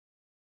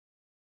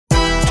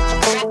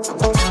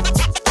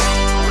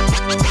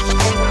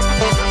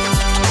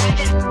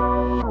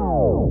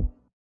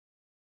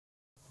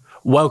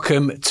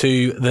Welcome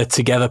to the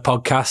Together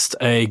podcast,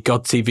 a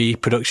God TV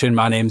production.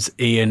 My name's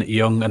Ian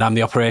Young and I'm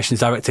the operations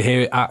director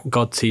here at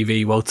God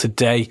TV. Well,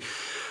 today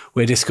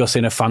we're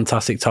discussing a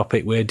fantastic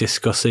topic. We're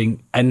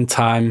discussing end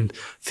time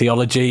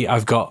theology.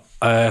 I've got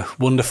a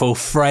wonderful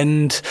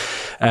friend,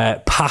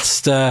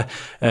 pastor,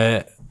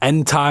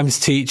 end times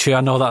teacher.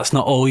 I know that's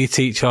not all you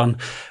teach on.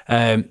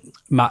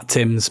 Matt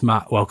Timms.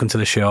 Matt, welcome to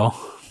the show.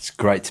 It's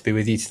great to be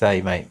with you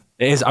today, mate.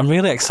 It is. I'm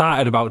really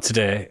excited about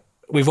today.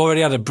 We've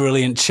already had a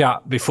brilliant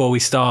chat before we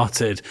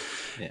started,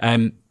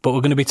 but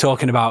we're going to be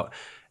talking about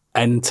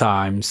end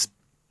times.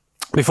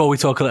 Before we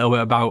talk a little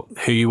bit about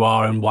who you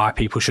are and why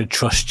people should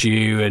trust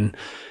you and,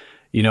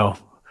 you know,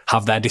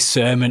 have their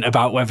discernment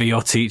about whether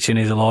your teaching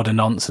is a load of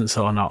nonsense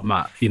or not,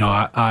 Matt. You know,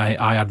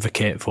 I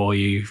advocate for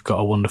you. You've got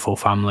a wonderful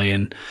family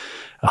and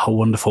a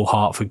wonderful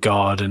heart for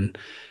God and,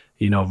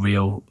 you know,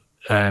 real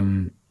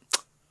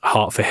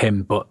heart for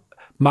him. But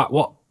Matt,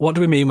 what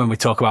do we mean when we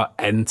talk about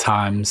end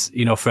times?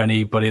 You know, for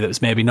anybody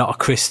that's maybe not a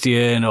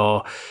Christian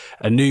or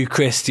a new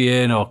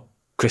Christian or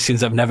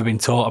Christians that have never been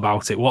taught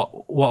about it, what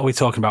are we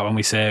talking about when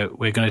we say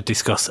we're going to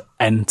discuss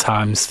end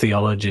times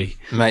theology?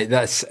 Mate,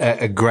 that's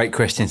a great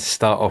question to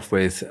start off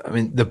with. I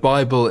mean, the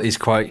Bible is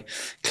quite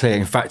clear.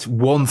 In fact,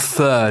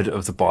 1/3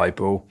 of the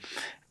Bible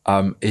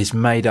is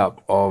made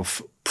up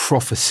of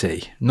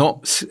prophecy,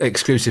 not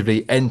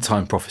exclusively end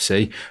time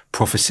prophecy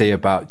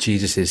about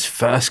Jesus's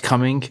first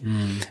coming.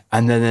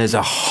 And then there's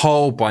a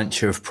whole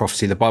bunch of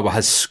prophecy. The Bible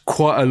has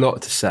quite a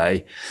lot to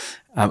say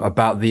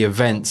about the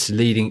events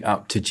leading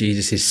up to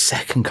Jesus's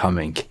second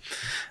coming.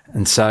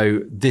 And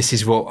so this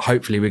is what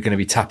hopefully we're going to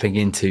be tapping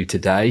into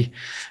today.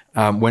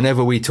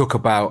 Whenever we talk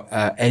about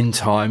end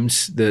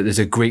times, there's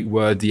a Greek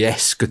word, the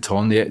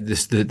eschaton,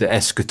 the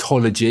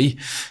eschatology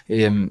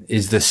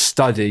is the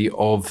study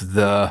of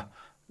the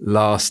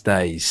last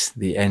days,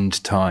 the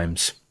end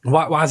times.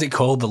 Why is it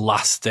called the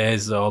last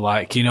days though?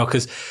 Like, you know,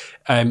 because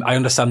I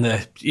understand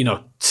the, you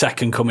know,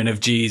 second coming of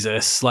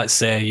Jesus. Let's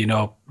say, you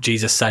know,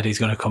 Jesus said he's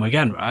going to come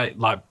again, right?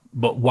 Like,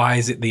 but why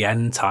is it the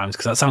end times?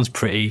 Because that sounds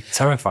pretty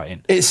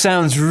terrifying. It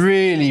sounds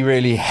really,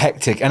 really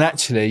hectic. And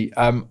actually,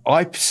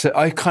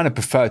 I kind of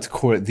prefer to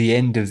call it the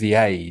end of the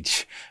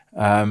age.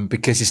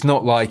 Because it's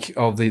not like,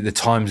 oh, the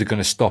times are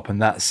going to stop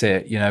and that's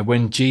it. You know,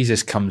 when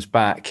Jesus comes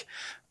back,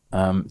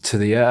 to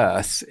the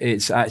earth,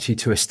 it's actually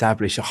to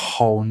establish a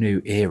whole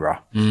new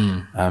era.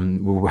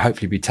 We'll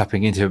hopefully be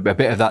tapping into a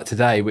bit of that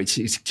today, which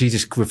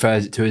Jesus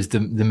refers to as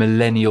the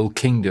millennial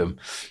kingdom,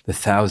 the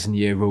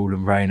 1,000-year rule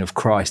and reign of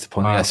Christ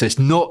upon the earth. So it's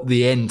not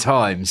the end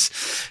times.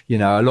 You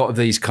know, a lot of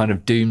these kind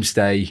of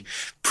doomsday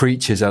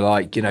preachers are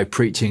like, you know,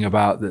 preaching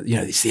about that, you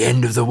know, it's the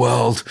end of the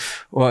world.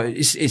 Well,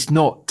 it's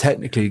not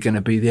technically going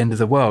to be the end of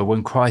the world.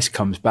 When Christ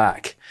comes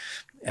back,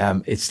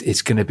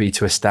 it's going to be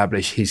to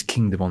establish his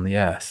kingdom on the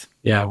earth.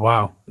 Yeah,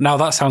 wow. Now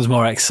that sounds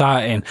more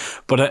exciting,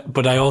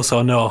 but I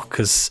also know,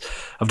 because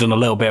I've done a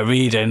little bit of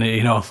reading,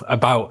 you know,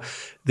 about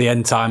the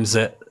end times,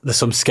 that there's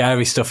some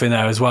scary stuff in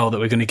there as well that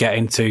we're going to get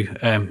into,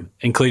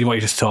 including what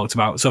you just talked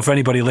about. So for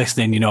anybody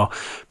listening, you know,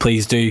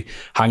 please do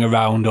hang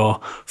around or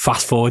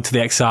fast forward to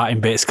the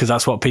exciting bits, because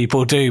that's what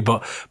people do.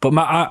 But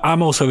Matt,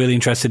 I'm also really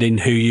interested in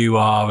who you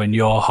are and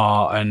your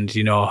heart and,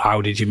 you know,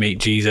 how did you meet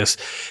Jesus?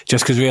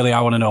 Just because really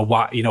I want to know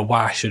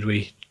why should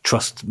we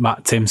trust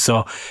Matt Timms?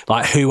 So,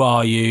 like, who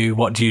are you?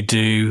 What do you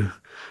do?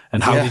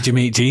 And how did you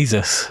meet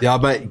Jesus? Yeah,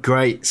 mate,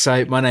 great.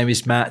 So my name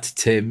is Matt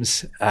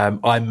Timms.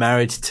 I'm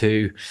married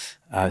to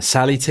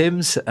Sally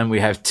Timms, and we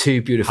have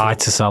two beautiful... Hi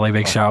to Sally.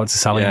 Big shout out to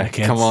Sally and the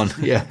kids. Come on.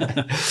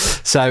 Yeah.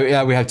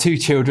 So we have two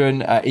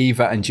children,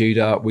 Eva and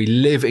Judah. We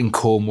live in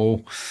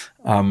Cornwall,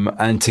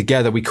 and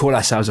together we call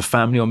ourselves a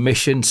family on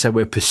mission. So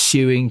we're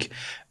pursuing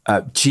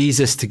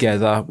Jesus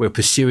together. We're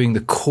pursuing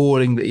the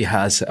calling that he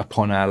has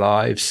upon our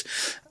lives.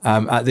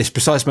 At this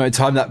precise moment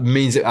in time, that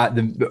means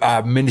that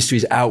our ministry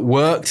is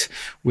outworked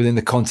within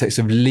the context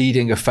of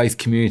leading a faith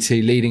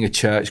community, leading a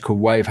church called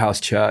Wave House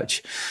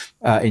Church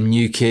in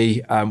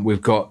Newquay.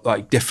 We've got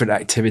like different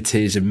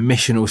activities and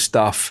missional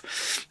stuff,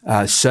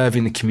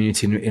 serving the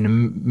community in a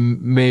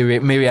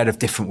myriad of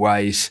different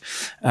ways.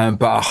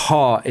 But our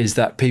heart is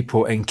that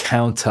people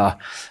encounter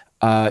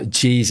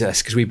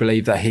Jesus, because we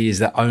believe that he is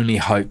the only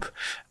hope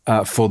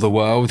for the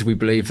world. We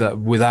believe that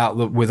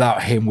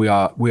without him we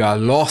are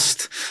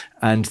lost.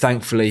 And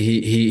thankfully,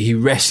 he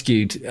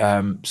rescued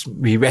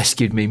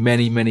me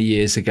many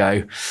years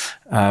ago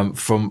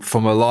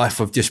from a life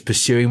of just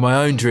pursuing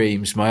my own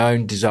dreams, my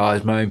own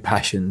desires, my own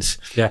passions.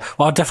 Yeah,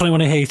 well, I definitely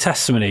want to hear your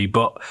testimony,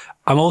 but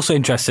I'm also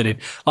interested in,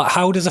 like,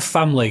 how does a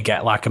family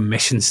get like a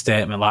mission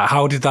statement? Like,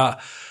 how did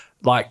that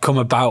like come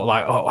about?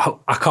 Like,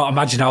 I can't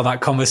imagine how that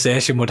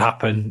conversation would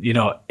happen, you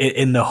know,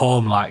 in the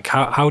home. Like,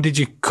 how did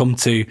you come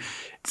to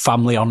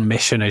family on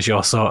mission as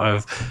your sort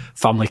of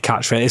family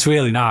catchphrase. It's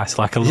really nice.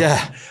 But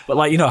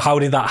how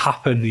did that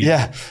happen?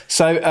 Yeah.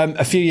 So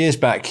a few years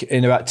back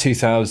in about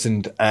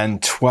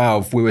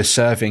 2012, we were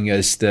serving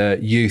as the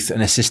youth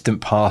and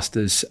assistant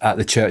pastors at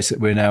the church that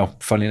we're now,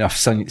 funnily enough,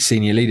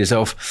 senior leaders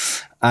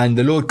of. And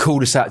the Lord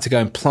called us out to go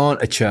and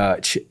plant a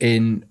church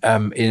in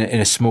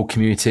a small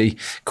community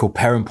called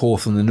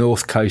Perranporth on the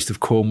north coast of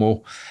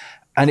Cornwall.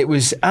 And it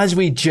was as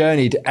we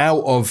journeyed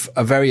out of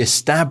a very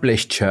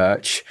established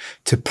church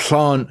to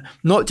plant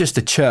not just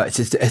a church,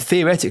 it's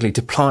theoretically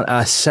to plant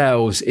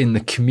ourselves in the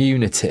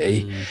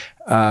community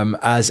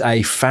as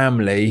a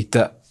family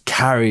that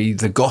carry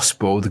the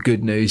gospel, the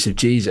good news of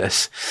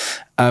Jesus.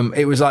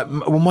 It was like,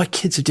 well, my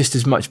kids are just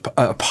as much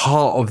a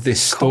part of this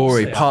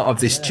story, part of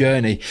this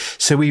journey.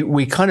 So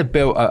we kind of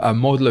built a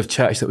model of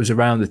church that was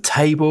around the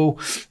table.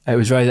 It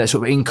was very that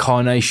sort of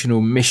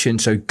incarnational mission.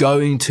 So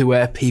going to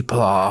where people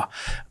are,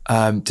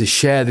 to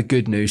share the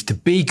good news, to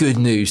be good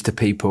news to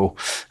people.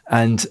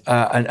 And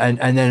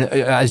then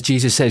as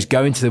Jesus says,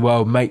 go into the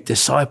world, make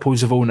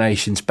disciples of all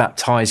nations,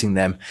 baptizing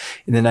them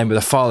in the name of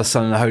the Father,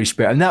 Son, and the Holy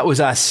Spirit. And that was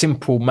our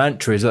simple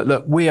mantra, is that,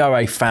 look, we are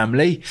a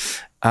family.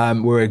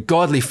 We're a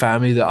godly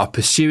family that are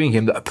pursuing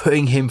him, that are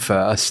putting him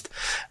first.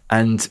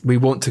 And we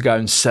want to go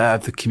and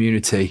serve the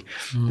community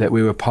that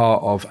we were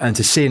part of, and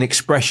to see an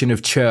expression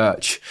of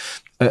church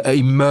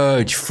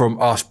emerge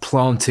from us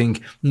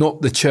planting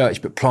not the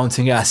church but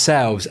planting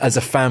ourselves as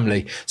a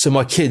family. So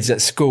my kids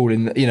at school,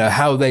 and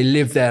how they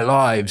live their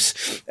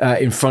lives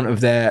in front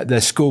of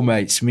their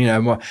schoolmates,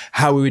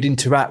 how we would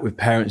interact with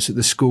parents at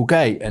the school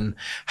gate, and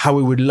how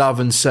we would love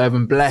and serve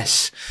and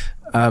bless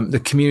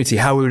the community,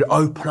 how we would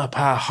open up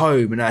our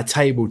home and our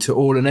table to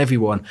all and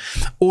everyone.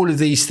 All of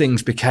these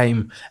things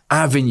became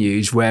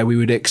avenues where we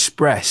would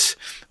express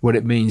what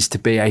it means to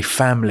be a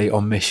family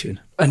on mission.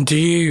 And do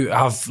you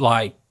have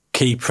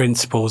key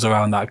principles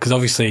around that? Because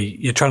obviously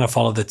you're trying to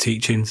follow the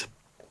teachings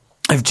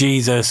of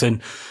Jesus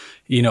and,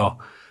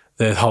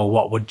 the whole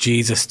what would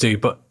Jesus do?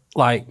 But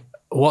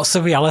what's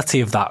the reality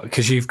of that?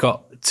 Because you've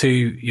got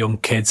two young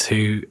kids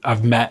who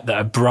I've met that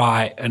are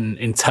bright and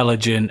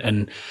intelligent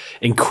and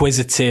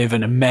inquisitive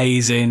and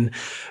amazing,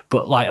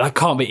 but that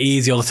can't be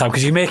easy all the time,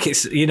 because you make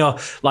it,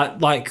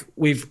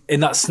 we've in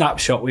that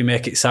snapshot we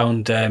make it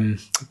sound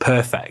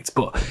perfect,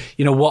 but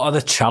what are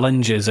the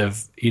challenges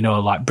of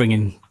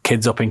bringing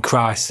kids up in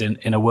Christ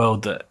in a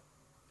world that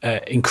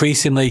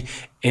increasingly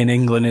in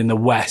England, in the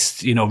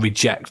West,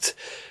 reject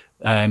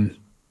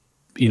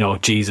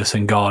Jesus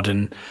and God,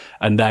 and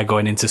they're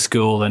going into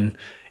school and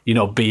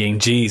being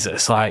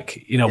Jesus,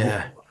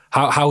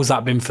 how's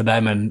that been for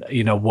them? And,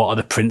 what are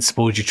the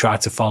principles you try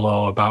to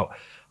follow about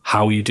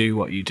how you do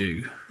what you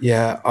do?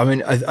 Yeah, I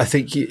mean, I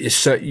think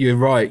you're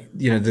right.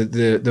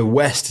 The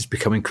West has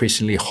become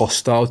increasingly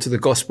hostile to the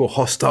gospel,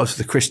 hostile to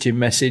the Christian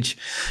message.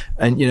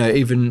 And,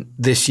 even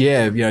this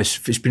year,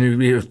 it's been a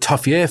really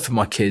tough year for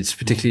my kids,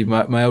 particularly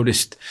my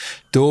eldest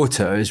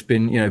daughter has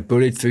been,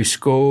 bullied through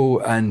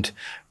school, and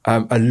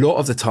a lot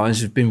of the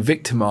times has been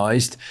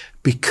victimized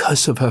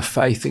because of her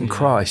faith in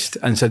Christ.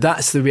 And so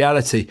that's the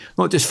reality,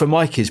 not just for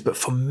my kids, but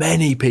for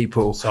many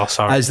people,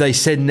 as they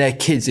send their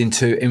kids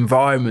into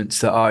environments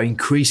that are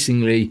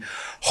increasingly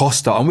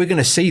hostile. And we're going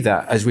to see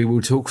that, as we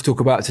will talk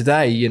about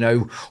today.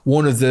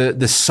 One of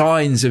the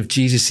signs of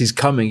Jesus'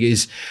 coming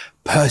is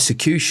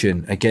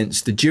persecution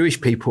against the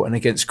Jewish people and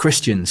against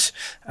Christians.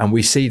 And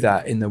we see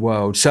that in the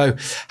world. So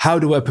how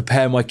do I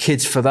prepare my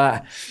kids for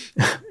that?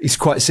 It's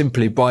quite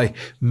simply by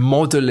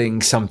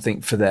modeling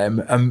something for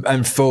them,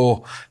 and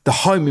for the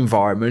home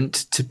environment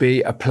to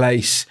be a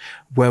place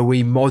where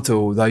we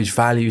model those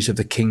values of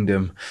the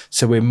kingdom.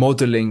 So we're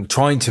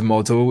trying to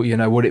model,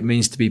 what it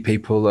means to be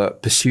people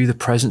that pursue the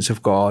presence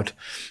of God,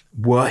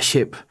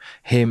 worship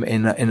him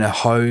in a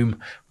home,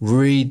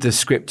 read the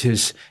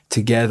scriptures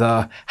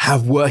together,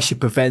 have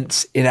worship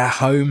events in our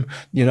home.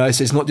 So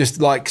it's not just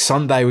like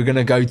Sunday we're going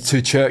to go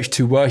to church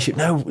to worship.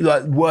 No,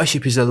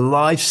 worship is a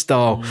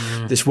lifestyle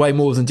that's way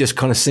more than just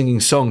kind of singing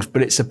songs,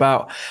 but it's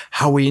about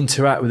how we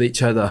interact with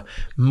each other,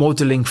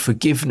 modeling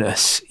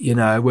forgiveness,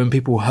 when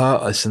people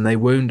hurt us and they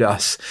wound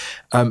us,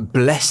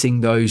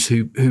 blessing those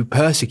who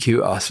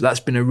persecute us. That's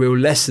been a real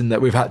lesson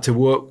that we've had to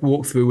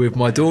walk through with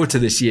my daughter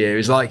this year.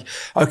 Is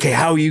okay,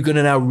 how are you going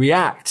to now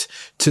react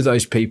to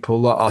those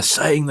people that are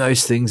saying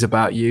those things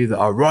about you, that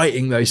are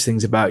writing those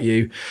things about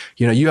you?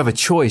 You have a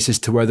choice as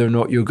to whether or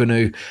not you're going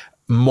to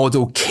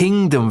model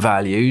kingdom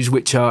values,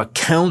 which are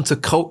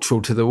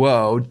countercultural to the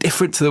world,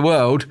 different to the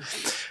world.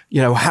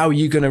 How are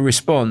you going to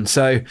respond?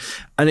 So,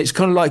 and it's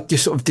kind of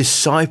just sort of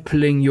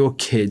discipling your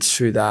kids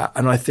through that.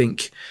 And I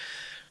think,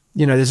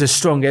 there's a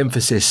strong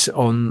emphasis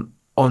on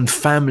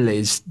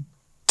families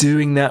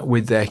doing that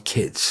with their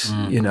kids,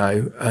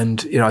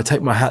 and, I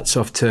take my hats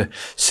off to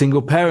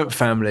single parent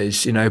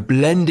families,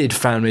 blended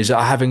families that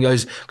are having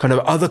those kind of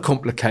other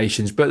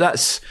complications. But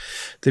that's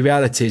the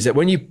reality, is that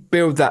when you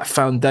build that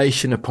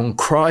foundation upon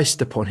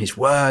Christ, upon his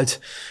word,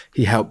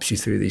 he helps you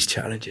through these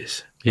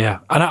challenges. Yeah.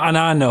 And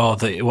I know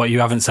that what you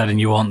haven't said and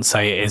you won't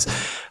say it is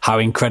how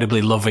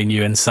incredibly loving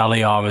you and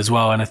Sally are as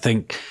well. And I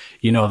think,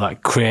 that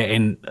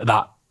creating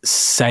that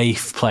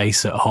safe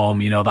place at home,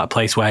 that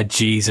place where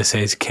Jesus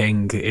is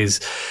King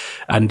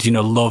and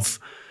love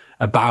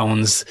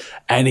abounds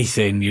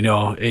anything,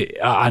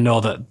 I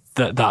know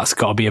that's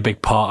got to be a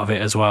big part of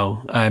it as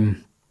well.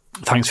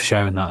 Thanks for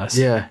sharing that.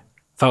 Yeah.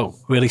 Felt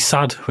really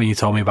sad when you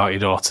told me about your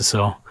daughter,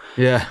 so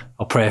yeah,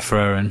 I'll pray for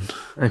her. And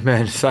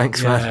amen.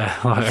 Thanks, man.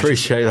 I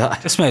appreciate that.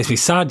 It just makes me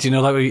sad,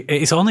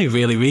 it's only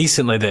really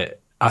recently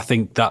that I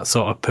think that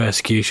sort of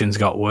persecution's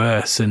got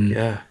worse.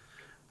 And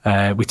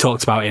we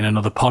talked about it in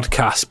another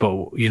podcast,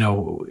 but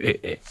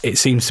it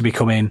seems to be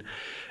coming.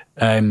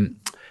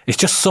 It's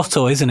just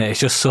subtle, isn't it? It's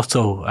just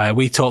subtle.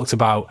 We talked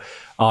about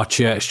our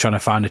church trying to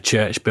find a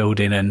church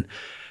building and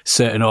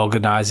certain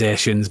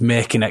organisations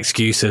making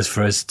excuses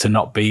for us to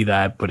not be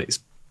there, but it's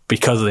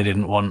because they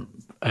didn't want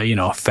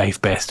a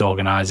faith-based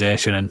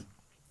organisation, and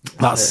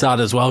that's sad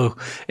as well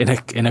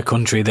in a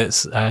country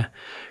that's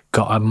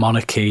got a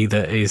monarchy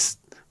that is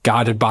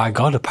guided by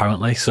God,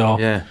 apparently. So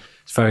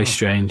it's very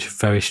strange,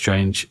 very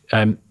strange.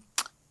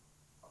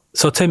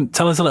 So Tim,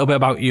 tell us a little bit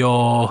about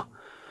your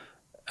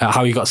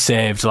how you got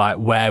saved. Like,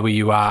 where were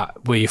you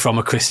at? Were you from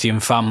a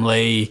Christian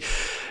family?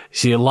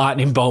 So your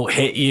lightning bolt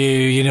hit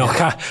you,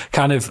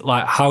 kind of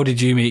like, how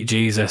did you meet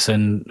Jesus,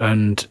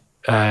 and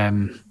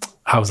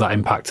how's that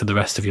impacted the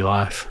rest of your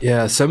life?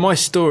 Yeah, so my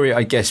story,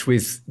 I guess,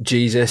 with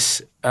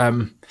Jesus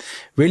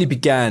really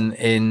began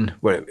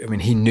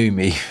he knew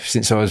me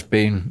since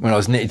when I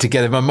was knitted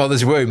together in my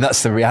mother's womb.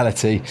 That's the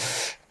reality.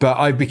 But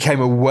I became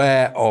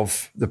aware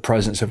of the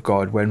presence of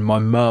God when my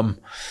mum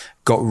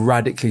got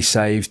radically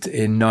saved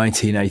in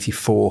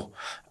 1984.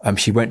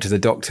 She went to the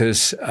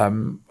doctors.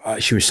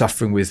 She was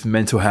suffering with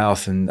mental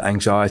health and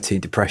anxiety,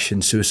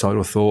 depression,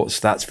 suicidal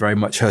thoughts. That's very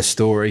much her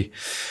story.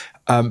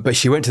 But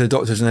she went to the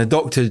doctors, and the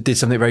doctor did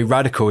something very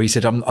radical. He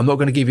said, I'm not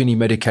going to give you any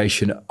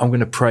medication. I'm going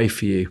to pray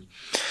for you.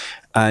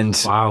 And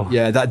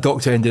that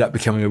doctor ended up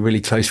becoming a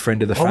really close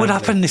friend of the family. What would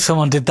happen if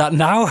someone did that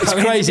now? It's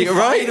crazy,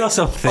 right? Or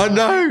something. I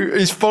know,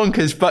 it's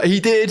bonkers, but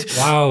he did.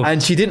 Wow.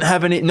 And she didn't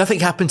have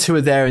nothing happened to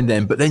her there and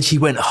then, but then she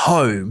went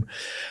home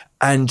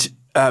and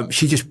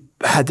she just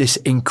had this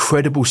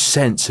incredible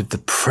sense of the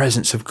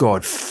presence of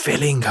God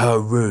filling her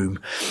room,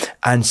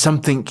 and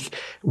something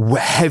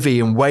heavy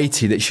and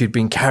weighty that she'd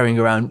been carrying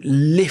around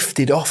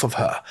lifted off of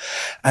her.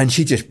 And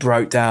she just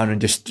broke down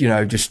and just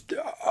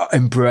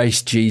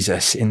embraced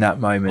Jesus in that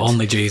moment.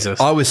 Only Jesus.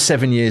 I was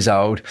 7 years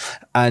old,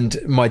 and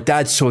my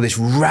dad saw this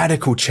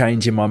radical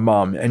change in my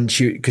mum. And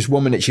because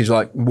one minute she's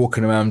like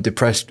walking around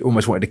depressed,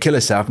 almost wanted to kill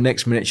herself.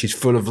 Next minute she's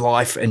full of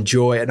life and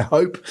joy and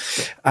hope.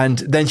 And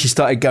then she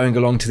started going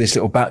along to this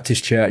little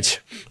Baptist church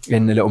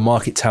in the little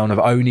market town of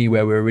Oni,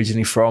 where we're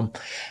originally from.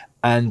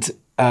 And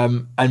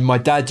my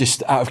dad,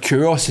 just out of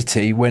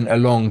curiosity, went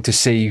along to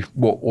see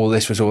what all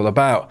this was all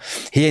about.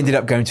 He ended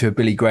up going to a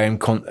Billy Graham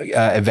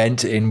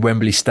event in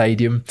Wembley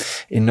Stadium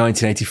in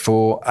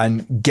 1984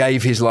 and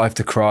gave his life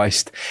to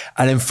Christ.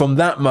 And then from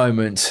that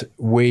moment,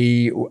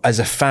 we, as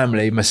a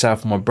family,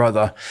 myself and my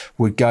brother,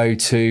 would go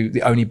to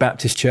the Only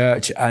Baptist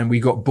Church, and we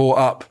got brought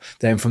up.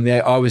 Then from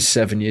there, I was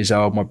 7 years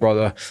old. My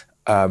brother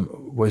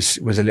was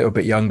a little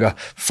bit younger,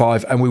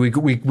 5, and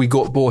we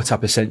got brought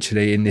up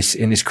essentially in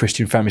this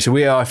Christian family. So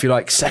we are, if you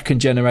like, second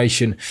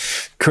generation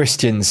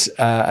Christians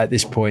at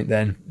this point.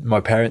 Then my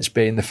parents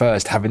being the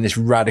first, having this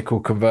radical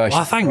conversion.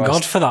 Well, I thank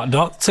God for that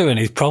doctor, and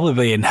he's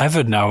probably in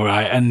heaven now,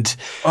 right? And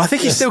I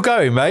think he's still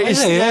going, mate.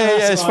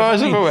 As far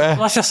as I'm aware.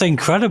 That's just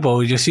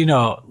incredible. Just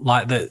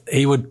like that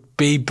he would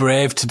be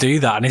brave to do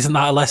that, and isn't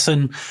that a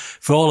lesson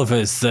for all of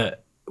us that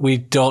we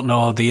don't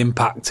know the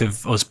impact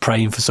of us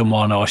praying for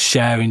someone or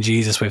sharing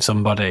Jesus with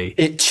somebody?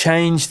 It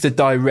changed the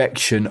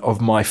direction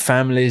of my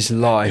family's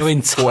life. Your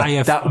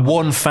entire that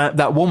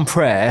one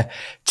prayer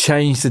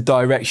changed the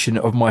direction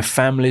of my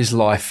family's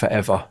life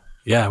forever.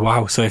 Yeah,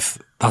 wow. So if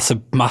that's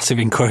a massive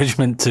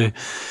encouragement to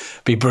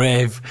be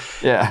brave.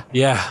 Yeah.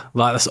 Yeah,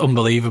 like that's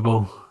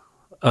unbelievable.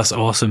 That's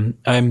awesome.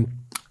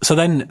 So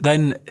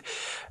then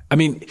I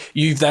mean,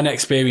 you've then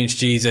experienced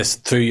Jesus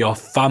through your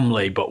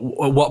family, but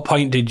at what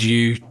point did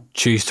you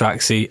choose to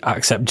actually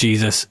accept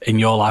Jesus in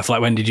your life? Like,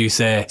 when did you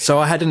say? So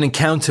I had an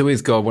encounter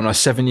with God when I was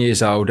 7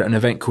 years old at an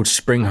event called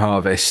Spring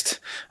Harvest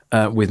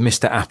with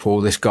Mr.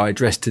 Apple, this guy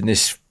dressed in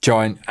this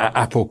giant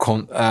Apple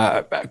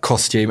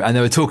costume, and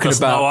they were talking That's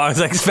about. Not what I was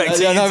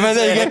expecting.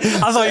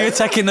 I thought you were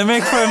taking the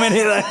mic for a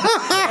minute there.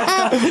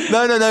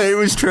 No, it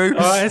was true.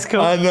 All right, it's cool.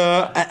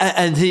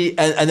 And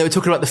they were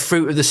talking about the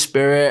fruit of the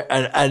Spirit,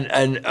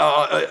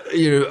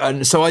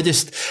 and so I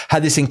just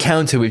had this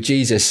encounter with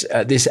Jesus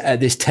at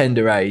this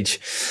tender age,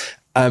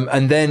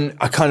 and then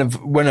I kind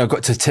of, when I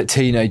got to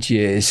teenage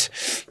years,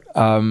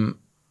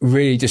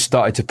 really just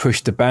started to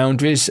push the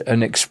boundaries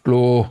and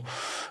explore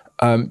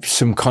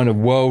some kind of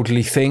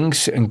worldly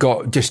things, and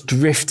got just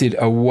drifted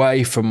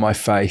away from my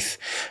faith.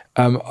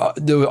 I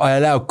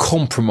allowed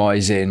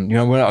compromise in,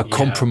 when I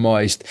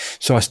compromised.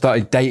 So I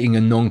started dating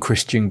a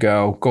non-Christian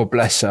girl, God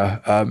bless her,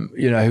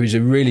 who was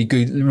a really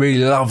good,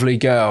 really lovely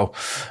girl.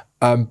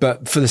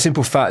 But for the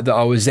simple fact that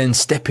I was then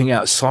stepping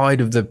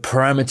outside of the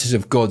parameters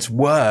of God's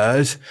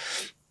word,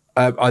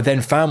 I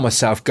then found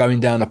myself going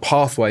down a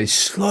pathway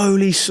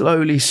slowly,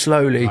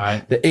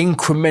 Right. that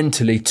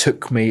incrementally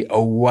took me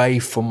away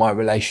from my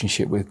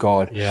relationship with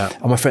God. Yeah.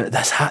 And my friend,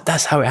 that's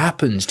how it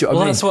happens. Do you know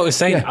what I mean? That's what we're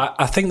saying. Yeah.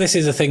 I think this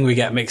is a thing we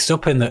get mixed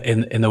up in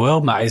the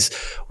world, Matt, is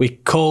we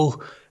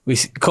call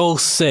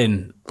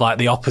sin like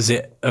the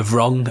opposite of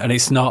wrong, and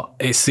it's not.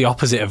 It's the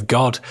opposite of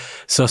God.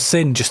 So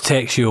sin just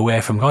takes you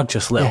away from God,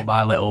 just little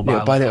by little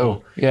by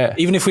little. Yeah.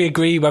 Even if we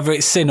agree whether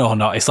it's sin or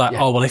not, it's like,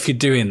 oh well, if you're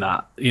doing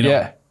that,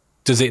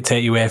 does it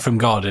take you away from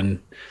God? And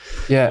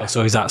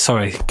so is that?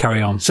 Sorry,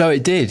 carry on. So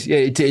it did. Yeah,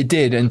 it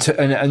did.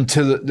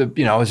 Until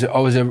I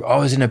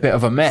was in a bit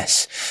of a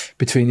mess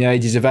between the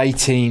ages of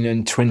 18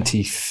 and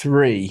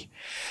 23.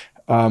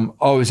 I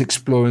was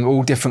exploring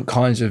all different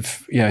kinds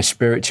of,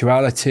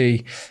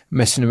 spirituality,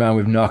 messing around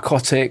with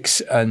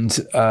narcotics and,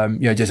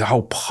 just a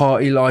whole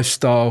party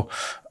lifestyle.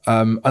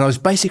 And I was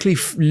basically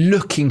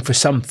looking for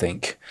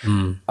something,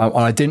 and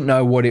I didn't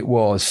know what it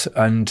was.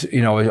 And,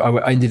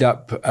 I ended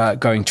up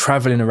going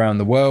traveling around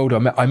the world.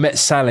 I met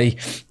Sally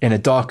in a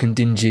dark and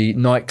dingy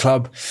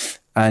nightclub.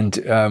 And,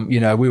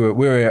 we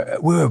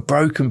were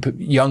broken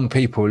young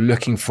people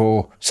looking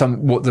for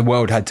what the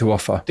world had to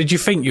offer. Did you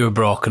think you were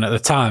broken at the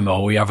time,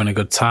 or were you having a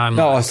good time?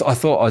 No, I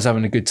thought I was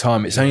having a good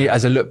time. It's only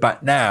as I look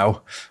back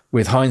now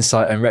with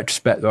hindsight and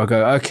retrospect that I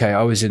go, okay,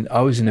 I was in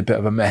a bit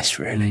of a mess,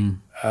 really.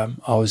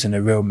 I was in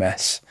a real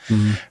mess.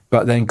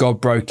 But then God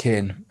broke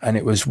in, and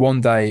it was one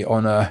day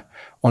on a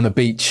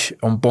beach,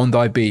 on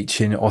Bondi Beach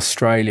in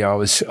Australia. I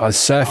was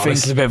surfing.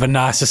 This is a bit of a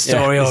nicer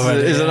story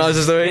already. It's a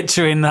nicer story.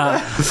 Picturing that.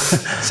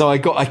 So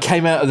I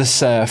came out of the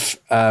surf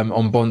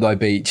on Bondi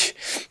Beach,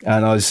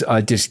 and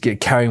I just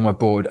carrying my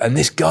board, and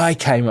this guy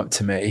came up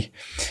to me.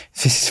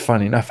 This is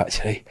funny enough,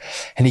 actually.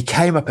 And he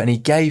came up and he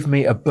gave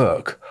me a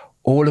book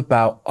all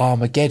about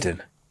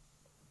Armageddon.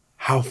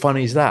 How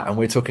funny is that? And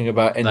we're talking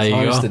about end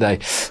times today.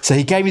 So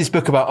he gave me this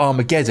book about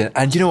Armageddon,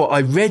 and you know what?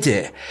 I read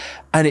it,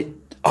 and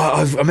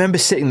I remember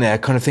sitting there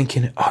kind of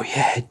thinking, oh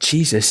yeah,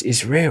 Jesus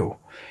is real.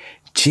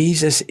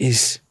 Jesus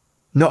is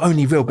not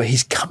only real, but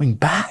he's coming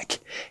back.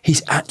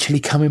 He's actually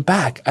coming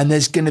back. And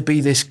there's going to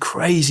be this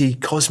crazy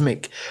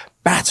cosmic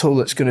battle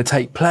that's going to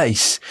take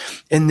place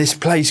in this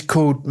place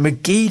called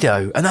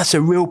Megiddo. And that's a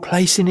real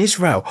place in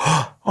Israel.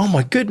 Oh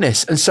my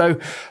goodness. And so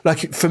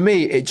for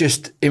me, it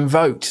just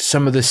invoked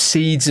some of the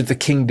seeds of the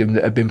kingdom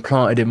that had been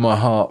planted in my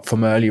heart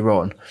from earlier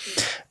on.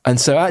 And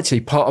so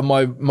actually part of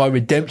my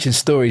redemption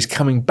story is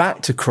coming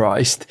back to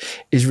Christ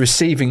is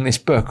receiving this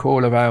book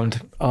all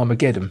around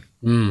Armageddon.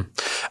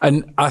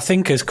 And I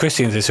think as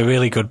Christians, it's a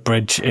really good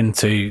bridge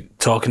into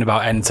talking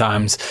about end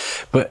times.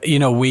 But,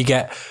 we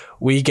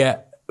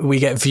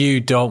get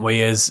viewed, don't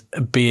we, as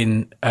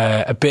being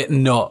a bit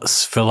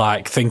nuts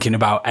for thinking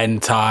about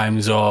end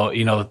times or,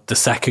 the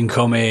second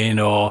coming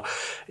or,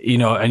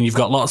 and you've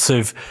got lots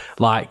of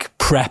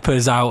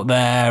preppers out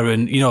there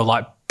and,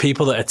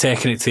 people that are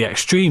taking it to the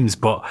extremes.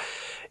 But,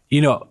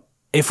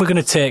 if we're going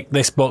to take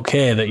this book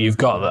here that you've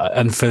got,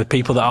 and for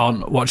people that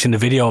aren't watching the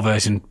video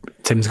version,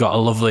 Tim's got a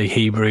lovely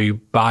Hebrew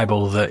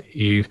Bible that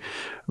you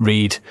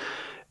read,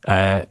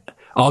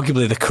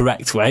 arguably the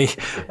correct way,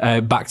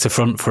 back to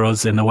front for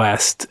us in the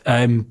West,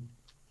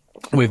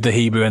 with the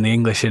Hebrew and the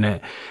English in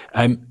it,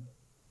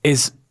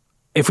 is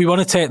if we want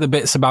to take the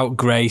bits about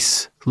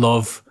grace,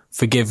 love,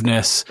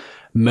 forgiveness,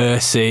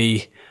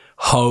 mercy,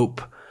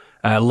 hope,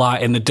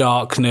 light in the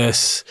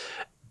darkness,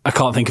 I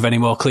can't think of any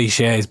more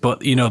cliches, but,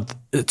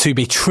 to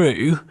be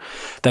true,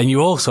 then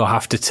you also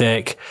have to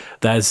take,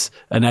 there's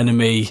an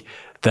enemy,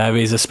 there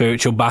is a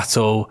spiritual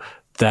battle,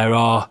 there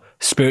are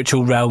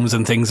spiritual realms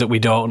and things that we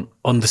don't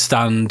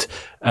understand,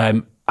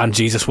 and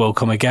Jesus will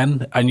come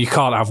again, and you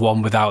can't have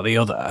one without the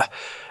other.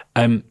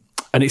 And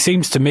it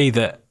seems to me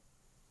that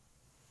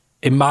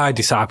in my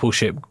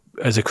discipleship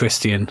as a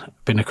Christian,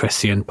 been a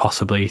Christian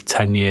possibly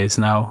 10 years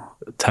now,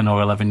 10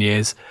 or 11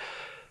 years,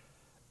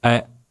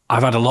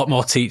 I've had a lot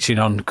more teaching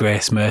on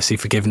grace, mercy,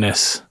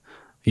 forgiveness,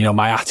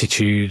 my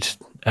attitude,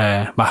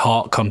 my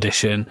heart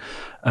condition,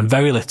 and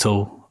very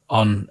little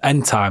on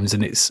end times.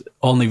 And it's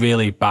only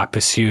really by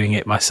pursuing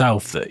it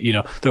myself that,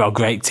 there are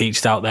great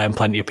teachers out there and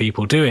plenty of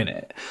people doing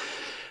it.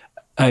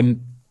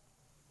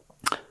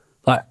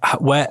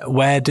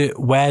 Where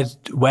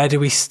do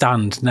we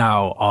stand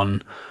now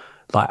on,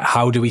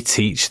 how do we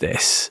teach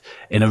this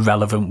in a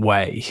relevant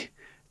way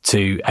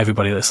to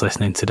everybody that's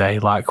listening today?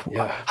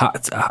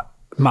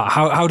 Matt,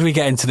 how do we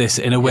get into this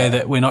in a way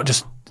that we're not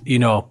just,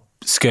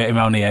 skirting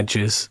around the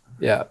edges?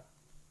 Yeah,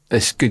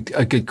 it's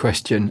a good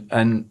question.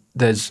 And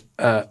there's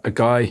a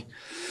guy,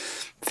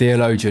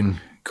 theologian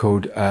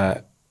called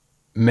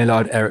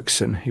Millard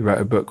Erickson. He wrote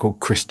a book called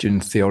Christian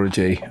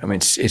Theology. I mean,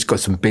 it's got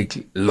some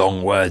big,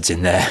 long words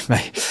in there,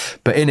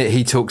 but in it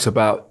he talks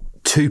about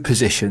two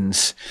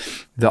positions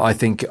that I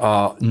think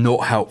are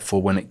not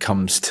helpful when it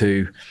comes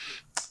to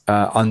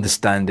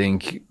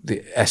understanding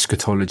the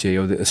eschatology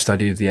or the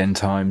study of the end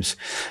times.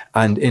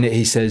 And in it,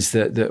 he says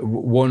that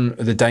one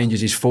of the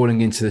dangers is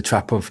falling into the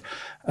trap of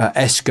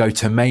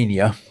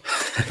eschotomania,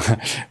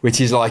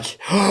 which is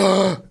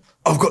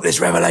I've got this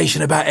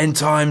revelation about end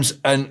times,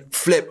 and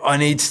flip, I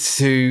need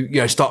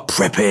to, start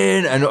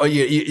prepping, and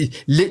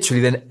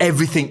literally then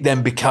everything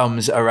then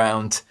becomes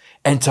around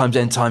end times,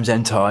 end times,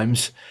 end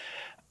times.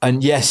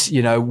 And yes,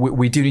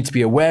 we do need to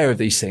be aware of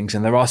these things,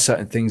 and there are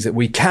certain things that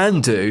we can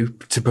do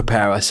to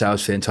prepare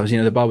ourselves for the end times.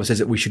 The Bible says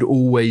that we should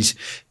always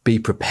be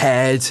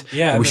prepared.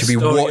 Yeah, we should be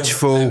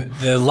watchful.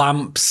 The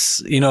lamps,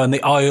 and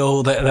the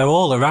oil, they're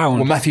all around.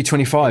 Well, Matthew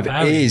 25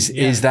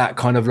 is that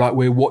kind of like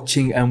we're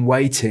watching and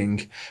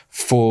waiting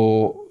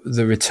for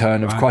the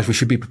return of Christ. We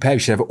should be prepared. We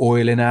should have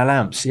oil in our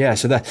lamps. Yeah.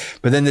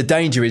 But then the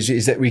danger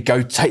is that we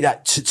go take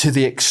that to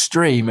the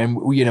extreme, and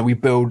we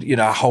build,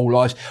 our whole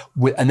lives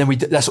and then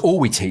that's all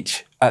we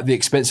teach at the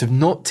expense of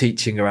not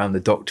teaching around the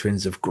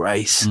doctrines of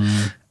grace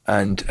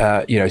and,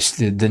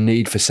 the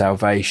need for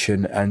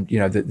salvation and,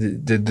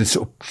 the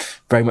sort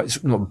of very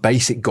much not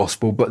basic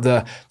gospel, but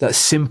that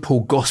simple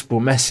gospel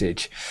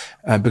message,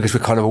 because we're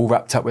kind of all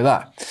wrapped up with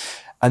that.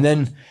 And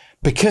then,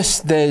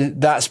 because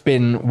that's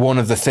been one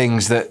of the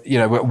things that,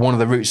 one of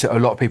the routes that a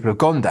lot of people have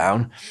gone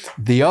down,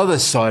 the other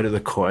side of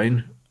the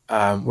coin,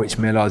 which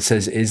Millard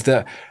says is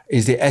the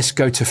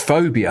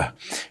escotophobia,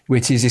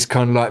 which is this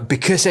kind of like,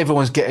 because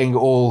everyone's getting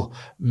all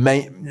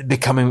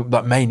becoming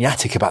like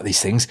maniatic about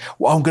these things,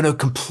 well, I'm going to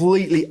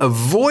completely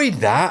avoid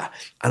that,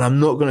 and I'm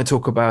not going to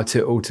talk about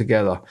it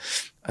altogether.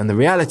 And the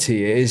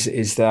reality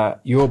is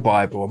that your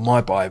Bible and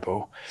my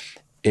Bible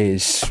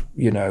is,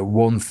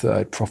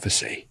 1/3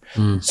 prophecy.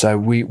 So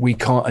we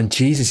can't, and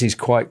Jesus is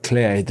quite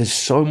clear. There's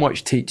so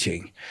much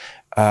teaching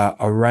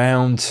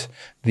around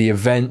the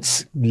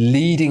events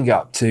leading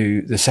up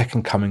to the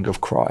second coming of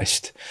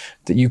Christ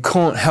that you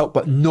can't help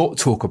but not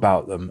talk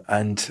about them.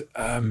 And,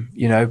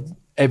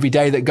 every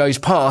day that goes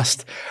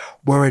past,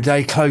 we're a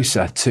day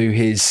closer to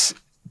his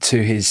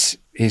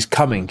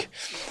coming.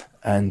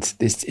 And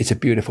it's a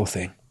beautiful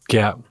thing.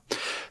 Yeah.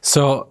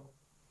 So,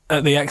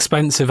 at the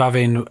expense of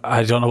having,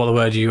 I don't know what the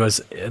word you use,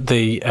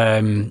 the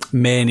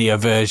mania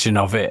version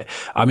of it.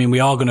 I mean, we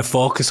are going to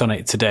focus on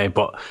it today,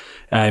 but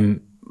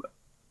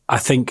I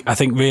think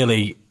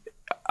really,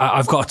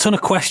 I've got a ton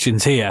of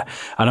questions here,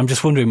 and I'm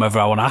just wondering whether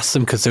I want to ask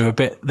them, because they're a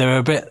bit,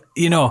 they're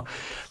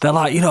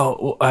like,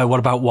 what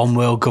about one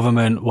world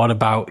government? What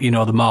about,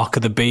 the mark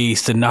of the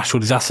beast and natural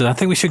disasters? I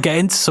think we should get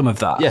into some of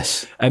that.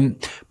 Yes.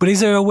 But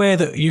is there a way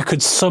that you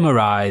could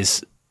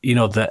summarize,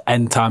 the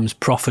end times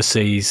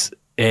prophecies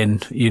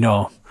in,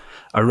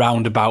 a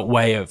roundabout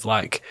way of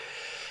like,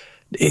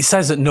 it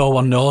says that no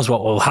one knows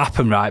what will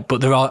happen, right?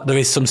 But there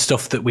is some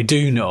stuff that we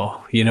do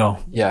know,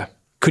 Yeah.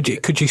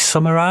 Could you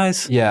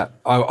summarize? Yeah,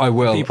 I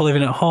will. People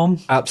living at home?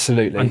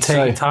 Absolutely. And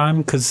take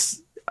time,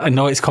 because I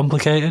know it's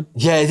complicated.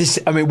 Yeah,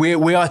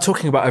 we are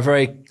talking about a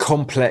very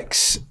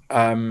complex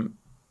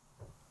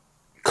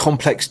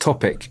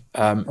topic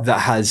that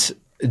has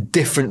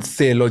different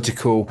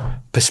theological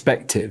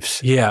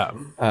perspectives. Yeah.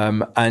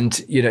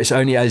 And, it's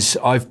only as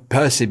I've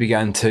personally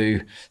began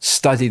to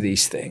study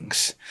these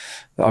things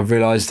that I've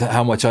realised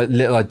how much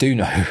little I do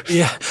know.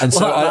 Yeah. And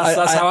so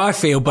that's how I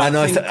feel. But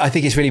I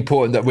think it's really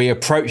important that we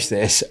approach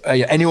this.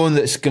 Anyone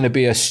that's going to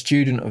be a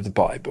student of the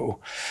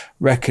Bible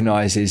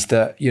recognises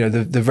that,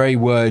 the very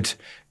word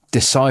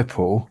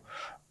disciple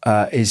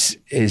is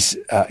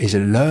a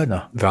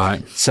learner.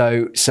 Right.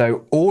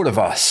 So all of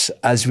us,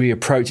 as we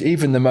approach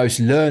even the most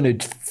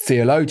learned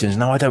theologians,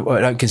 now I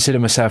don't consider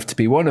myself to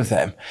be one of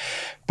them,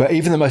 but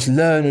even the most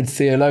learned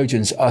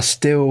theologians are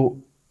still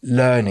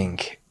learning,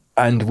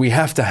 and we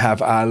have to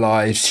have our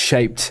lives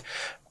shaped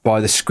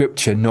by the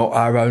scripture, not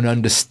our own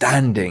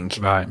understanding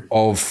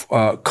of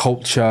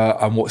culture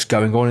and what's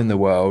going on in the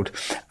world.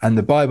 And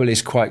the Bible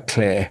is quite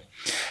clear.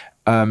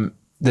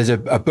 There's a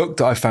book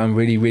that I found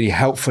really, really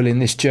helpful in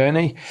this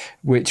journey,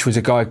 which was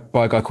by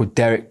a guy called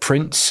Derek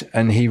Prince.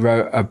 And he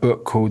wrote a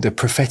book called The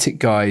Prophetic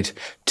Guide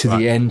to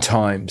the End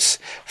Times,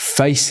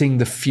 Facing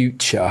the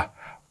Future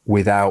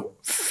Without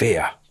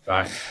Fear.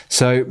 Right.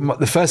 So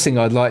the first thing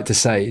I'd like to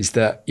say is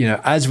that,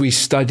 as we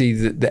study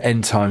the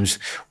end times,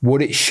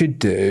 what it should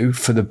do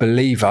for the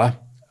believer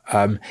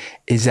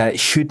is that it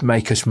should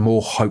make us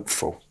more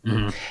hopeful.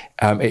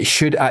 Mm-hmm. It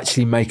should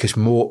actually make us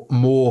more,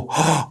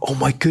 oh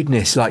my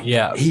goodness,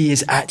 he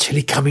is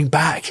actually coming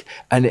back,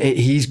 and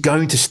he's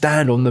going to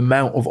stand on the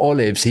Mount of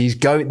Olives. This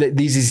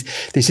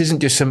isn't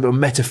just some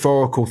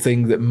metaphorical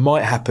thing that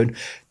might happen.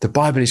 The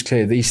Bible is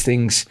clear. These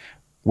things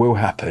will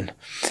happen.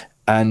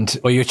 And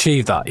well, you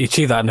achieved that. You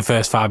achieved that in the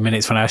first 5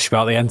 minutes when I asked you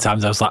about the end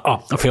times. I was like,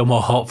 I feel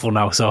more hopeful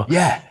now. So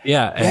yeah.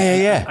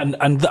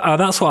 And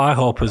that's what I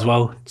hope as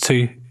well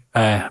too,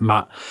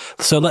 Matt.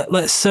 So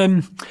let's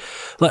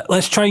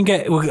try and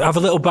we'll have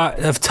a little bit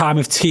of time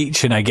of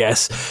teaching, I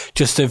guess.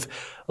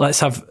 Let's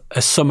have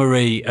a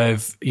summary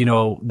of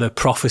the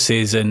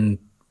prophecies and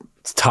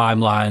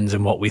timelines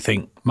and what we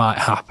think might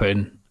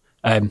happen.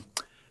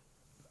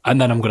 And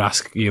then I'm going to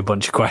ask you a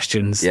bunch of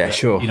questions. Yeah,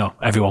 sure.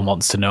 Everyone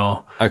wants to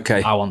know.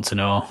 Okay. I want to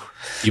know.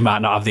 You might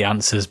not have the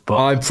answers, but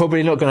I'm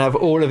probably not going to have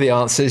all of the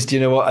answers. Do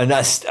you know what? And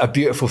that's a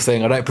beautiful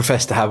thing. I don't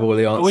profess to have all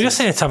the answers. We're just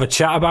here to have a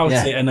chat about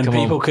it, and then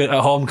people at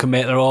home can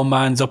make their own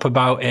minds up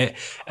about it.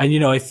 And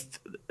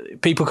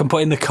people can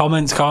put in the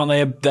comments, can't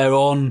they, their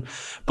own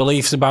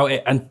beliefs about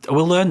it, and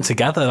we'll learn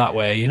together that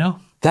way, you know?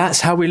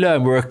 That's how we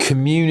learn. We're a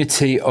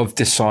community of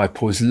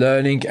disciples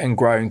learning and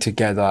growing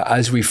together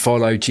as we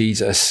follow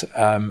Jesus.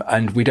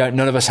 And none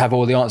of us have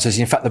all the answers.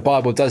 In fact, the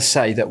Bible does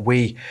say that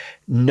we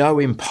know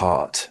in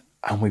part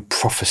and we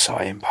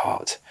prophesy in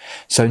part.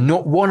 So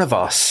not one of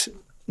us,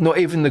 not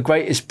even the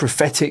greatest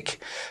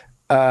prophetic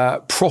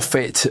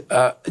prophet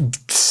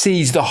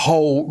sees the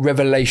whole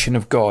revelation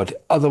of God.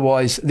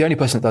 Otherwise, the only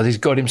person that does is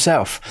God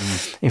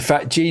himself. In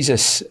fact,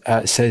 Jesus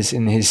says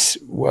in his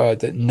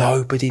word that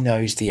nobody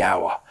knows the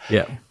hour.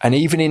 Yeah. And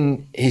even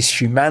in his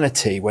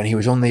humanity, when he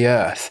was on the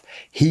earth,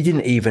 he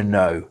didn't even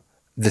know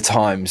the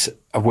times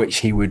of which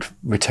he would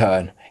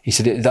return. He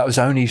said that was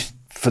only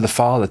for the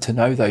Father to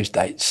know those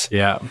dates.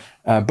 Yeah.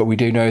 But we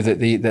do know that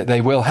that they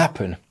will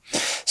happen.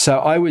 So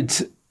I would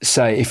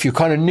say, if you're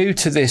kind of new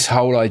to this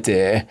whole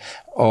idea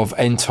of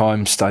end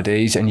time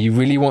studies and you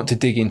really want to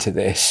dig into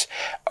this,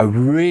 a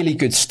really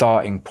good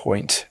starting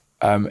point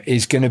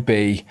is going to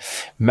be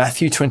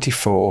Matthew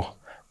 24,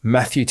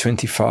 Matthew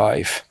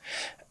 25.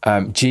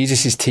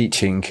 Jesus is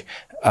teaching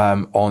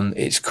on,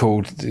 it's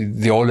called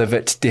the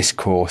Olivet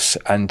Discourse.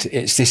 And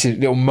it's this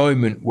little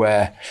moment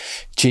where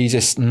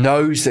Jesus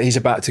knows that he's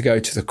about to go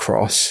to the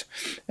cross.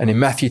 And in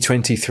Matthew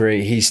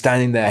 23, he's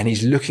standing there and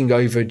he's looking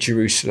over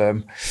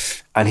Jerusalem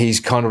and he's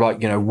kind of like,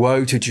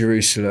 woe to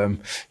Jerusalem.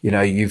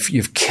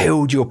 You've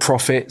killed your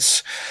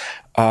prophets.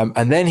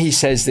 And then he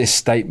says this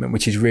statement,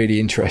 which is really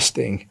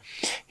interesting.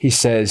 He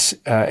says,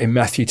 in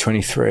Matthew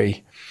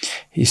 23,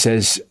 he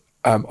says,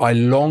 I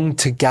long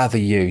to gather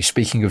you,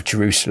 speaking of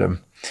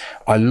Jerusalem,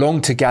 I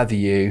long to gather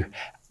you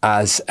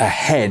as a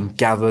hen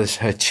gathers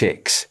her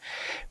chicks,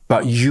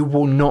 but you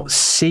will not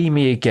see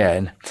me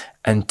again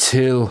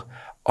until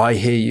I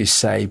hear you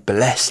say,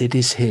 blessed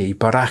is he,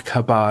 Barak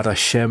haba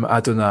Hashem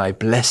Adonai,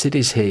 blessed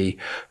is he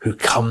who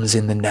comes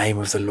in the name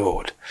of the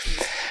Lord.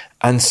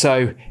 And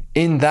so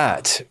in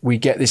that, we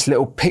get this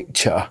little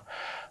picture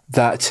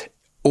that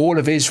all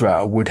of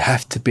Israel would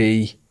have to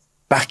be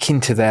back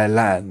into their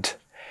land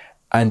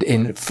and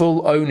in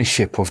full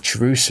ownership of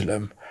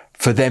Jerusalem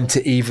for them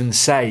to even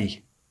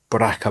say,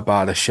 Barak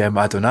haba Hashem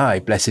Adonai,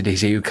 blessed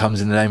is he who comes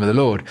in the name of the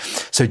Lord.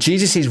 So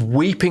Jesus is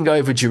weeping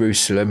over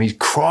Jerusalem. He's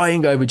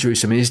crying over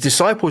Jerusalem and his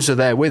disciples are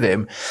there with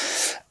him.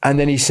 And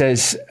then he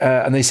says,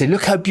 and they say,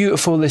 look how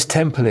beautiful this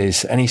temple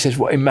is. And he says,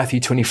 what in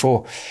Matthew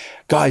 24,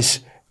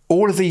 guys,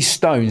 all of these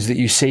stones that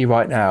you see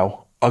right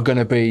now are going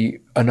to be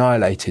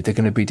annihilated. They're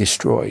going to be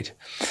destroyed.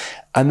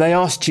 And they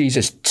ask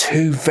Jesus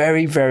two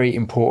very, very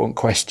important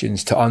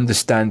questions to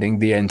understanding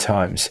the end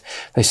times.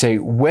 They say,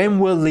 when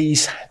will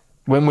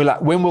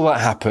that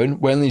happen?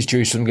 When is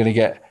Jerusalem going to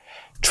get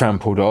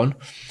trampled on?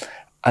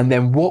 And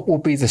then what will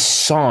be the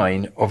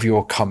sign of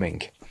your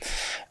coming?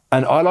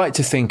 And I like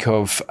to think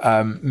of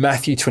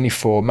Matthew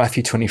 24,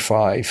 Matthew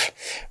 25,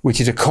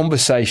 which is a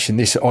conversation,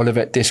 this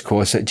Olivet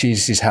Discourse that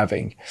Jesus is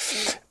having.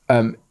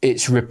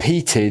 It's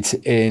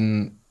repeated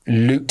in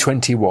Luke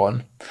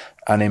 21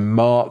 and in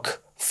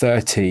Mark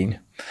 13.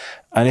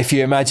 And if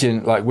you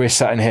imagine, like, we're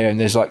sat in here and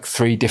there's like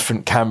 3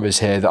 different cameras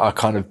here that are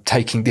kind of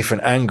taking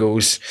different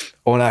angles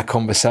on our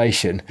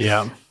conversation.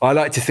 Yeah. I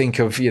like to think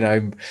of,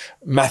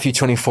 Matthew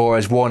 24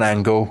 as one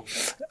angle,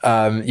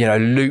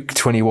 Luke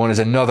 21 as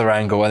another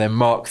angle, and then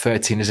Mark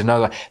 13 as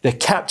another. They're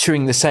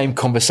capturing the same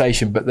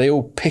conversation, but they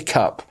all pick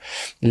up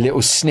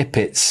little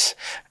snippets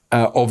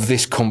of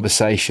this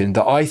conversation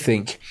that I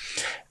think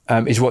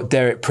is what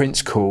Derek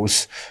Prince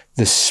calls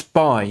the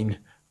spine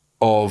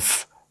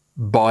of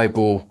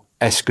Bible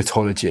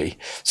eschatology.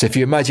 So if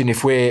you imagine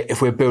if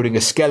we're building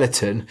a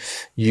skeleton,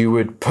 you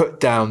would put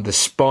down the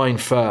spine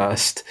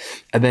first,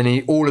 and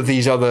then all of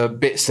these other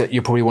bits that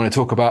you probably want to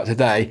talk about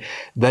today,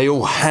 they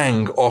all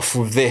hang off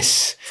of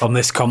this from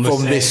this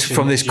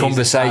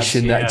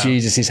conversation that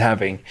Jesus is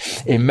having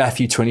in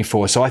Matthew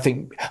 24. So I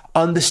think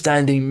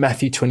understanding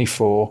Matthew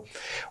 24,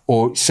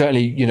 or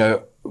certainly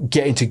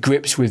getting to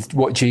grips with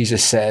what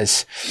Jesus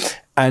says,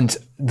 and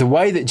the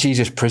way that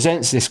Jesus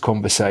presents this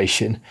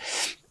conversation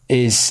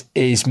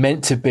is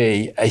meant to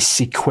be a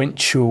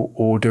sequential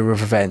order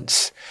of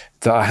events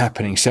that are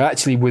happening. So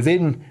actually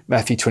within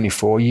Matthew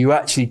 24, you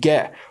actually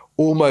get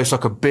almost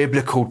like a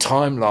biblical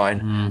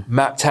timeline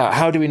mapped out.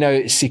 How do we know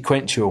it's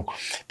sequential?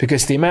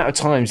 Because the amount of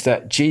times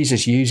that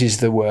Jesus uses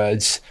the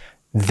words,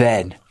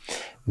 then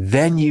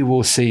you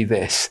will see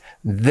this,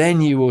 then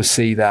you will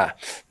see that,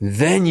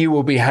 then you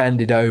will be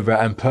handed over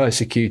and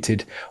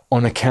persecuted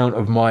on account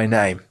of my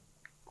name.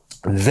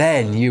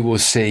 Then you will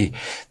see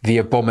the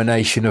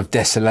abomination of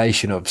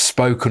desolation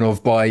spoken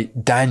of by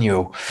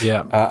Daniel.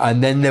 Yeah.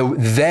 And then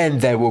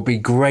there will be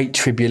great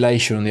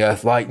tribulation on the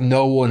earth like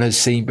no one has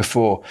seen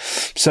before.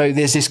 So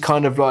there's this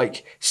kind of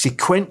like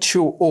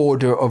sequential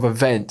order of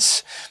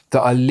events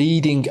that are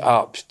leading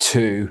up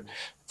to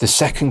the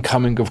second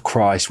coming of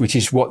Christ, which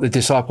is what the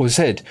disciples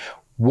said.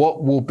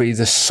 What will be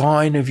the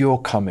sign of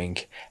your coming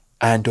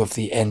and of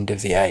the end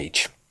of the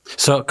age?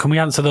 So can we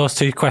answer those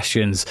 2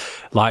 questions?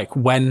 Like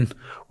when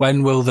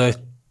will the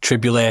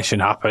tribulation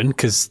happen?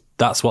 Because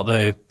that's what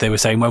they were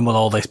saying. When will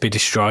all this be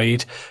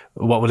destroyed?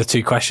 what were the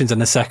two questions?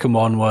 And the second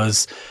one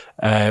was,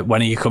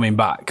 when are you coming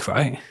back,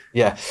 right?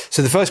 Yeah.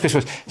 So the first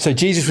question was, so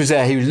Jesus was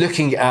there, he was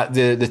looking at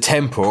the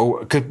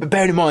temple. But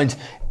bear in mind,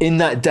 in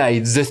that day,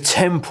 the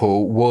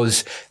temple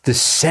was the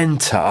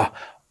center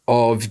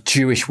of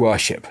Jewish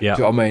worship. Yeah.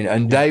 Do you know what I mean?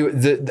 And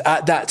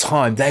at that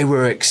time, they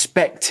were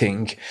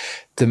expecting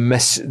the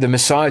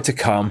Messiah to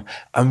come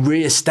and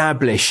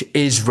reestablish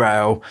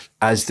Israel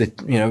as what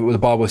the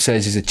Bible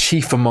says is a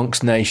chief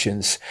amongst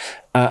nations.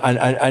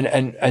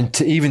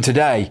 Even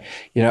today,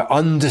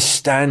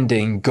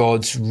 understanding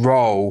God's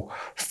role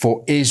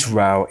for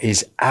Israel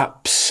is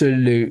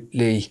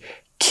absolutely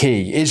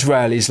key.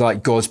 Israel is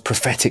like God's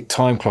prophetic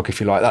time clock, if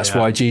you like. That's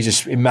why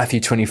Jesus in Matthew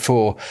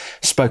 24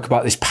 spoke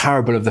about this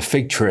parable of the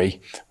fig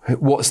tree.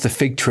 What's the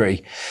fig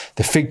tree?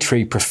 The fig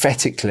tree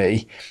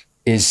prophetically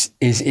is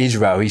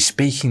Israel. He's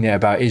speaking there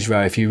about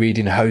Israel. If you read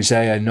in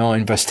Hosea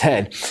 9 verse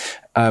 10,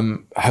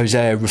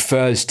 Hosea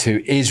refers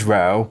to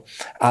Israel,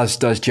 as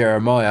does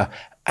Jeremiah,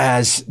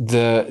 as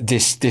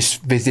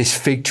this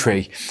fig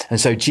tree. And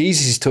so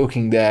Jesus is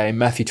talking there in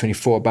Matthew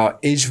 24 about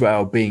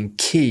Israel being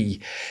key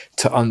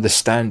to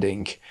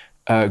understanding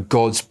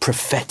God's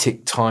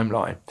prophetic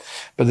timeline.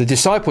 But the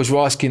disciples were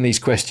asking these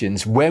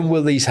questions. When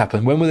will these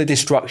happen? When will the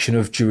destruction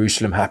of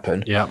Jerusalem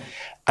happen? Yeah.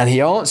 And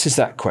he answers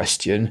that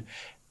question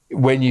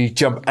when you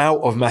jump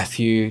out of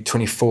Matthew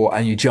 24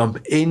 and you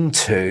jump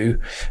into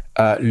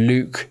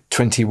Luke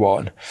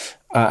 21.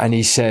 And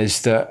he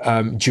says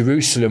that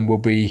Jerusalem will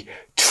be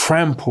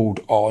trampled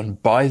on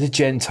by the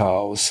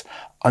Gentiles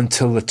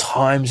until the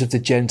times of the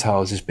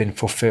Gentiles has been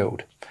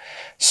fulfilled.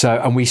 So,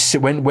 and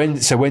when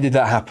did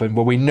that happen?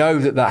 Well, we know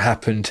that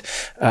happened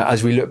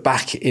as we look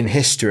back in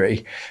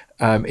history.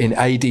 In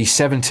AD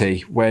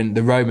 70, when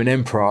the Roman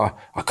emperor,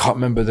 I can't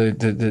remember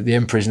the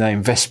emperor's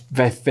name,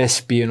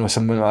 Vespasian or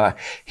something like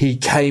that, he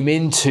came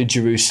into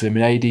Jerusalem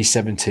in AD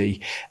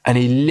 70 and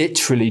he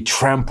literally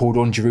trampled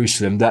on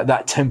Jerusalem.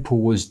 That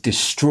temple was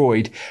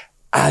destroyed,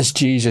 as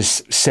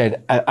Jesus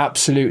said,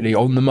 absolutely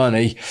on the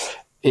money.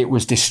 It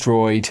was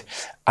destroyed.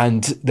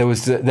 And there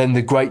was then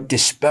the great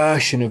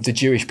dispersion of the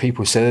Jewish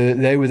people. So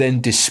they were then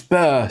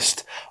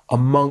dispersed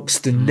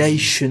amongst the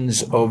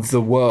nations of the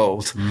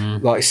world,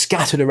 like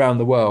scattered around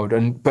the world.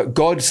 But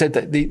God said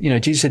that,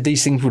 Jesus said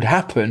these things would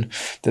happen,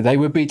 that they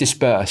would be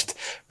dispersed.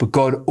 But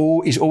God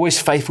is always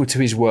faithful to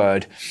his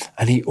word.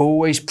 And he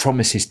always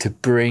promises to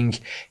bring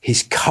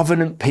his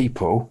covenant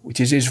people, which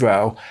is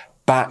Israel,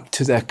 back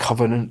to their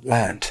covenant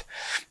land,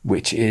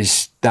 which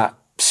is that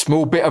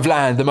small bit of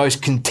land, the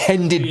most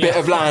contended bit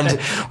of land.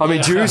 I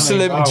mean,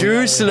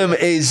 Jerusalem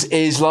is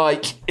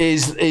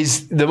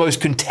the most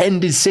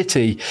contended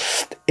city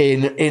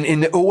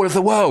in all of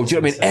the world. Do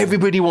you know what I mean?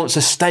 Everybody wants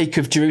a stake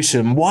of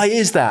Jerusalem. Why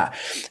is that?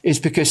 It's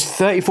because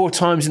 34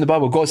 times in the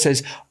Bible, God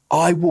says,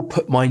 I will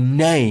put my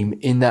name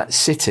in that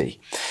city.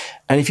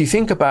 And if you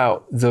think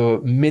about the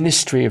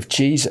ministry of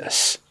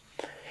Jesus,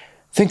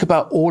 think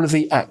about all of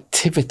the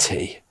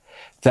activity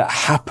that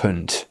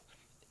happened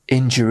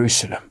in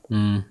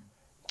Jerusalem.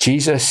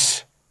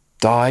 Jesus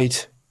died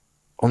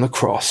on the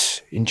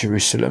cross in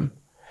Jerusalem.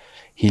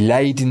 He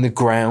laid in the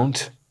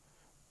ground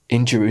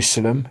in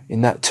Jerusalem,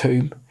 in that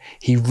tomb.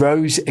 He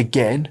rose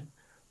again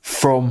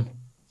from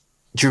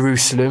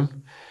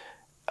Jerusalem.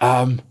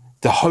 The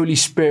Holy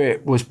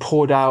Spirit was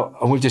poured out,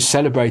 and we've just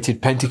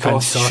celebrated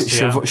Pentecost,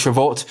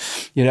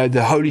 Shavuot.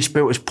 The Holy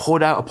Spirit was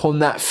poured out upon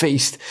that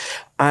feast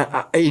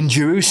in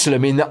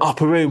Jerusalem, in the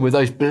upper room where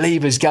those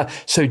believers gathered.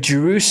 So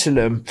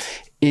Jerusalem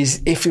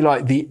is, if you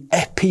like, the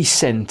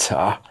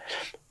epicenter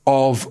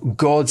of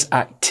God's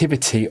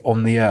activity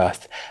on the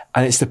earth.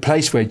 And it's the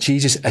place where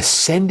Jesus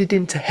ascended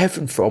into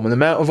heaven from, on the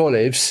Mount of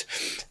Olives.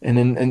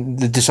 And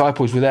the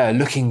disciples were there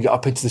looking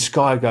up into the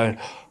sky going,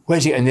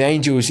 where's he? And the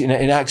angels, in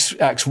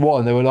Acts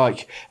 1, they were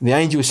like, and the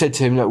angel said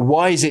to him,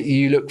 why is it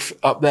you look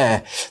up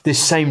there?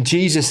 This same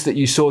Jesus that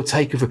you saw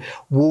take over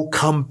will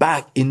come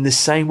back in the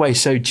same way.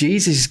 So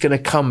Jesus is going to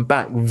come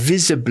back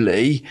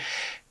visibly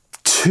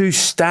to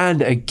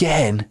stand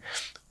again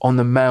on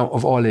the Mount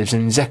of Olives.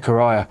 And in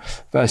Zechariah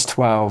verse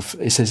 12,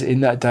 it says, in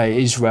that day,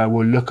 Israel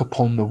will look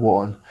upon the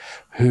one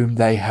whom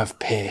they have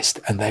pierced,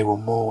 and they will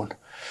mourn.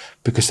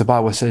 Because the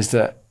Bible says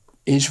that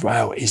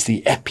Israel is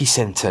the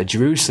epicenter.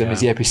 Jerusalem is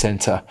the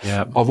epicenter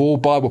of all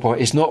Bible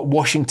prophecy. It's not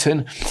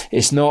Washington.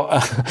 It's not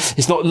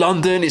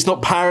London. It's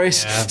not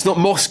Paris. It's not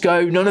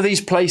Moscow. None of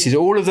these places.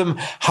 All of them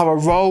have a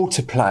role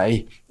to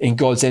play in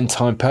God's end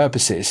time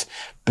purposes,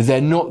 but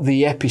they're not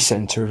the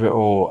epicenter of it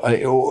all.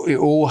 It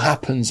all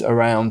happens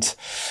around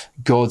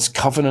God's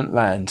covenant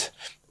land,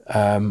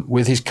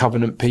 with his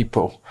covenant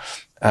people.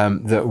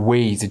 That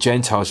we, the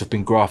Gentiles, have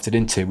been grafted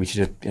into, which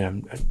is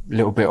a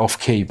little bit off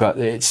key, but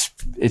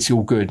it's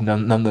all good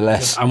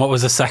nonetheless. And what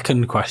was the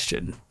second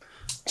question?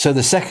 So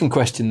the second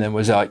question then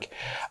was like,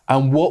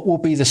 and what will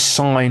be the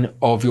sign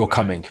of your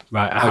coming?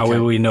 Right. How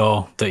will we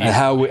know that you? And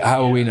how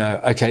will we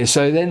know? Okay.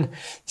 So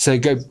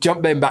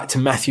jump then back to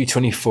Matthew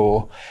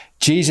 24.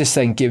 Jesus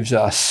then gives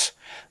us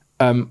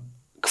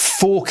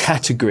 4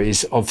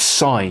 categories of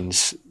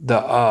signs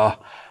that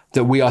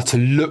we are to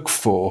look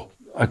for.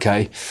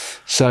 Okay,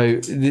 so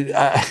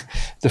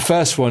the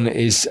first one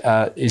is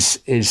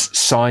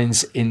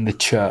signs in the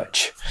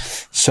church.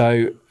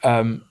 So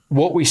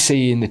what we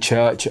see in the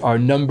church are a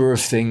number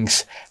of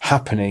things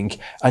happening,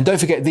 and don't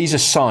forget these are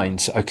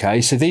signs.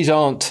 Okay, so these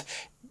aren't,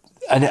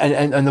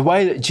 and the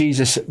way that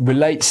Jesus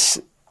relates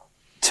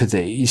to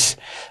these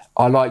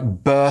are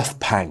like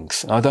birth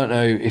pangs. I don't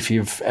know if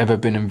you've ever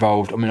been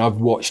involved. I mean, I've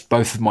watched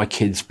both of my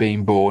kids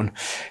being born.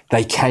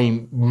 They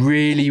came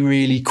really,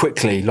 really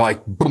quickly,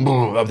 like boom,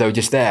 boom, they were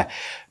just there.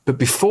 But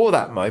before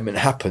that moment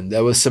happened,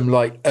 there was some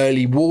like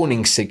early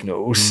warning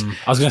signals.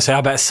 I was going to say,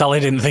 I bet Sally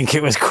didn't think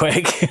it was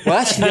quick. Well,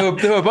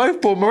 actually, they were both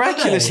born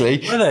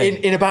miraculously Were they?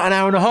 in about an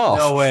hour and a half.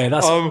 No way.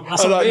 That's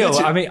unreal.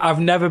 I mean, I've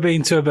never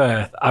been to a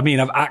birth. I mean,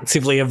 I've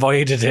actively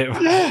avoided it.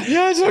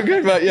 Yeah, it's not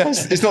good, mate.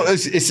 Yes, it's not.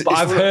 But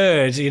I've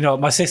heard,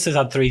 my sister's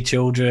had 3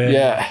 children.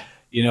 Yeah.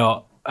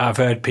 I've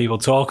heard people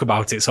talk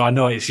about it, so I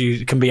know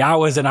it can be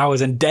hours and hours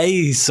and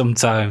days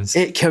sometimes.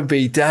 It can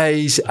be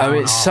days.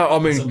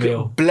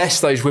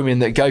 Bless those women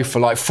that go for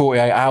like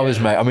 48 hours,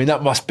 mate. I mean,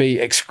 that must be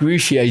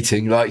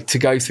excruciating, like to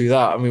go through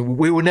that. I mean,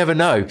 we will never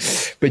know.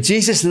 But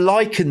Jesus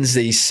likens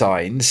these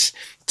signs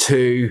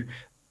to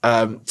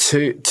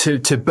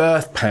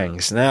birth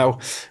pangs. Now,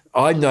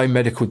 I'm no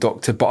medical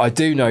doctor, but I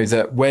do know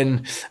that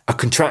when a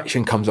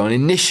contraction comes on,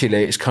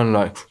 initially it's kind of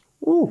like,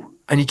 ooh.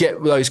 And you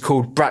get those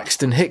called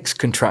Braxton Hicks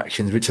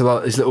contractions, which are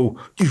like these the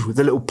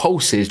little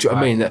pulses. Do you know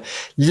what I mean? That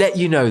let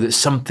you know that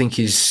something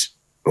is.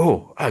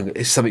 We're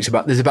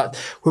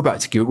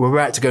about to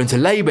go into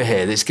labour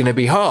here. That's going to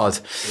be hard.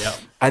 Yeah.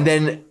 And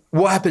then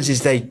what happens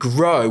is they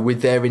grow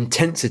with their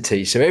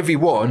intensity. So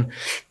everyone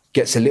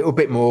gets a little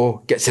bit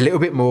more, gets a little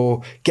bit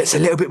more, gets a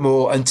little bit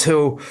more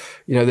until,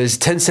 there's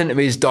 10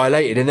 centimetres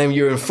dilated, and then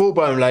you're in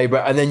full-blown labour,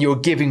 and then you're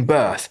giving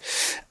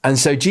birth. And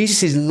so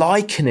Jesus is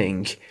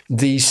likening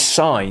these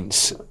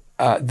signs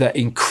that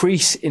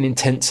increase in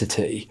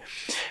intensity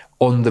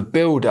on the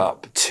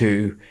build-up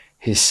to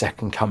his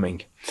second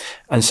coming.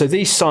 And so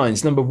these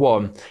signs, number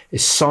one,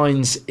 is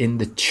signs in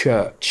the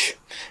church.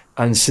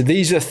 And so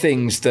these are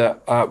things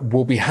that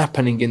will be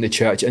happening in the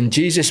church. And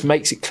Jesus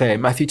makes it clear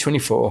in Matthew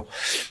 24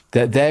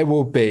 that there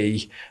will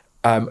be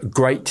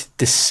great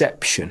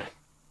deception.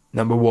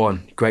 Number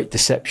one, great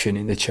deception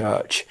in the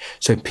church.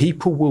 So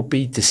people will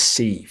be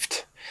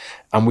deceived.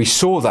 And we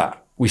saw that.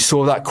 We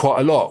saw that quite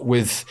a lot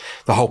with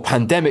the whole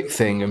pandemic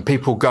thing and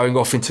people going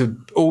off into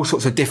all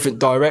sorts of different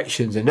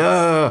directions. And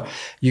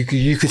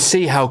you could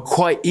see how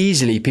quite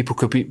easily people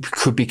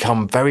could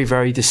become very,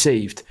 very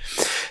deceived.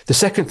 The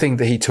second thing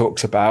that he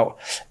talks about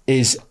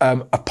is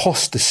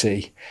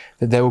apostasy,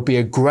 that there will be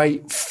a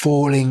great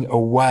falling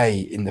away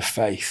in the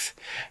faith.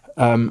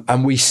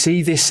 And we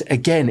see this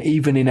again,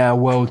 even in our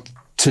world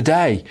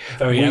today.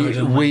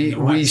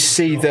 We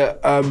see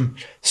that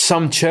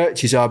some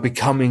churches are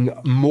becoming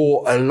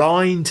more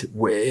aligned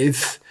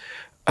with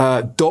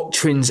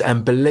doctrines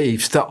and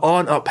beliefs that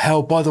aren't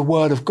upheld by the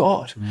word of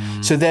God.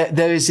 So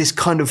there is this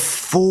kind of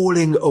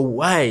falling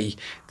away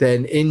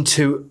then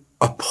into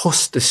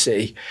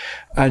apostasy.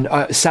 And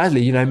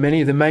sadly,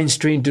 many of the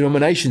mainstream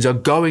denominations are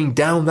going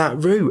down that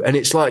route. And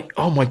it's like,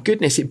 oh my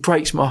goodness, it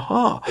breaks my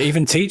heart. It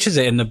even teaches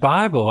it in the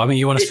Bible. I mean,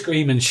 you want to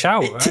scream and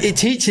shout, right? It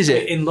teaches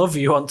it. In love,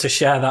 you want to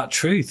share that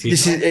truth.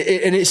 It's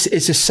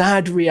a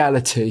sad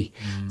reality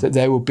that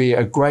there will be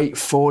a great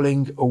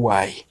falling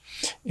away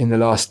in the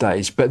last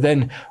days. But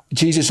then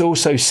Jesus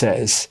also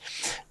says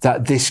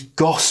that this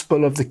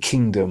gospel of the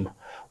kingdom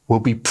will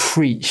be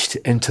preached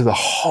into the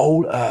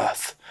whole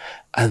earth,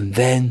 and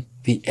then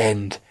the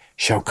end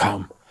shall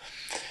come.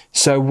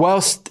 So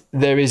whilst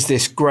there is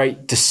this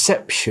great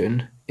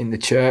deception in the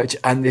church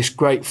and this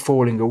great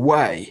falling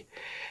away,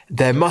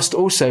 there must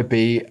also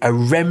be a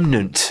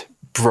remnant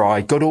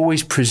bride. God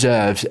always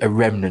preserves a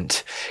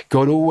remnant.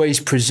 God always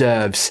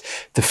preserves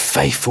the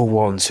faithful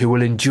ones who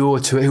will endure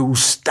who will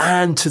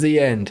stand to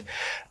the end.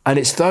 And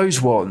it's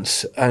those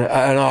ones, and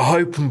I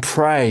hope and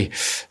pray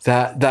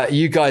that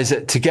you guys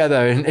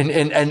together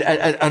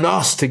and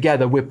us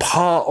together, we're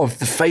part of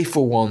the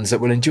faithful ones that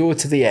will endure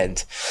to the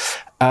end,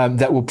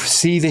 that will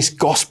see this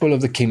gospel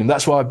of the kingdom.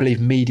 That's why I believe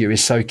media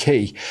is so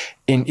key.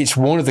 It's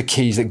one of the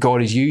keys that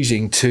God is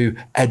using to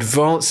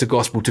advance the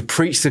gospel, to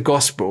preach the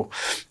gospel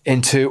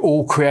into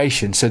all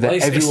creation, so that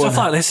everyone. It's stuff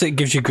like this that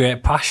gives you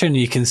great passion.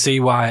 You can see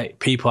why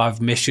people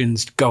have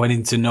missions going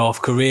into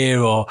North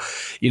Korea, or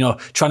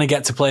trying to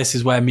get to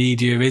places where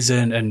media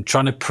isn't, and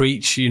trying to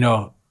preach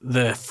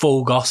the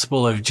full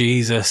gospel of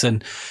Jesus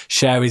and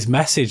share his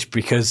message,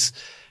 because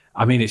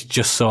I mean, it's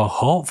just so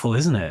hopeful,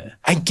 isn't it?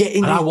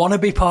 And I want to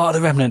be part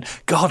of the remnant.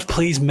 God,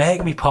 please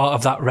make me part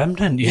of that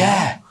remnant.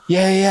 Yeah.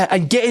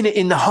 And getting it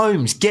in the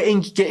homes,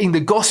 getting the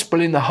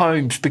gospel in the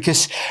homes,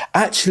 because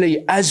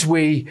actually, as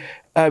we,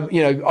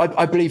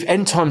 I believe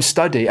end time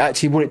study,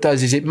 actually what it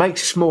does is it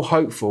makes us more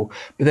hopeful,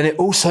 but then it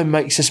also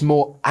makes us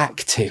more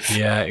active.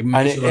 Yeah, it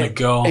makes us want to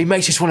go. It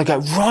makes us want to go,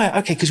 right,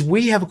 okay, because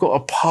we have got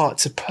a part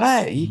to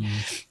play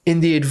in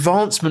the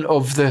advancement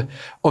of the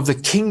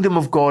kingdom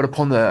of God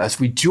upon the earth.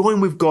 We join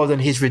with God on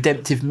his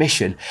redemptive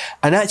mission.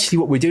 And actually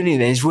what we're doing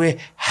then is we're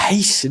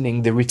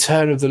hastening the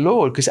return of the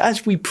Lord, because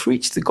as we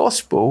preach the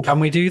gospel... Can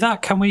we do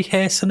that? Can we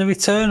hasten the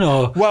return?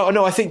 Or Well,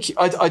 no, I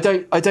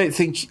don't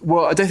think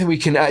we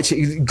can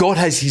actually... God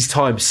has his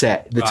time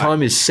set. The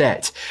time is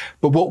set.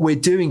 But what we're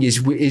doing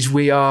is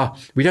we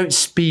don't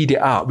speed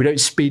it up. We don't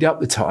speed up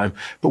the time,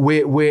 but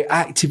we're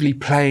actively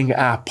playing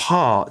our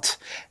part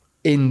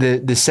in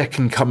the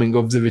second coming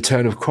of the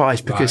return of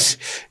Christ, because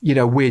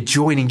we're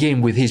joining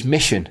in with his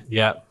mission.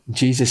 Yeah,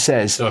 Jesus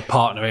says, so we're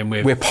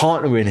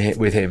partnering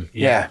with him.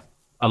 Yeah.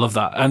 I love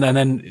that. And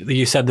then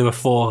you said there were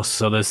 4.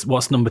 So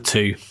what's number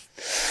 2?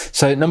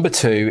 So number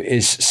 2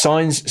 is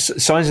signs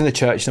in the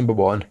church. Number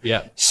 1,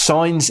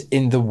 signs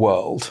in the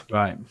world.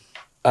 Right.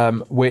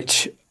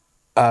 Which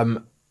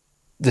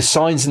the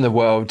signs in the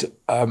world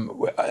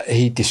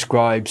he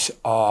describes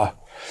are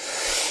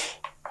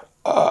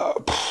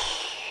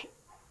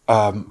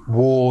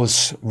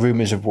wars,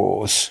 rumors of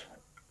wars.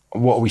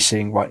 What are we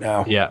seeing right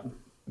now? Yeah.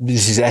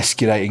 This is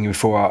escalating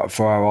before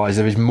our eyes.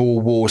 There is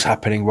more wars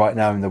happening right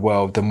now in the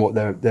world than what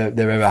there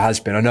ever has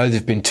been. I know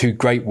there's been 2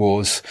 great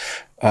wars.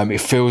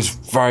 It feels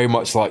very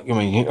much like,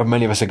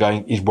 many of us are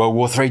going, is World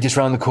War III just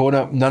around the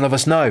corner? None of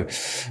us know.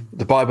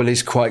 The Bible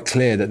is quite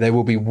clear that there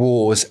will be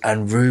wars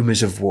and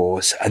rumors of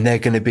wars, and they're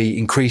going to be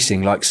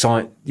increasing, like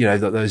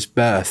those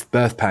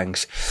birth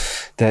pangs.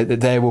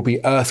 There will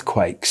be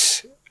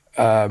earthquakes,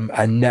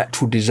 and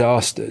natural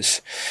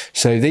disasters.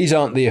 So these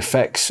aren't the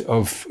effects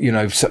of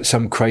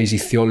some crazy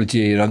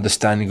theology and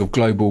understanding of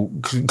global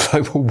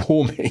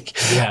warming.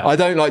 Yeah. I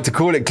don't like to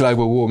call it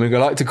global warming. I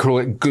like to call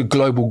it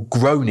global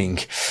groaning,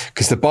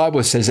 because the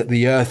Bible says that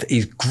the earth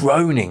is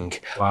groaning,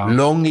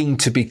 longing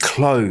to be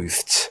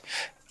clothed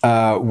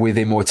with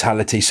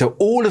immortality. So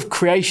all of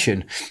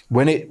creation,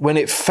 when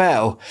it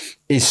fell,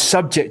 is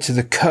subject to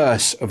the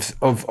curse of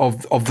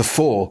the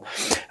fall.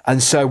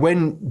 And so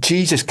when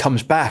Jesus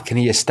comes back and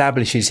he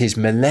establishes his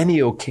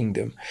millennial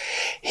kingdom,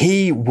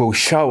 he will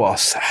show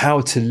us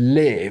how to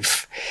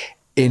live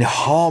in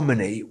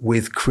harmony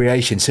with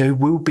creation. So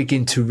we'll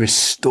begin to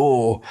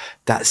restore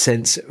that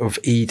sense of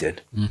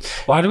Eden.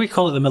 Why do we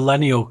call it the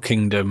millennial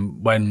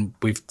kingdom when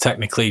we've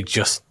technically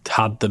just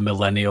had the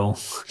millennial,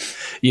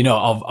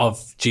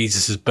 of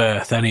Jesus's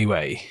birth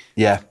anyway?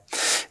 Yeah.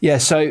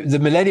 So the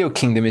millennial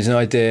kingdom is an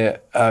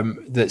idea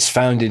that's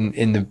found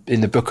in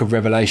the book of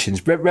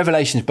Revelations.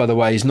 Revelations, by the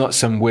way, is not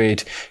some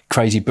weird,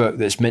 crazy book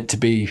that's meant to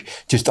be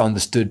just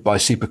understood by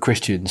super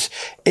Christians.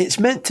 It's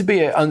meant to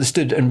be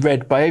understood and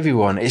read by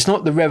everyone. It's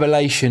not the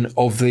revelation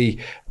of the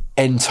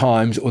end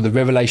times or the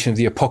revelation of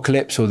the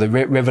apocalypse or the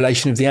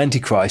revelation of the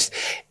Antichrist.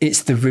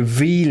 It's the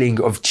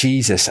revealing of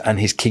Jesus and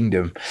his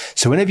kingdom.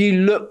 So whenever you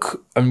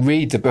look and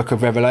read the book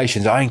of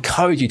Revelations, I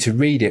encourage you to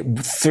read it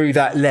through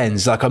that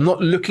lens. Like, I'm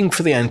not looking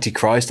for the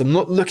Antichrist. I'm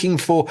looking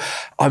to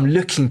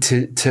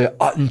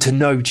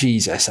know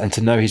Jesus and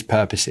to know his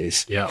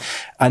purposes. Yeah.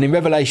 And in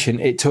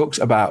Revelation, it talks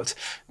about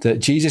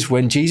that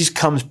when Jesus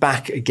comes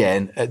back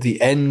again at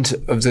the end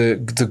of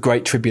the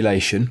Great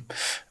Tribulation,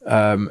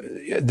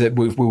 that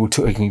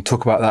we can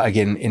talk about that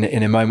again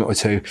in a moment or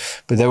two,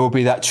 but there will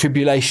be that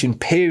tribulation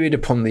period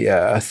upon the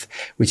earth,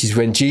 which is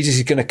when Jesus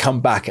is going to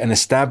come back and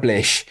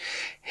establish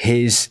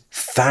his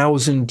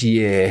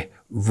 1,000-year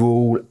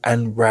rule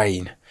and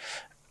reign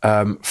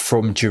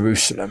from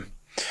Jerusalem.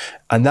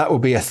 And that will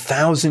be a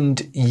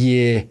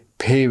 1,000-year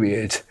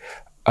period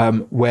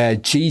where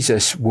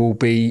Jesus will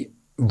be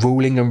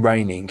ruling and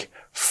reigning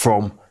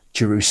from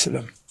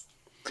Jerusalem.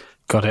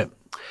 Got it.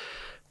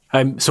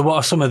 So what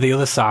are some of the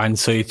other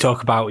signs? So you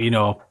talk about,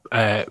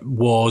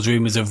 wars,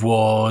 rumours of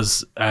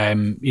wars,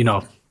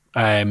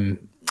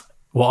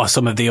 what are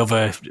some of the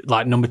other,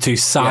 like, number 2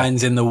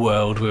 signs in the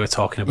world we were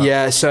talking about?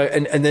 Yeah, so,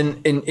 and then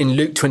in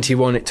Luke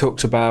 21, it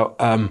talks about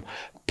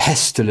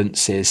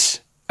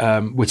pestilences,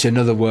 which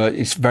another word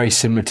is very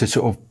similar to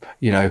sort of,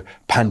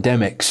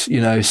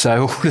 pandemics,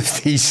 so all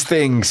of these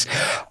things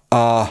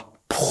are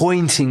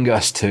pointing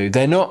us to,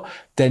 they're not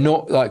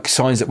like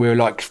signs that we're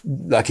like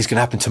it's going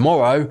to happen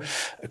tomorrow,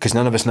 because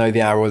none of us know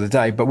the hour or the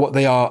day, but what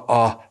they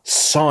are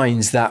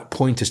signs that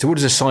point us to. What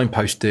does a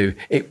signpost do?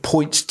 It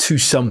points to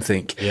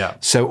something. Yeah.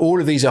 So all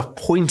of these are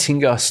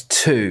pointing us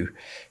to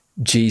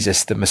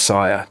Jesus, the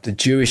Messiah, the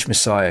Jewish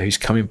Messiah who's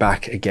coming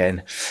back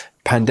again.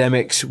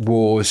 Pandemics,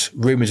 wars,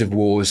 rumors of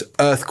wars,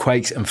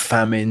 earthquakes and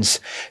famines.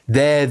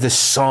 They're the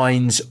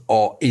signs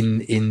are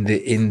in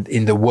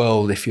the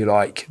world, if you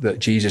like, that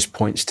Jesus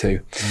points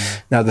to.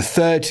 Now, the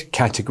third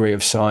category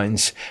of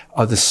signs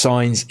are the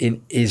signs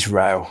in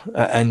Israel.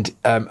 And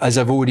as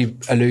I've already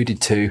alluded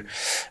to,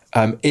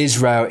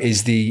 Israel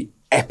is the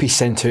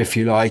epicenter, if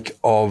you like,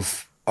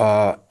 of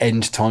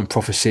end time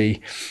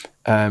prophecy.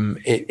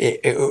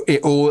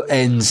 It all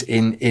ends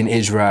in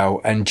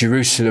Israel, and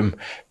Jerusalem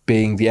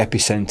being the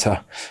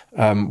epicenter,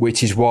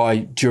 which is why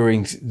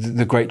during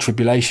the Great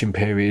Tribulation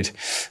period,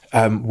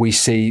 we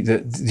see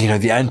that,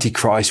 the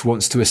Antichrist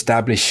wants to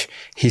establish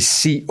his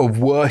seat of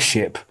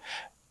worship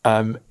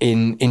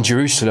in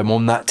Jerusalem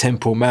on that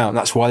Temple Mount.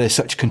 That's why there's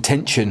such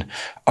contention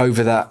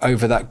over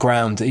that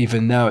ground.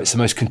 Even now, it's the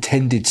most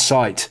contended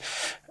site,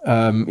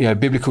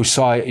 biblical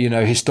site,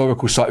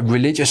 historical site,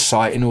 religious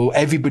site, and all.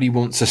 Everybody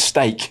wants a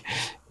stake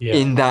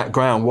in that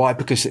ground. Why?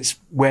 Because it's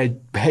where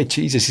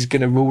Jesus is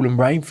going to rule and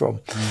reign from.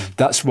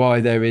 That's why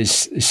there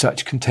is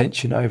such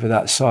contention over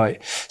that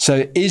site.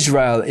 So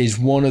Israel is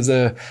one of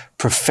the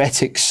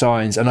prophetic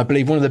signs, and I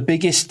believe one of the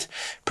biggest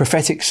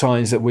prophetic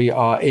signs that we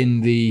are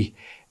in the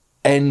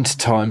end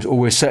times, or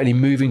we're certainly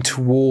moving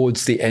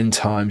towards the end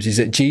times, is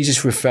that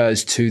Jesus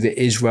refers to the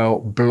Israel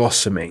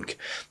blossoming,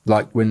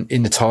 like when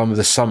in the time of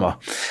the summer.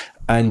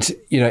 And,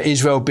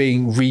 Israel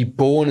being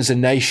reborn as a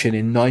nation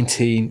in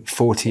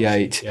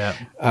 1948, May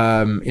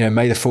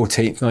the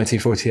 14th,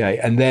 1948.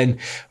 And then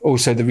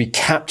also the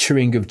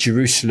recapturing of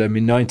Jerusalem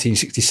in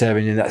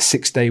 1967 in that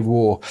 6-day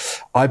war.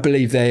 I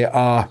believe they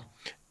are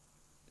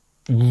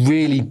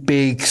really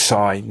big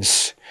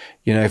signs.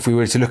 If we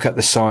were to look at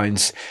the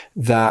signs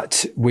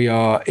that we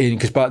are in,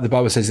 because the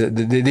Bible says that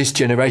this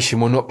generation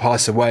will not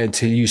pass away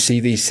until you see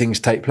these things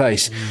take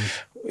place.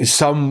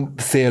 Some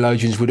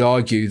theologians would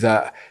argue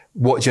that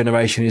what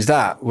generation is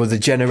that? Well, the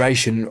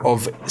generation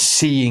of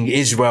seeing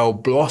Israel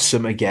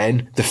blossom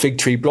again, the fig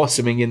tree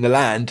blossoming in the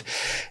land,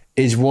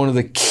 is one of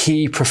the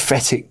key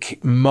prophetic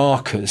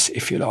markers,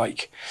 if you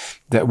like,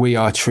 that we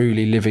are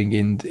truly living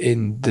in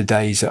the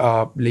days that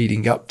are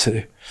leading up to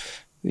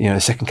the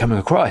second coming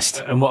of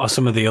Christ. And what are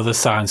some of the other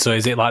signs? So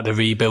is it like the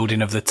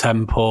rebuilding of the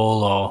temple,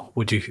 or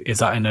is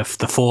that in the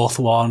fourth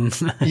one?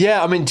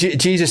 Yeah, I mean,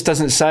 Jesus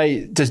doesn't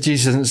say that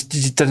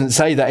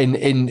in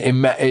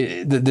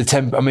the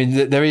temple. I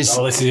mean, there is.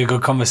 Oh, this is a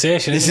good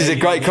conversation. This is a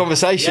great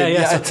conversation.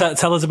 Yeah. So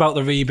tell us about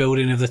the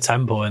rebuilding of the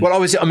temple. Well, I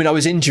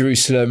was in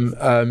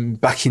Jerusalem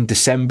back in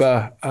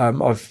December.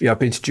 I've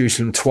been to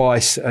Jerusalem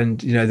twice,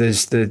 and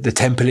there's the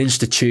Temple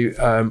Institute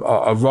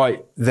are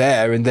right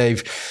there, and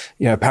they've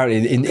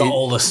apparently got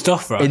all the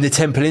stuff right in the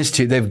Temple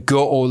Institute. They've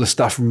got all the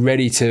stuff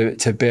ready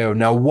to build.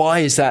 Now, why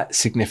is that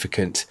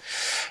significant?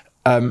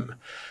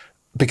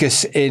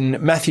 Because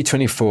in Matthew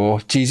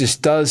 24, Jesus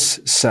does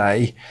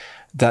say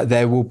that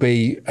there will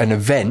be an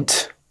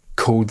event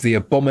called the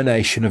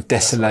Abomination of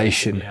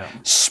Desolation,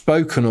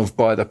 spoken of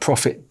by the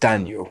prophet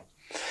Daniel.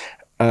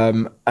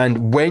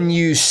 And when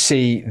you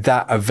see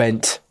that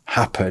event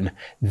happen,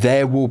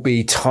 there will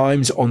be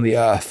times on the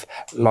earth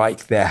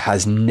like there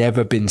has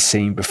never been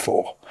seen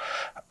before.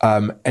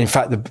 In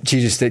fact,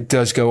 Jesus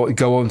does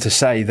go on to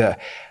say that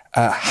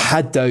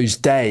had those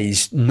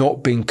days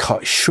not been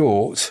cut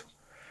short,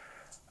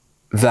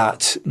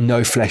 that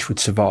no flesh would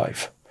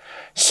survive.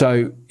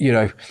 So,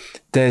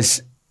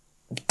 there's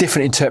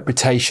different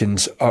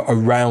interpretations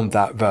around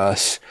that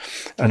verse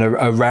and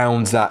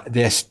around that,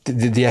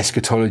 the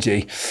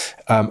eschatology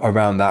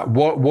around that.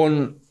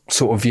 One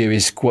sort of view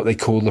is what they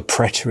call the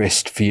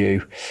preterist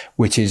view,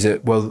 which is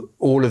that, well,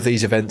 all of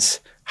these events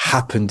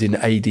happened in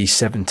AD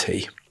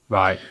 70.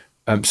 Right.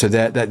 So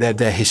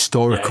they're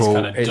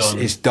historical.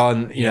 It's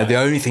done. The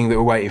only thing that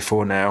we're waiting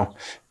for now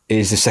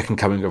is the second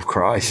coming of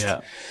Christ.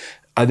 Yeah.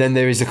 And then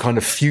there is a kind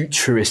of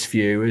futurist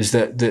view, is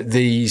that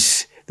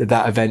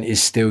that event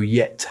is still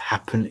yet to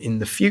happen in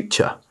the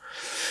future.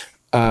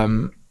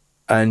 And,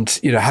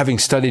 having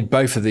studied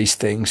both of these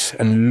things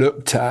and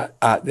looked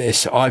at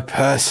this, I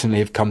personally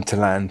have come to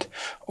land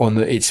on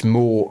that it's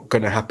more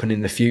going to happen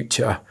in the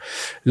future,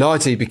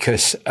 largely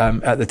because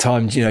at the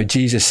time,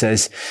 Jesus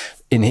says,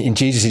 in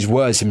Jesus'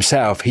 words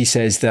himself, he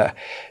says that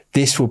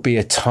this will be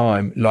a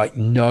time like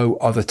no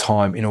other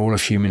time in all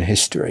of human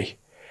history,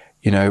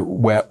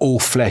 where all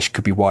flesh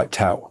could be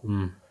wiped out.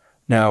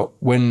 Now,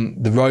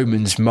 when the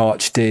Romans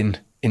marched in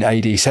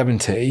AD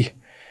 70,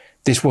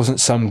 this wasn't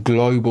some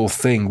global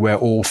thing where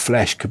all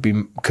flesh could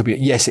be.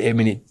 Yes,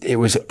 there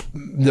was a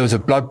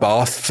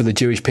bloodbath for the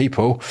Jewish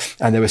people,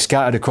 and they were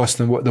scattered across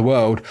the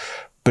world,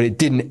 but it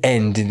didn't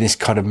end in this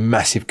kind of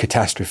massive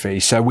catastrophe.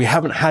 So we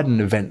haven't had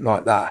an event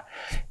like that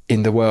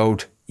in the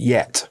world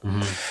yet.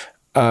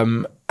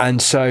 And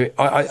so,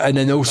 and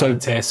then also a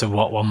taste of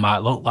what one might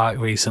look like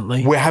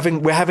recently. We're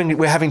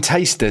having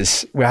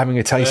tasters. We're having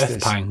a tasters.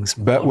 Birth pangs.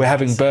 But we're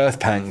having birth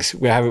pangs.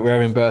 We're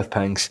having birth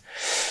pangs.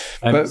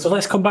 So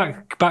let's come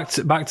back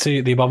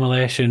to the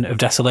Abomination of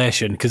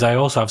Desolation, because I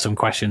also have some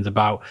questions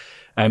about.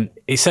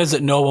 It says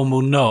that no one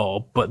will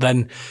know, but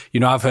then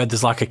I've heard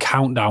there's like a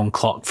countdown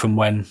clock from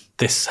when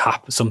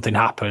something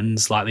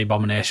happens, like the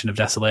Abomination of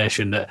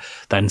Desolation, that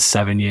then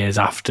 7 years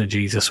after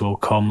Jesus will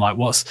come.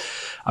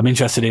 I'm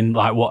interested in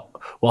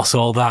what's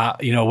all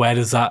that? Where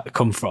does that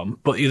come from?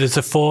 But there's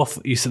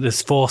you said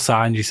there's 4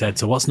 signs. You said,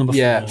 so what's number 4?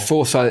 Yeah,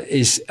 4 signs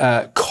is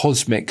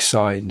cosmic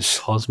signs.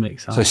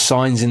 Cosmic signs. So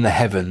signs in the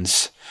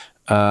heavens.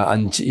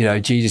 And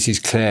Jesus is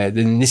clear.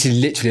 Then this is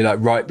literally like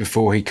right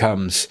before he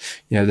comes.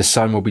 The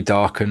sun will be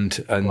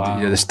darkened, and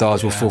the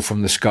stars will fall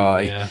from the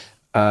sky. Yeah.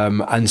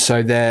 And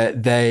so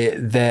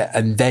there,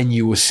 and then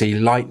you will see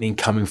lightning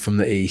coming from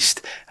the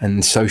east,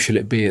 and so shall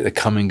it be at the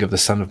coming of the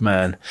Son of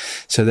Man.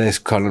 So there's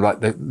kind of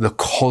like the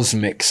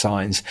cosmic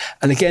signs.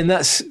 And again,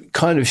 that's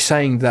kind of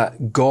saying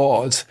that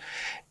God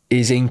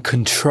is in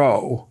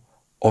control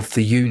of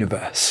the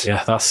universe.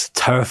 Yeah, that's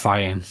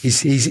terrifying.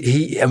 Jesus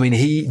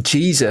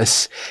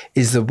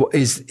is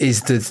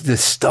the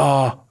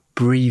star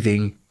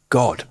breathing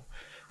God.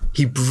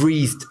 He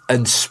breathed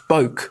and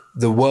spoke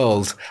the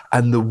world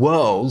and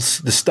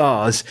the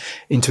stars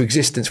into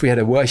existence. We had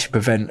a worship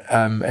event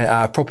at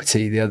our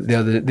property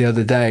the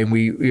other day, and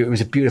it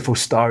was a beautiful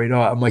starry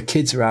night, and my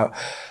kids are out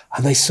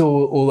and they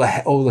saw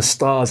all the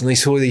stars, and they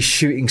saw these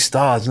shooting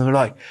stars, and they were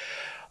like,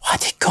 why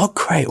did God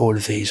create all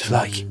of these? I was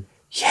like,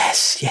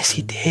 yes,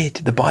 he did.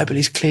 The Bible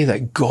is clear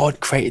that God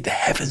created the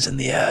heavens and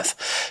the earth.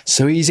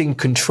 So he's in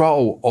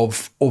control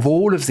of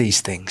all of these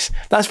things.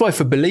 That's why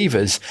for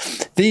believers,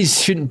 these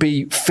shouldn't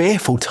be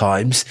fearful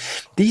times.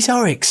 These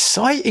are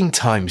exciting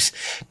times,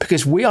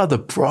 because we are the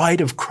bride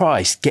of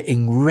Christ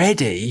getting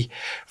ready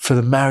for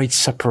the marriage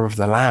supper of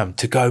the Lamb,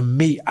 to go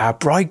meet our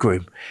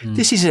bridegroom.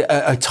 This is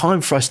a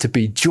time for us to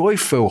be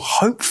joyful,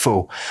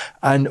 hopeful.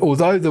 And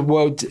although the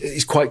world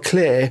is quite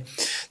clear,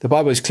 the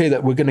Bible is clear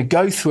that we're going to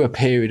go through a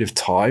period of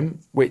time,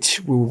 which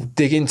we'll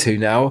dig into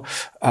now,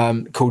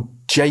 called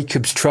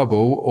Jacob's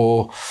trouble,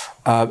 or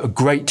a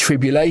great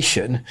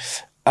tribulation.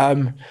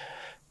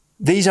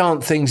 These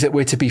aren't things that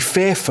we're to be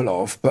fearful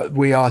of, but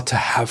we are to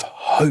have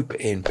hope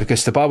in,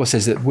 because the Bible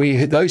says that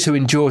those who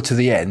endure to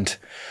the end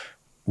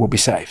will be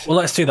saved. Well,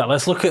 let's do that.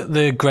 Let's look at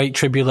the Great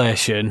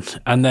Tribulation,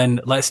 and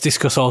then let's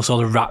discuss also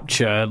the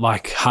rapture,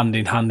 like hand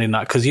in hand in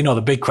that. Because,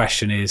 the big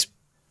question is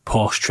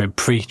post-trib,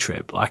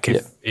 pre-trib. Like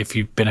if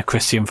you've been a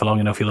Christian for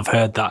long enough, you'll have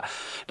heard that.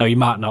 Now, you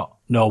might not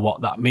know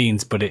what that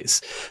means, but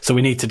so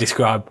we need to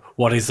describe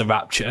what is the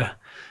rapture,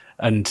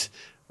 and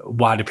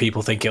why do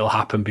people think it'll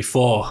happen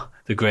before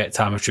the great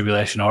time of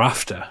tribulation or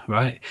after,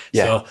 right?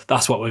 Yeah. So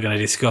that's what we're going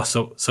to discuss.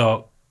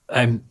 So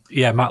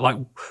Matt, like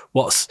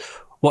what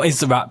is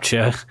the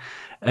rapture,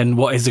 and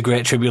what is the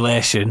great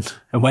tribulation,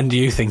 and when do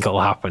you think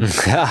it'll happen?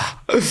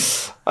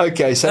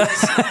 Okay, so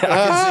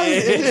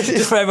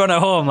just for everyone at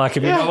home, like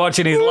if you're not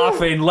watching, he's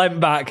laughing, leant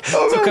back,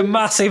 took a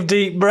massive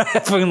deep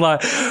breath, and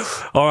like,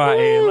 all right,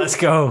 Ian, let's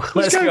go.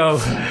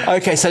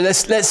 Okay, so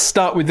let's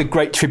start with the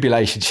Great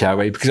Tribulation, shall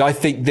we? Because I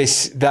think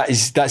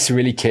that's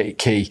really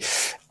key.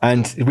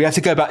 And we have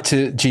to go back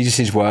to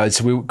Jesus'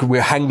 words.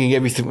 We're hanging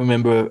everything,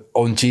 remember,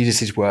 on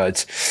Jesus'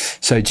 words.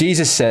 So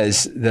Jesus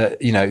says that,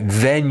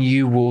 then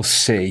you will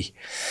see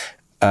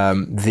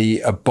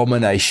the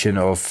abomination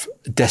of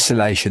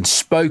desolation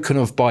spoken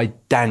of by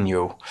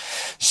Daniel.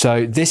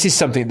 So this is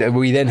something that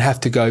we then have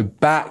to go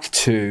back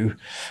to,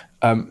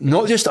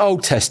 not just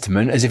Old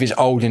Testament, as if it's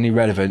old and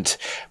irrelevant,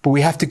 but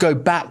we have to go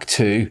back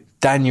to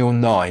Daniel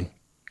 9.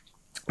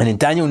 And in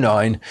Daniel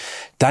 9,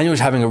 Daniel's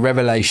having a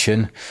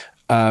revelation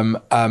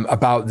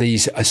about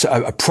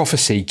a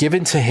prophecy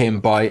given to him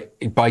by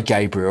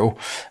Gabriel,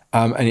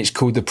 and it's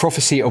called the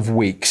prophecy of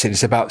weeks, and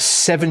it's about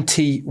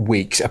 70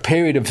 weeks, a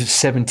period of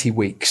 70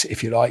 weeks,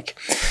 if you like.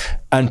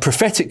 And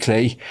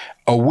prophetically,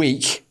 a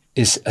week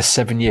is a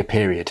 7-year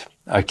period.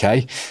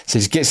 Okay, so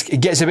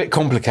it gets a bit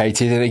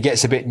complicated, and it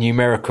gets a bit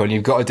numerical, and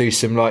you've got to do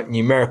some like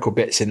numerical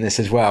bits in this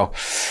as well.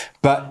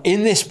 But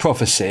in this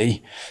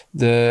prophecy,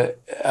 the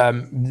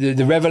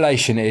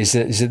revelation is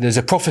that there's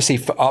a prophecy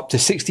for up to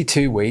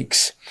 62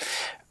 weeks.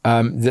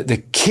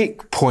 The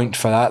kick point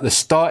for that, the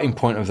starting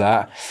point of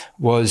that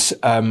was,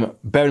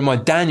 bear in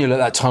mind, Daniel at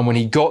that time, when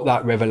he got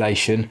that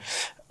revelation,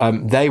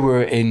 they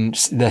were in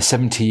their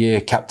 70-year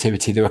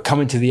captivity. They were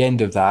coming to the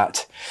end of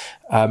that.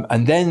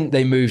 And then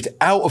they moved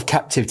out of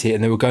captivity,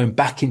 and they were going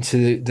back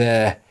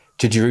to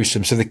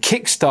Jerusalem. So the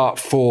kickstart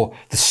for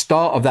the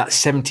start of that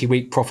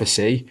 70-week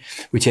prophecy,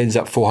 which ends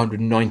up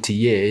 490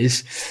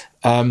 years,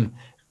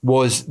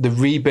 was the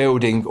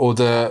rebuilding, or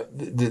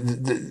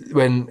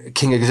when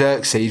King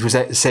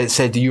Xerxes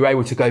said you were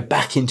able to go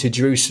back into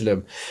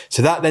Jerusalem.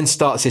 So that then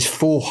starts this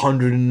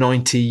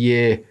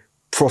 490-year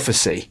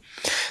prophecy.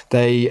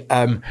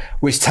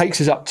 Which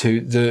takes us up to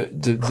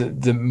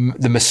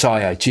the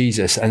Messiah,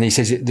 Jesus, and he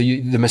says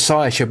the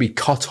Messiah shall be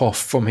cut off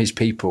from his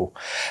people,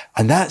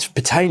 and that's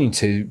pertaining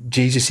to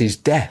Jesus's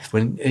death.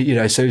 When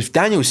so if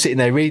Daniel's sitting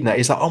there reading that,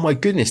 he's like, oh my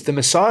goodness, the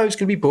Messiah is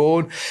going to be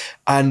born,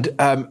 and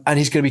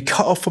he's going to be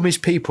cut off from his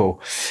people.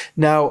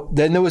 Now,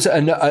 then there was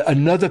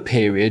another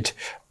period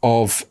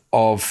of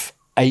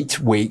 8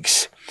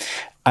 weeks.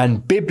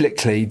 And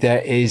biblically, there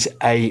is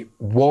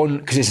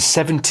because it's a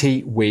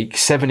 70 week,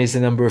 7 is the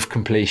number of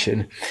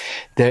completion.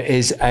 There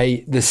is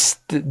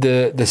the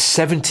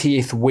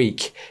 70th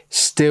week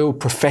still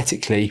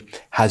prophetically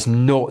has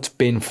not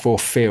been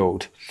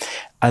fulfilled.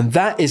 And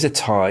that is a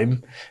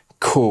time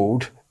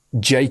called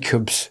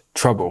Jacob's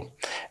trouble.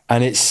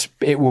 And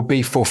it will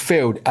be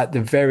fulfilled at the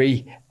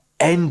very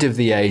end of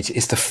the age.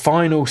 It's the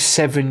final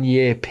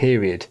 7-year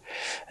period.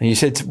 And you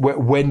said,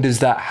 when does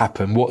that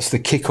happen? What's the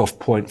kickoff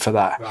point for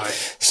that?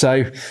 Right.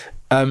 So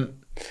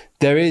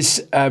there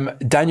is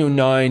Daniel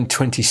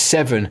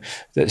 9:27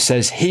 that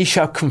says, he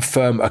shall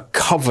confirm a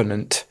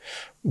covenant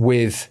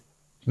with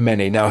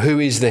many. Now,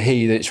 who is the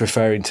he that it's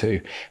referring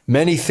to?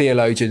 Many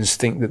theologians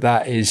think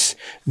that is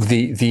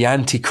the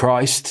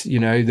Antichrist,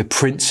 the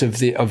prince of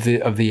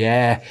the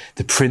air,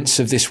 the prince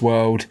of this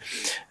world.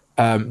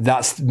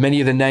 That's many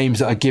of the names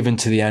that are given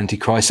to the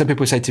Antichrist. Some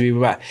people say to me,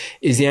 well,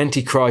 is the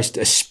Antichrist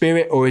a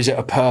spirit or is it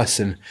a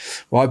person?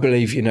 Well, I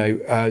believe,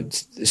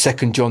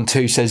 2 John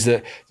 2 says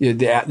that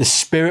the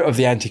spirit of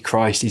the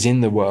Antichrist is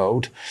in the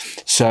world.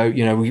 So,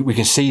 we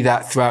can see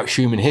that throughout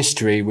human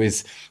history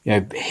with,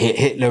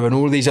 Hitler and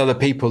all these other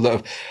people that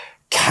have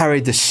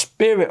carried the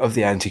spirit of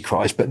the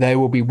Antichrist, but there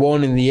will be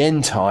one in the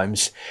end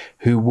times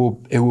who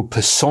will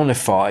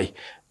personify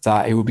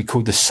that. It will be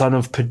called the son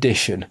of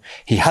perdition.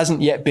 He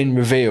hasn't yet been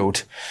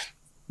revealed.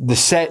 The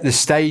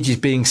stage is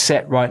being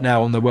set right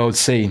now on the world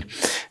scene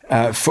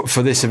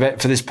for this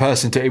event, for this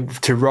person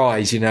to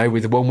rise,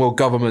 with the one world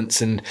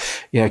governments and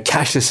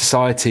cashless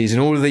societies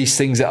and all of these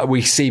things that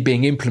we see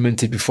being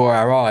implemented before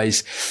our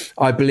eyes.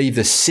 I believe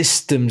the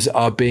systems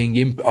are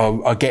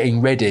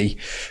getting ready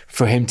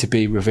for him to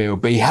be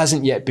revealed, but he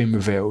hasn't yet been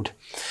revealed.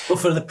 But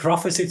for the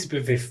prophecy to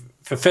be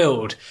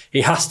fulfilled,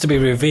 he has to be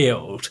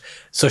revealed.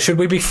 So should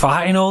we be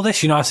fighting all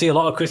this? I see a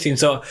lot of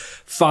Christians sort of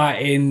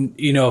fighting,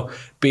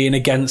 being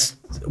against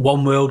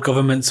one world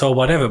governments or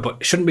whatever,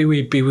 but shouldn't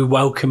we be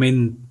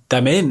welcoming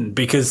them in?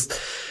 Because,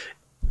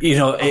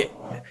 it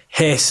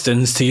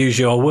hastens, to use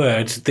your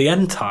word, the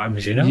end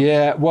times,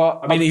 Yeah,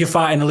 well... you're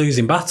fighting a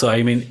losing battle.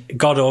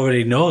 God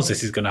already knows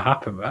this is going to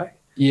happen, right?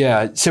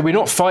 Yeah, so we're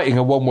not fighting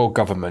a one world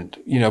government.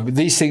 But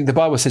these things, the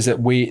Bible says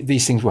that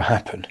these things will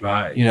happen.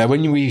 Right.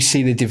 When we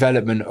see the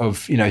development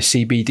of,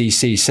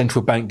 CBDC,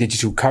 central bank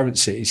digital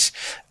currencies,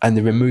 and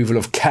the removal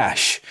of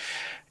cash,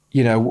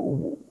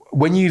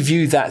 when you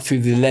view that through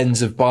the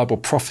lens of Bible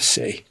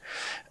prophecy,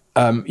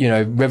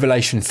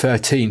 Revelation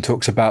 13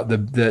 talks about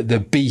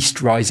the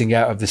beast rising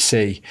out of the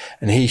sea,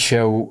 and he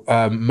shall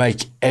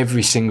make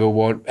every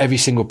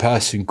single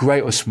person,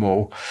 great or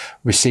small,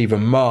 receive a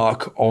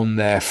mark on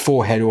their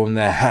forehead or on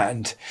their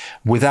hand,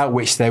 without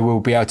which they will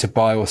be able to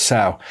buy or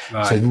sell.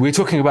 Right. So we're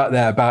talking about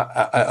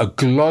a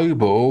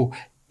global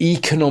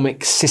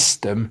economic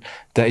system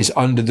that is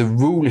under the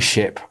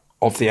rulership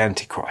of the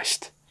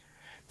Antichrist.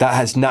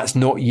 That's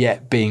not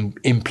yet being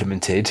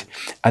implemented,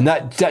 and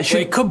that should.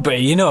 Well, it could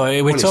be,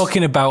 we're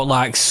talking about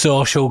like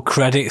social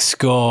credit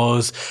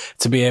scores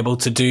to be able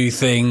to do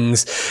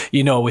things.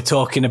 We're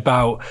talking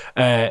about,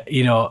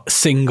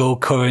 single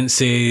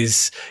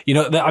currencies.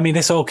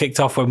 This all kicked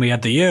off when we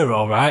had the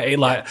euro, right? It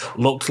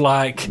looked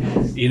like,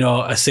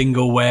 a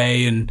single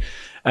way, and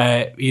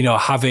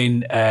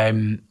having.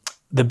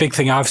 The big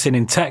thing I've seen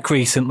in tech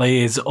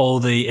recently is all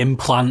the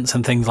implants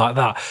and things like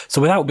that.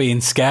 So without being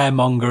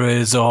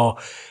scaremongers or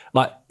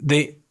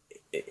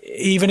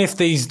even if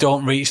these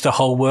don't reach the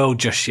whole world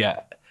just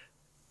yet,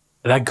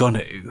 they're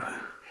gonna.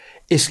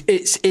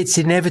 It's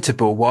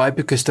inevitable. Why?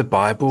 Because the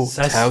Bible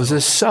tells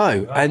us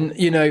so. Right.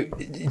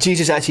 And,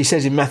 Jesus actually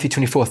says in Matthew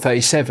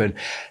 24:37,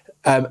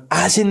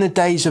 as in the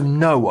days of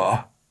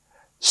Noah,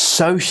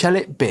 so shall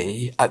it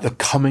be at the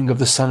coming of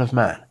the Son of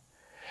Man.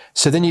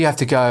 So then you have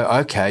to go,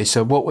 okay,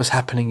 so what was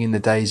happening in the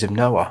days of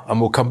Noah?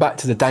 And we'll come back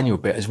to the Daniel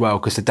bit as well,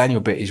 because the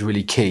Daniel bit is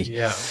really key.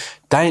 Yeah.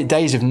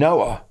 Days of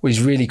Noah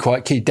was really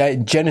quite key.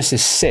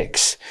 Genesis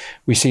 6,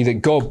 we see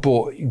that God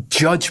brought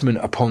judgment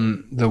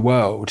upon the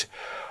world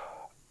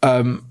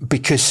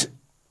because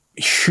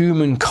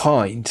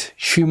humankind,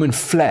 human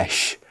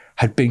flesh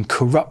had been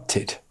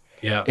corrupted.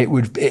 Yeah. It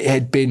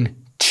had been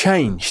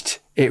changed.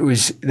 They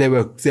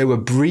were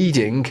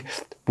breeding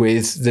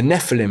with the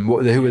Nephilim.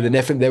 Who were the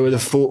Nephilim? They were the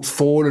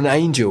fallen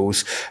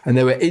angels, and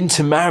they were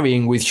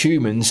intermarrying with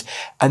humans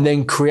and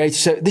then created.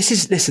 So this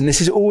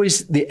is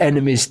always the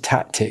enemy's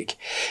tactic.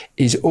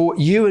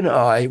 You and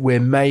I,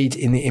 we're made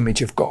in the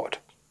image of God.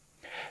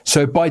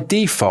 So by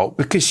default,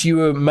 because you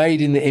were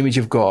made in the image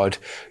of God,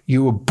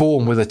 you were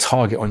born with a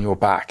target on your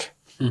back.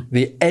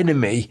 The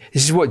enemy,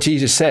 this is what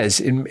Jesus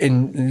says in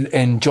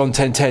John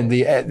 10:10,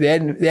 the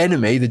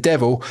enemy, the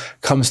devil,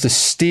 comes to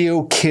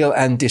steal, kill,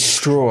 and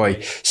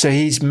destroy. So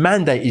his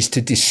mandate is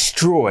to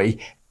destroy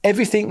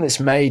everything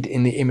that's made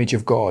in the image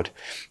of God.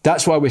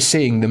 That's why we're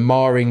seeing the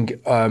marring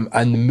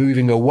and the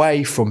moving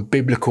away from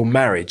biblical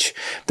marriage.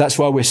 That's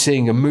why we're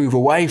seeing a move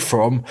away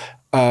from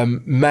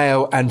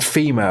male and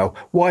female.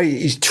 Why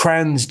is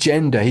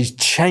transgender? He's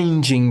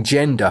changing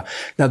gender.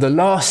 Now, the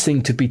last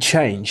thing to be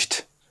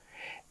changed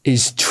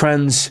is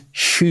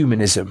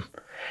transhumanism.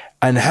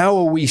 And how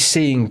are we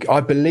seeing, I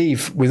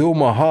believe with all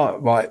my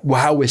heart, right,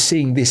 how we're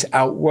seeing this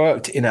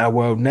outworked in our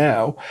world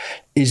now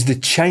is the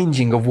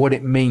changing of what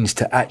it means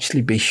to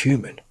actually be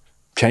human.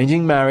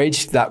 Changing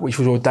marriage, that which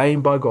was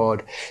ordained by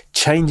God,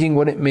 changing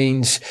what it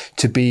means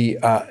to be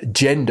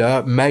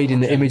gender, made in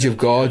the image of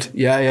God,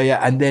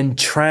 and then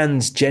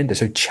transgender,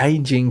 so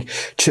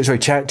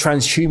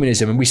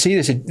transhumanism, and we see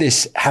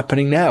this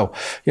happening now.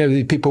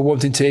 People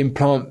wanting to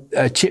implant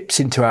chips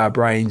into our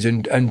brains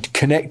and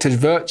connect us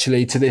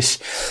virtually to this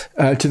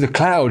to the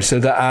cloud, so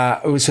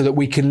that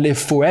we can live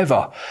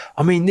forever.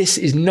 This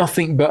is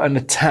nothing but an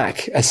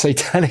attack, a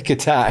satanic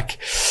attack,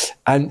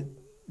 and.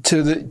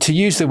 To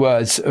use the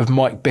words of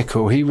Mike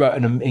Bickle, he wrote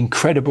an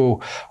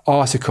incredible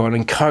article, and I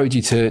encourage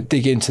you to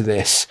dig into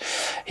this.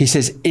 He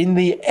says, in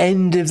the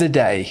end of the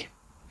day,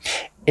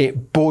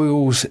 it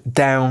boils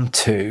down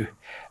to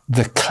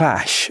the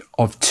clash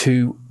of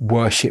two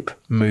worship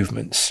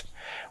movements.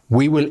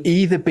 We will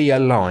either be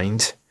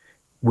aligned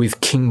with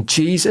King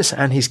Jesus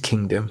and his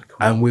kingdom,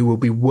 and we will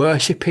be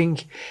worshipping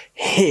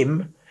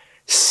him,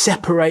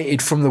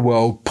 separated from the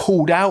world,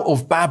 pulled out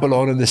of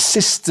Babylon and the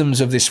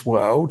systems of this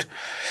world,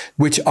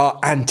 which are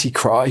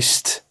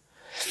antichrist,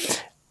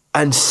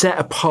 and set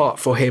apart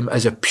for him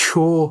as a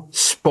pure,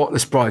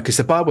 spotless bride. Because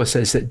the Bible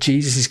says that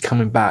Jesus is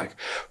coming back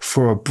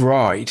for a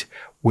bride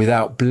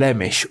without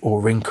blemish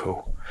or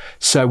wrinkle.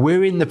 So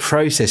we're in the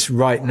process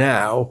right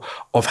now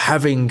of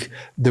having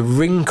the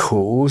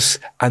wrinkles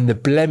and the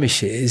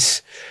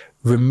blemishes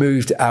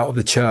removed out of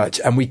the church.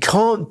 And we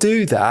can't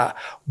do that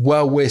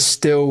while we're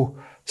still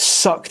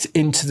sucked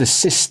into the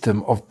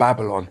system of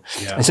Babylon.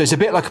 Yeah. And so it's a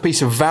bit like a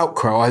piece of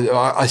Velcro.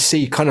 I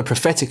see kind of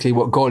prophetically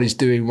what God is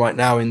doing right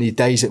now in the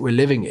days that we're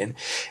living in,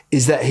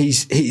 is that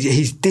he's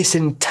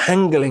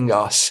disentangling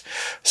us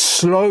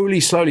slowly,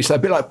 a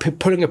bit like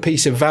pulling a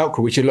piece of Velcro,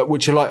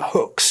 which are like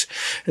hooks,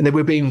 and then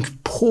we're being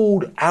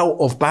pulled out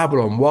of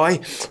Babylon. Why?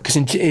 Because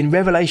in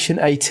Revelation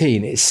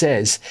 18, it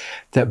says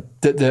that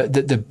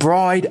the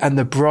bride and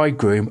the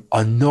bridegroom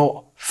are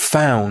not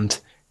found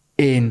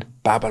in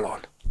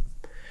Babylon.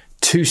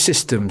 Two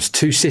systems,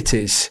 two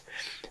cities,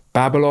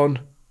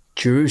 Babylon,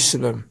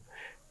 Jerusalem,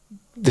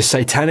 the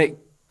satanic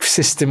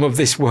system of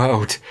this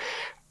world,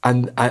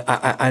 and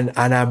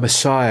our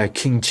Messiah,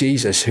 King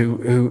Jesus,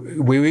 who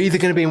we're either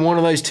going to be in one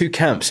of those two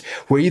camps.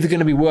 We're either going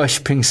to be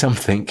worshipping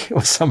something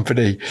or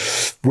somebody.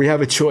 We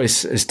have a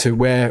choice as to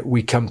where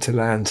we come to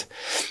land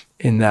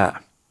in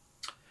that.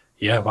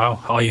 Yeah,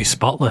 wow. Are you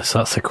spotless?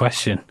 That's the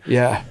question.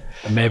 Yeah.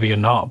 And maybe you're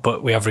not,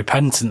 but we have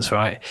repentance,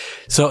 right?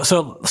 So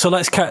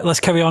let's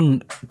carry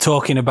on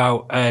talking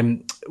about.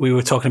 We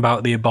were talking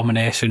about the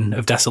abomination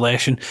of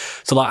desolation.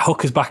 So like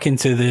hook us back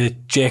into the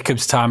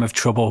Jacob's time of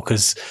trouble,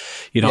 because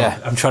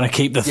I'm trying to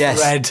keep the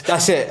thread.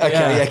 That's it.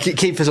 Okay, yeah.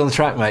 Keep us on the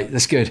track, mate.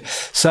 That's good.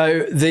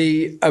 So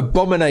the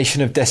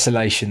abomination of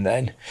desolation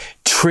then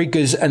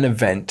triggers an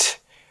event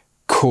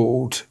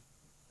called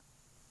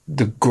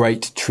the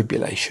Great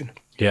Tribulation.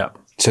 Yeah.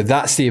 So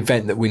that's the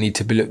event that we need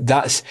to be.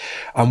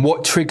 And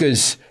what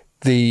triggers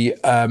the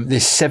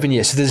this 7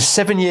 years. So there's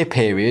a 7-year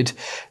period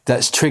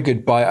that's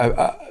triggered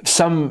by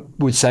some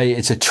would say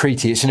it's a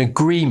treaty. It's an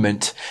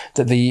agreement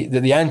that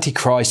the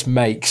Antichrist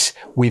makes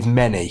with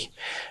many.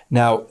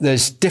 Now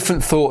there's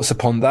different thoughts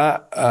upon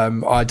that.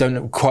 I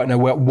don't quite know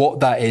what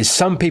that is.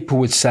 Some people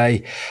would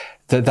say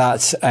that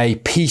that's a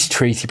peace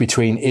treaty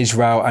between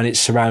Israel and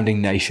its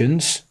surrounding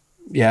nations.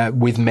 Yeah,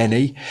 with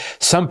many.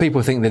 Some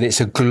people think that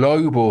it's a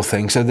global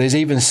thing. So there's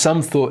even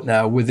some thought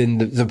now within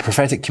the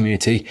prophetic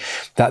community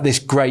that this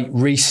great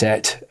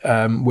reset,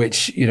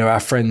 which,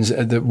 our friends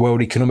at the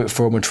World Economic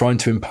Forum are trying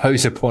to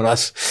impose upon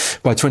us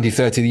by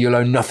 2030, you'll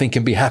own nothing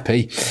can be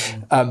happy.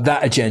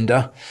 That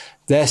agenda,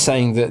 they're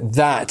saying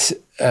that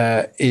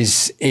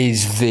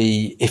is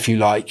the, if you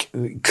like,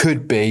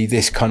 could be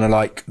this kind of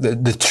like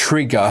the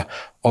trigger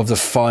of the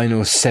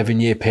final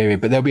 7-year period.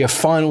 But there'll be a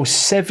final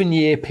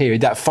 7-year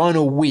period, that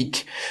final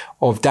week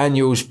of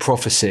Daniel's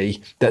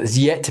prophecy that is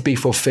yet to be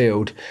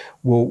fulfilled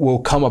will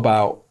come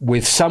about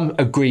with some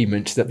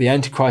agreement that the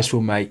Antichrist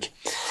will make.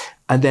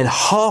 And then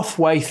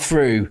halfway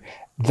through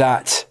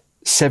that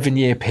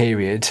 7-year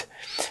period,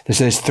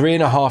 there's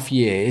 3.5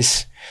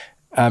 years,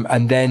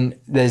 and then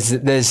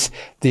there's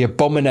the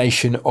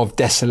abomination of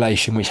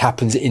desolation, which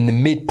happens in the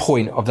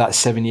midpoint of that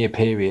 7-year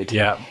period.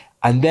 Yeah.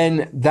 And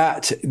then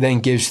that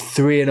gives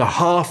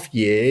 3.5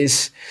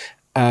 years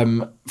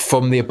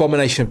from the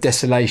abomination of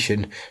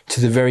desolation to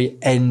the very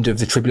end of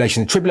the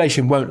tribulation. The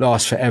tribulation won't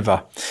last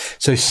forever.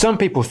 So some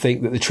people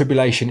think that the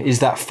tribulation is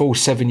that full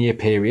 7-year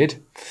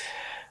period.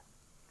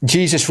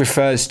 Jesus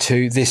refers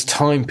to this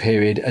time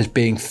period as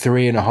being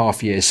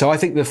 3.5 years. So I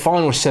think the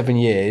final 7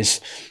 years,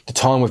 the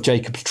time of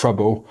Jacob's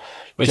trouble,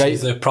 which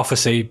is the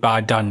prophecy by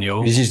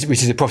Daniel, which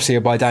is the prophecy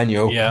by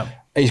Daniel. Yeah.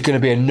 It's going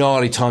to be a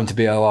gnarly time to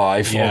be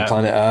alive on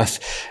planet Earth,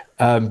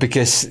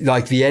 because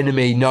like the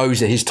enemy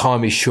knows that his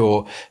time is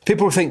short.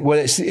 People think, well,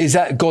 is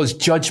that God's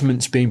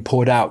judgments being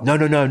poured out? No.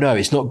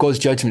 It's not God's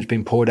judgments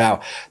being poured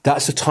out.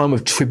 That's the time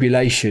of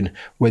tribulation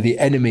where the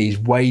enemy is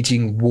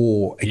waging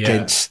war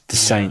against the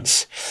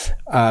saints.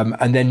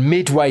 And then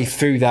midway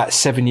through that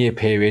 7-year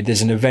period,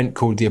 there's an event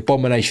called the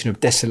abomination of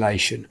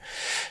desolation,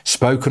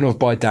 spoken of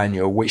by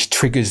Daniel, which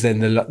triggers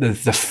then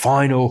the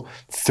final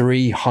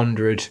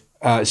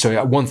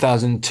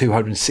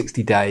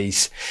 1,260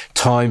 days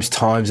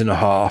times and a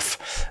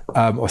half,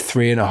 or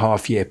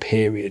 3.5 year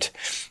period,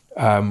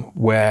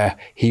 where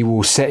he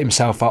will set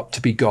himself up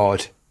to be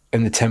God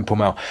in the Temple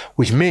Mount,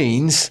 which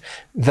means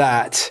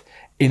that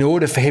in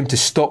order for him to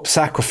stop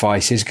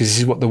sacrifices, because this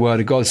is what the Word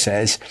of God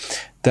says,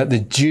 that the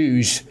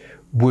Jews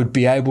would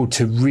be able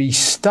to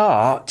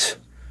restart,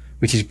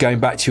 which is going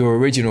back to your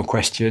original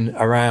question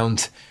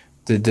around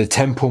the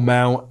Temple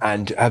Mount,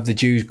 and have the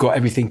Jews got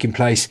everything in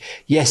place?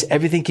 Yes,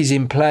 everything is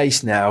in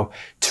place now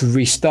to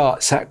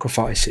restart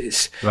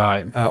sacrifices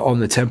on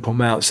the Temple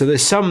Mount. So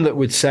there's some that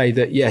would say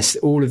that, yes,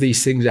 all of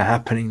these things are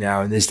happening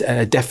now, and there's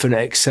a definite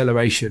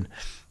acceleration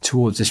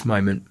towards this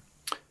moment.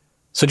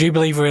 So do you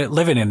believe we're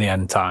living in the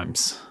end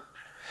times?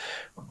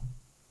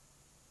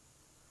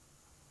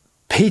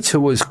 Peter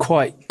was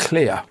quite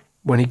clear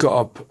when he got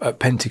up at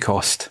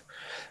Pentecost,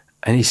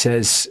 and he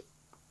says,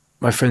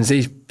 my friends,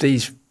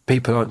 these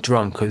people aren't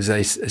drunk as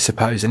they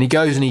suppose. And he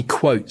goes and he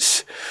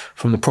quotes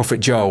from the prophet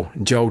Joel,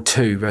 in Joel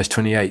 2, verse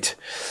 28.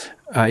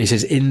 He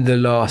says, in the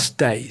last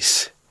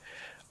days,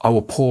 I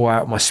will pour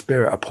out my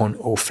spirit upon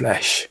all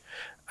flesh,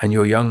 and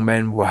your young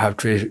men will have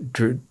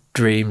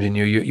dreams, and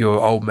your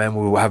old men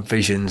will have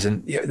visions,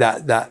 and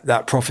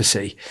that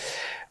prophecy.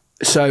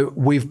 So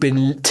we've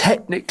been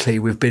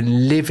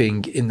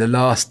living in the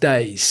last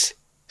days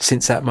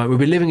since that moment. We've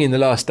been living in the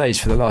last days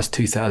for the last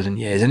 2,000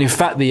 years. And in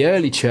fact, the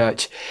early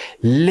church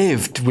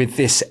lived with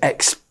this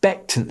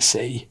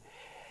expectancy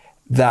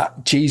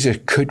that Jesus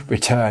could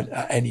return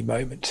at any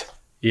moment.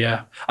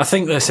 Yeah. I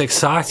think that's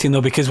exciting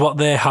though, because what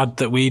they had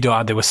that we don't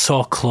have, they were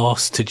so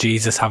close to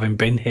Jesus having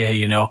been here,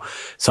 you know.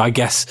 So I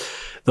guess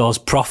those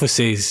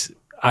prophecies,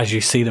 as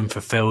you see them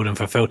fulfilled,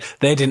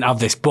 they didn't have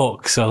this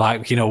book. So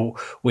like, you know,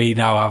 we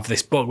now have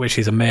this book, which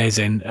is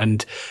amazing,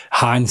 and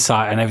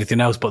hindsight and everything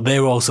else. But they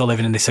were also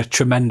living in this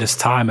tremendous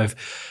time of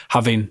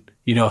having,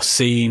 you know,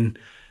 seen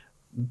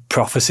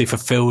prophecy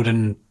fulfilled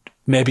and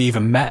maybe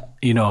even met,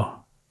 you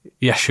know,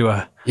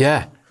 Yeshua.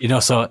 Yeah. You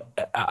know, so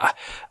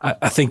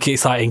I think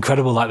it's like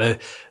incredible,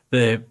 like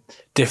the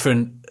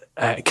different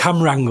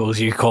camera angles,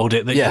 you called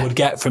it, that you would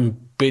get from,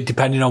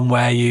 depending on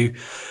where you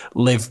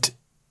lived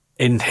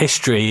in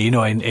history, you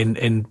know,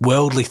 in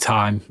worldly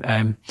time.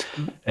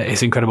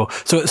 It's incredible.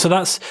 So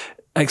that's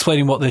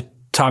explaining what the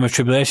time of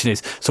tribulation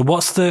is. So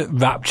what's the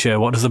rapture?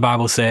 What does the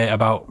Bible say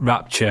about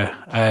rapture?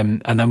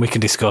 And then we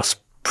can discuss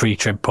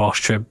pre-trib,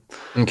 post-trib.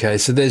 Okay,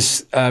 so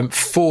there's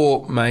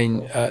 4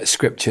 main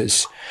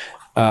scriptures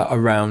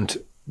around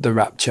the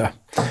rapture.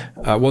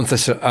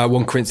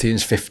 1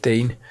 Corinthians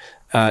 15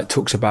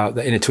 talks about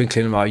that in a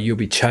twinkling of an eye you'll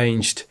be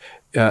changed.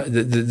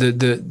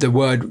 The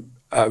word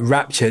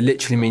rapture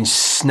literally means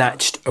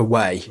snatched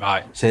away.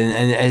 Right. So,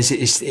 and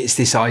it's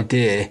this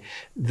idea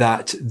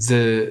that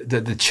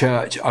the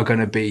church are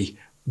going to be,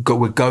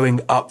 we're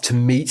going up to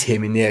meet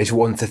him in the air.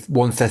 1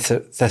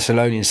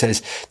 Thessalonians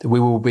says that we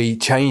will be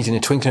changed in a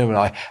twinkling of an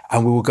eye,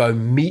 and we will go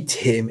meet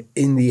him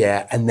in the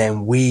air, and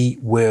then we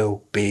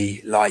will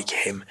be like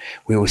him.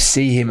 We will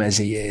see him as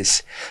he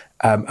is,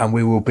 and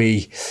we will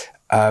be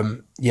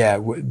we are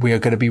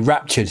going to be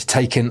raptured,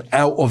 taken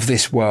out of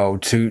this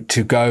world to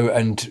go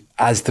and,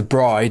 as the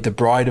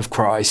bride of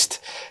Christ,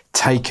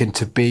 taken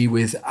to be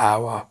with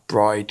our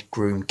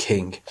bridegroom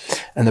king.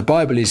 And the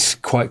Bible is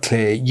quite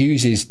clear.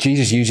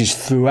 Jesus uses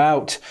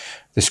throughout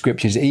the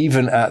scriptures,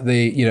 even at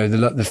the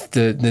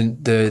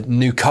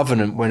new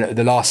covenant, when at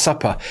the Last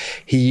Supper,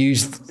 he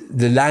used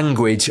the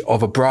language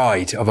of a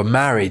bride, of a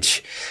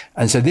marriage.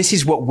 And so this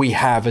is what we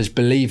have as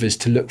believers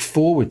to look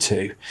forward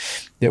to,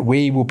 that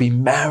we will be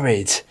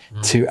married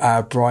to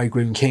our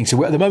bridegroom king.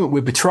 So at the moment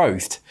we're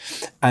betrothed,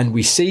 and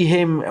we see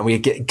him and we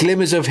get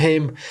glimmers of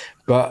him.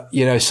 But,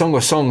 you know, Song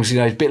of Songs, you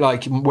know, it's a bit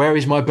like, where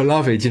is my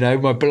beloved? You know,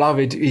 my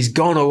beloved is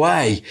gone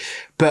away.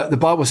 But the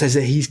Bible says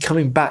that he's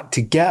coming back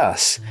to get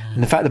us.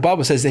 And in fact, the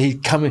Bible says that he's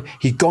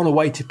gone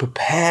away to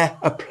prepare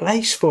a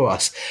place for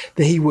us,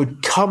 that he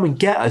would come and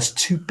get us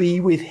to be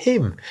with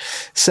him.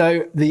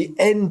 So the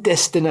end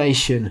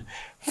destination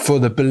for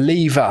the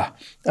believer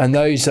and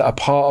those that are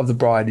part of the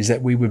bride is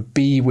that we would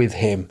be with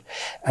him.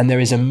 And there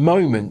is a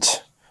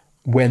moment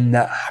when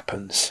that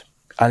happens,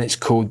 and it's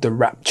called the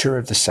rapture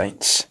of the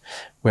saints,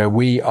 where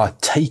we are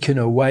taken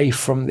away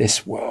from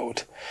this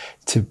world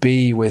to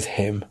be with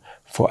him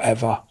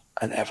forever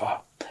and ever.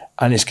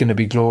 And it's going to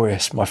be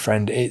glorious, my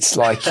friend. It's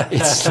like,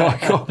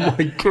 oh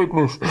my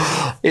goodness.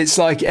 It's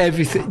like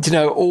everything, you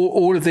know,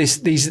 all of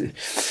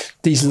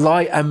these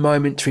light and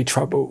momentary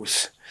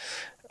troubles,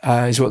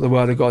 is what the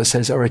word of God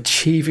says, are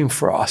achieving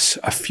for us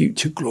a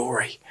future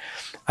glory.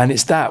 And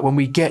it's that when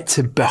we get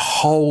to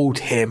behold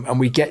him and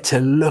we get to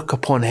look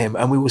upon him,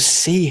 and we will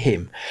see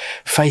him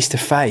face to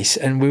face,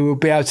 and we will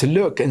be able to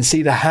look and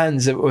see the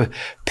hands that were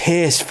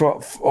pierced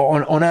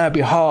on our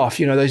behalf,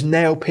 you know, those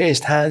nail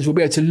pierced hands. We'll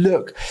be able to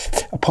look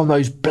upon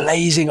those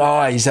blazing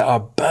eyes that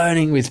are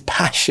burning with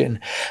passion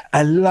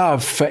and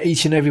love for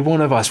each and every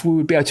one of us. We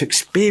would be able to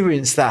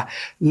experience that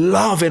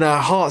love in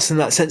our hearts and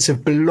that sense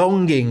of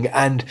belonging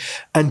and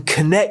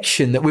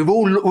connection that we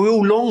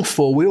all long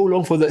for. We all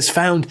long for, that's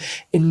found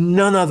in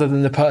none other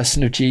than the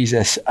person of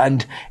Jesus.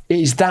 And it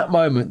is that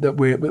moment that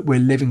we're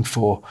living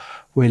for.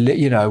 We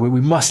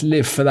must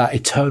live for that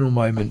eternal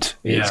moment,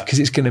 because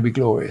it's going to be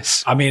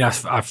glorious. I mean,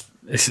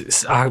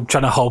 I'm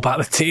trying to hold back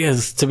the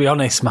tears, to be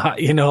honest, Matt.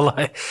 You know,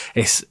 like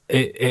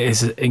it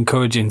is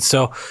encouraging.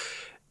 So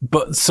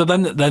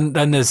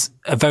then there's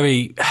a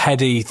very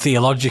heady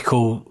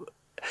theological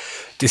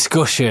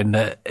discussion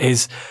that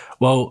is,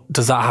 well,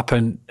 does that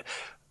happen?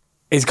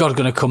 Is God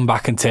going to come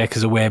back and take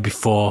us away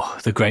before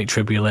the Great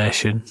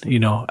Tribulation? You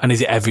know, and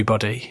is it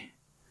everybody?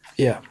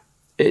 Yeah,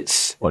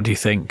 What do you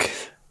think?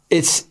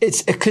 This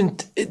is a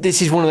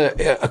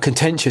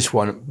contentious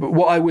one. But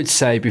what I would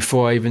say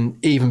before I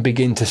even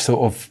begin to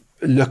sort of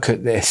look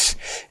at this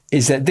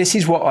is that this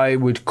is what I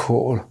would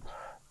call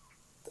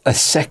a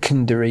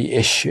secondary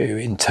issue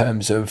in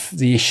terms of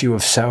the issue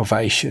of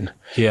salvation.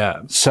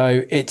 Yeah.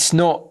 So it's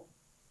not,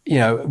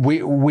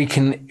 we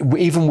can,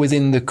 even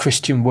within the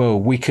Christian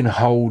world, we can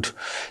hold,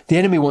 the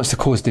enemy wants to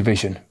cause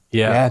division.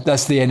 Yeah.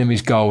 That's the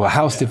enemy's goal. A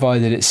house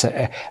divided,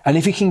 etc. And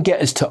if he can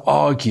get us to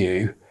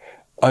argue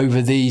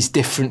over these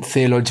different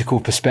theological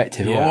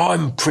perspectives,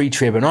 I'm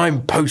pre-trib and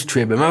I'm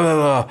post-trib,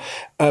 and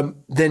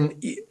then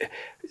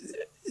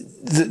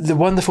the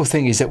wonderful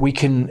thing is that we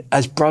can,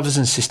 as brothers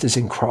and sisters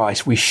in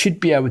Christ, we should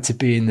be able to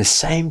be in the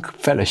same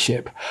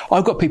fellowship.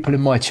 I've got people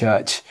in my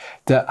church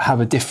that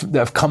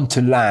have come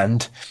to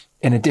land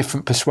in a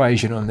different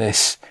persuasion on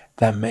this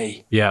than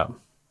me. Yeah.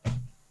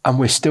 And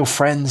we're still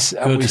friends,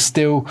 and we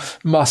still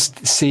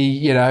must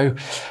see, but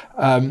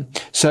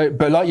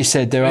like you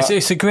said,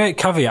 it's a great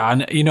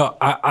caveat. And,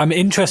 I'm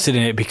interested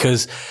in it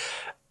because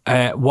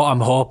what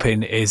I'm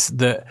hoping is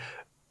that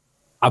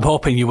I'm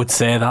hoping you would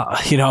say that,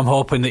 I'm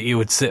hoping that you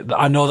would say,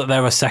 I know that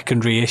there are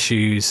secondary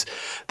issues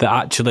that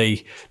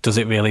actually, does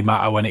it really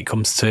matter when it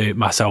comes to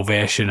my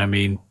salvation? I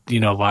mean,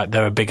 like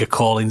there are bigger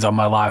callings on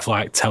my life,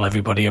 like tell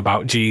everybody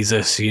about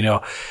Jesus,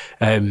 dealing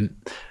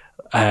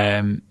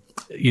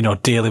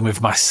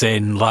with my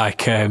sin, like,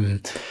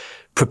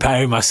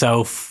 preparing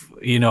myself,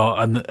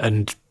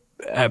 and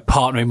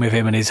partnering with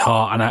him in his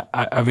heart. And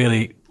I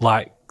really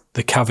like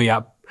the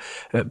caveat.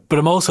 But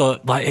I'm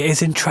also like, it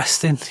is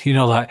interesting,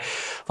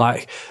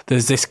 like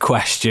there's this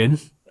question.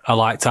 I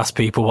like to ask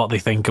people what they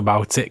think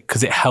about it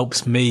because it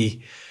helps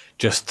me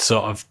just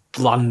sort of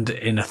land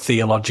in a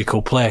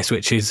theological place,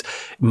 which is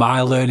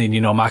my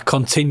learning, my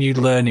continued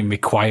learning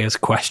requires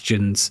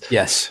questions.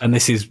 Yes. And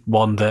this is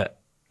one that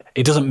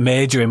it doesn't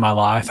major in my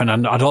life. And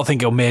I don't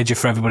think it'll major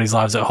for everybody's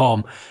lives at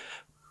home,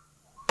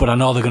 but I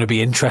know they're going to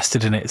be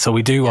interested in it. So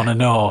we do want to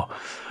know,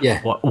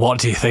 what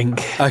do you think?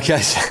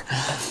 Okay.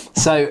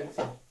 So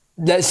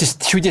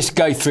should we just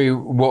go through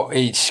what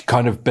each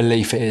kind of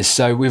belief is?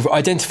 So we've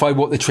identified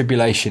what the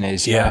tribulation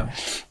is. Yeah.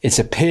 It's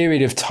a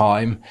period of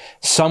time.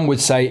 Some would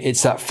say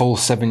it's that full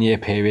 7-year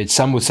period.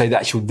 Some would say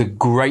that actually the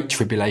Great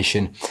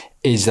Tribulation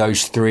is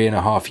those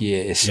 3.5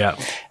 years. Yeah.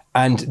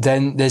 And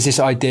then there's this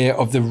idea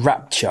of the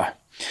rapture,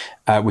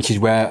 which is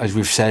where, as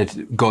we've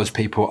said, God's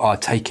people are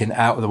taken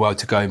out of the world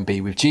to go and be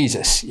with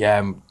Jesus.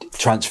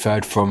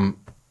 Transferred from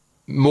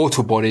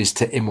mortal bodies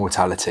to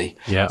immortality.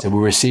 Yeah. So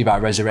we'll receive our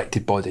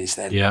resurrected bodies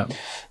then. Yeah.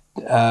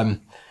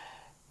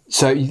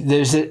 So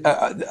there's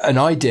an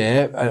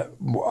idea,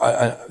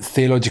 a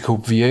theological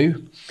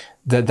view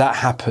that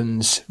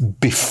happens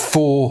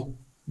before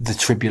the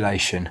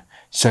tribulation.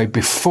 So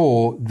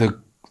before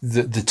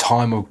the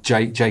time of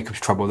Jacob's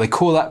trouble. They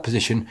call that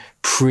position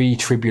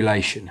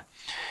pre-tribulation.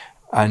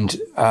 And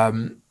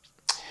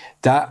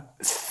that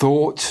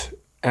thought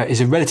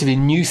is a relatively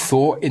new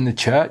thought in the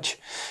church.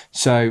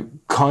 So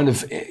kind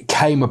of it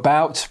came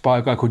about by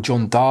a guy called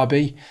John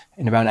Darby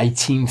in around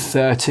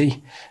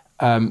 1830.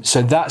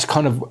 So that's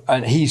kind of,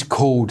 and he's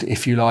called,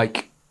 if you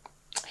like,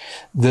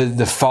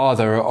 the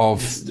father of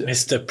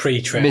Mr.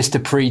 Pre-Trib.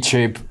 Mr.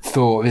 Pre-Trib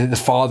thought, the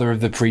father of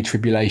the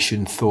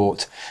pre-tribulation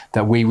thought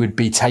that we would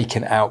be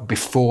taken out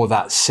before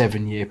that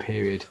 7-year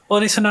period.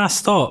 Well, it's a nice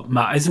thought,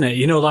 Matt, isn't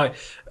it? Like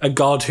a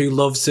God who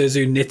loves us,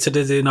 who knitted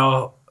us in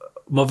our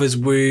mother's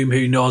womb,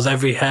 who knows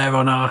every hair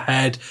on our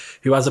head,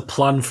 who has a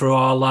plan for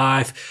our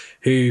life,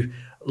 who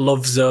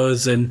loves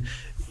us. And,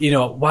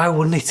 why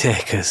wouldn't he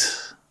take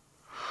us?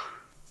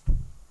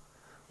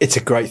 It's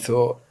a great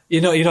thought.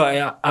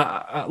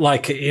 I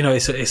like,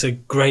 it's a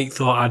great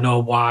thought. I know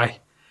why.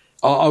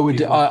 I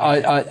would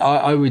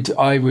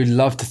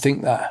love to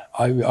think that.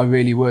 I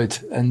really would.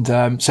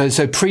 And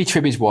so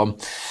pre-trib is one.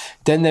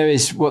 Then there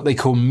is what they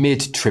call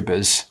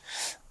mid-tribbers,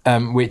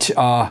 which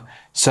are,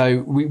 so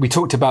we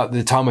talked about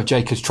the time of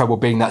Jacob's trouble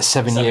being that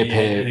 7-year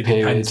period. It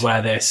depends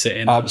where they're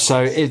sitting.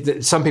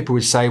 Some people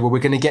would say, well, we're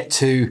going to get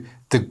to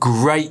the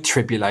Great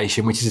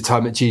Tribulation, which is the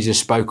time that Jesus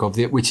spoke of,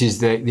 which is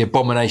the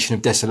abomination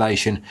of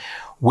desolation.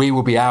 We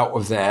will be out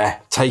of there,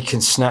 taken,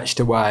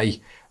 snatched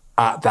away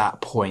at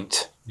that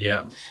point.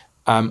 Yeah.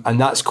 And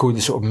that's called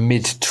the sort of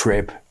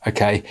mid-trib.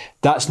 Okay.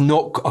 That's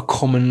not as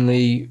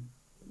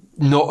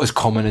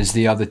common as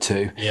the other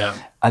two. Yeah.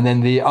 And then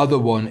the other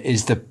one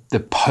is the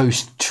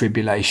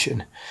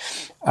post-tribulation,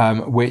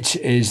 which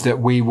is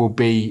that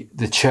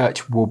the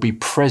church will be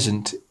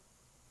present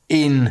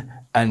in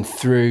and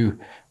through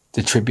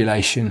the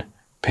tribulation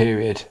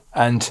period.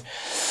 And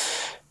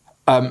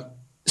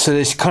so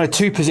there's kind of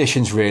two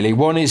positions really.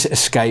 One is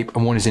escape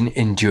and one is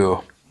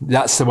endure.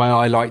 That's the way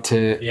I like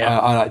to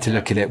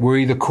look at it. We're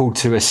either called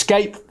to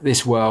escape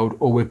this world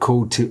or we're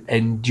called to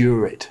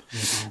endure it.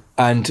 Mm-hmm.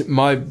 And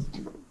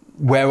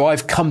where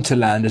I've come to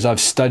land as I've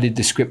studied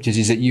the scriptures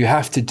is that you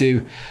have to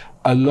do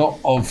a lot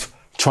of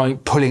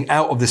pulling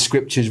out of the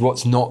scriptures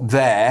what's not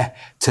there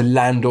to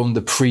land on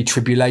the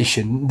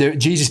pre-tribulation.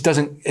 Jesus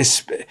doesn't,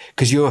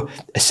 because you're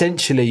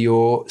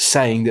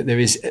saying that there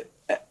is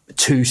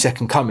 2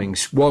 second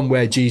comings. One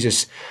where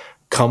Jesus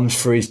comes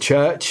for his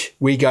church.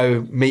 We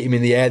go meet him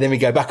in the air, then we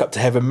go back up to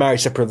heaven,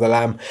 marriage supper of the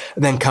Lamb,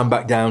 and then come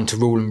back down to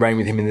rule and reign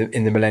with him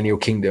in the millennial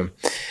kingdom.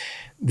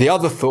 The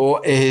other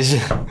thought is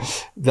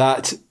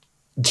that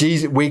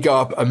Jesus, we go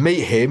up and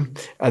meet him,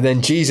 and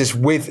then Jesus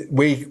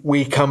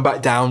we come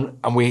back down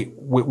and we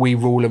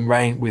rule and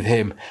reign with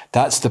him.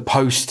 That's the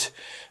post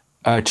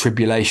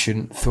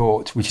tribulation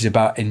thought, which is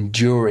about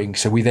enduring.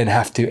 So we then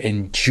have to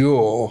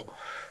endure,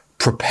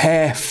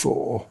 prepare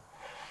for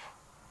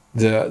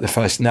the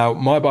first. Now,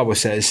 my Bible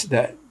says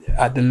that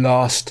at the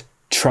last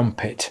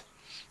trumpet,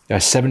 there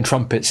are 7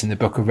 trumpets in the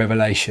book of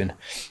Revelation.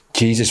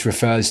 Jesus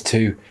refers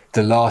to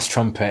the last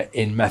trumpet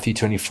in Matthew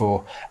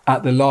 24.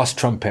 At the last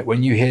trumpet,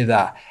 when you hear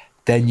that,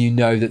 then you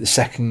know that the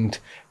second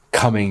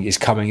coming is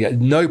coming. At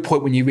no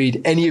point when you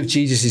read any of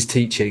Jesus's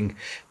teaching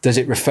does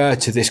it refer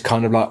to this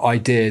kind of like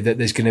idea that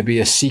there's going to be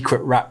a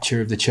secret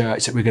rapture of the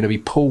church, that we're going to be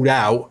pulled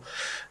out.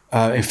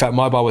 In fact,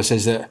 my Bible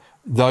says that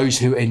those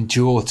who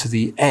endure to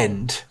the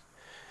end,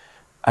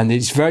 and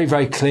it's very,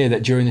 very clear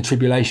that during the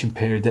tribulation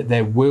period that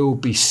there will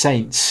be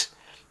saints.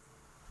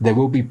 There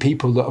will be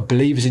people that are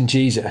believers in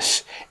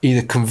Jesus,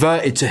 either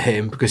converted to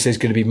him because there's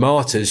going to be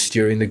martyrs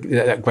during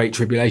that great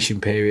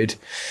tribulation period.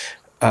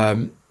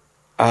 So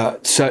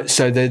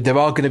there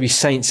are going to be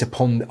saints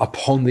upon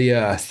the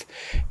earth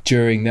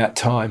during that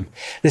time.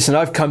 Listen,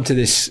 I've come to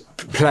this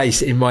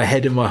place in my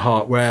head and my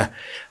heart where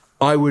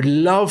I would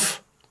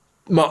love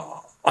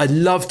it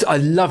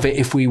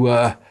if we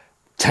were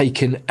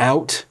taken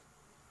out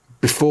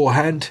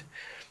beforehand.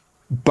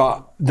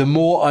 But the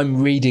more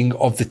I'm reading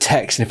of the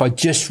text, and if I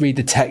just read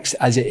the text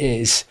as it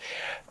is,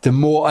 the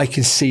more I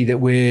can see that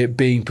we're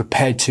being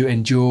prepared to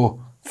endure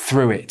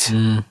through it.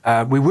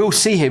 We will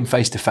see him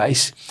face to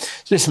face.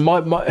 So listen,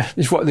 this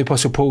is what the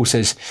Apostle Paul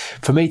says: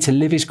 for me to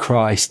live is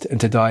Christ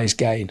and to die is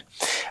gain.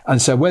 And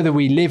so whether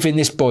we live in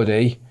this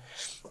body,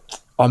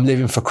 I'm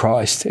living for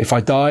Christ. If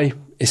I die,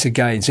 it's a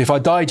gain. So if I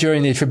die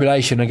during the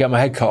tribulation and get my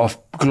head cut off,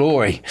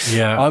 glory.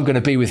 Yeah. I'm going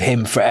to be with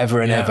him forever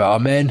and ever.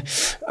 Amen.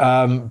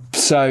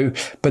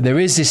 But there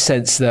is this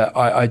sense that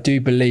I do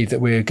believe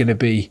that we're going to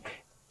be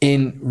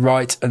in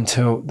right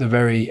until the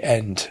very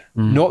end.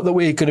 Not that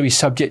we're going to be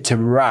subject to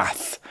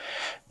wrath.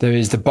 There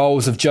is the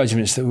bowls of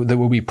judgments that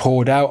will be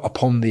poured out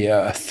upon the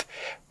earth.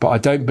 But I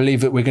don't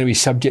believe that we're going to be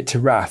subject to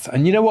wrath.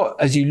 And you know what?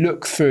 As you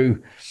look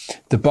through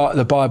the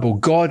Bible,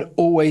 God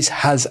always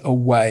has a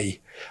way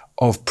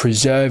of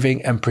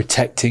preserving and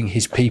protecting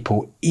his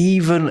people,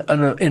 even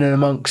in and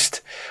amongst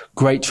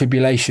great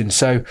tribulation.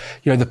 So,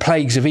 the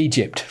plagues of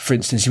Egypt, for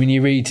instance, when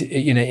you read,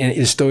 in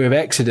the story of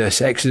Exodus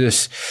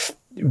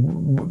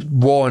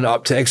 1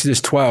 up to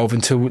Exodus 12,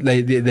 until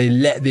they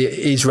let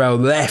Israel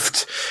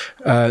left,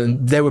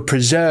 they were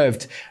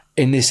preserved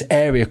in this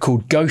area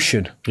called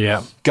Goshen.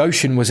 Yeah.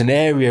 Goshen was an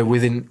area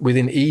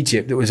within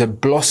Egypt that was a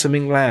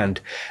blossoming land.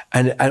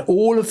 And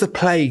all of the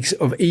plagues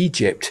of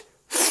Egypt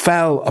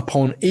fell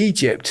upon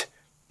Egypt.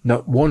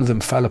 Not one of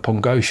them fell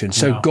upon Goshen.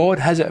 So no. God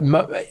has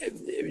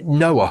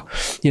Noah,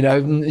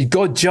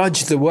 God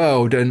judged the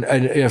world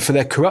and for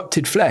their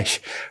corrupted flesh,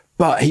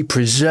 but he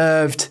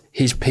preserved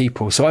his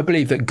people. So I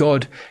believe that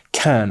God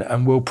can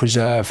and will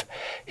preserve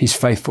his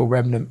faithful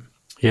remnant.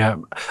 Yeah.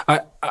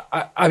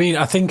 I mean,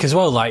 I think as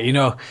well,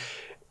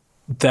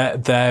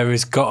 that there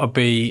has got to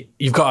be,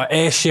 you've got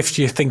to shift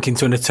your thinking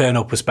to an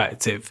eternal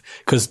perspective,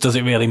 because does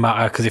it really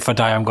matter? Because if I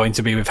die, I'm going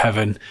to be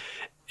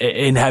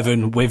in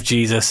heaven with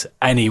Jesus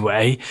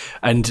anyway,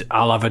 and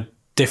I'll have a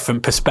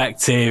different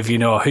perspective.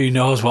 Who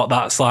knows what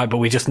that's like, but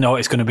we just know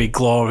it's going to be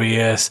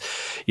glorious.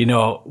 We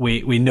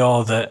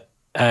know that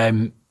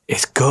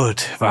it's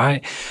good,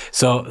 right?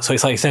 So it's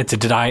like you said,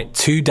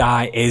 to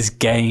die is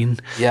gain.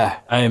 Yeah.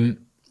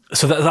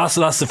 So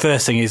that's the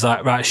first thing, is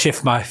like, right,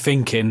 shift my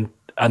thinking,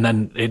 and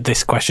then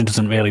this question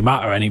doesn't really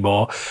matter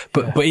anymore.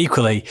 But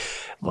equally,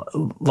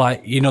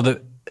 that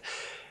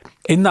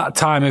in that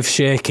time of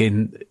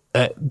shaking,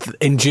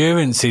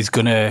 endurance is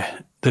the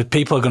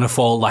people are gonna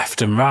fall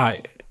left and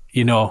right.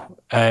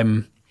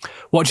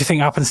 What do you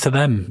think happens to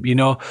them?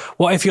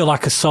 What if you're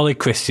like a solid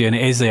Christian?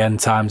 It is the end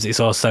times. It's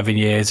all 7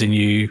 years, and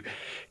you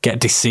get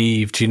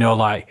deceived.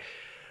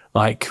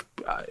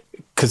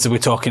 Because we're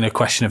talking a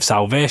question of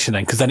salvation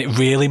then, because then it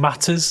really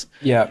matters.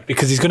 Yeah.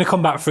 Because he's going to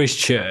come back for his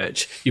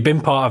church. You've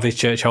been part of his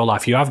church whole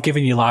life. You have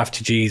given your life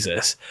to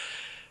Jesus,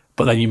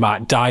 but then you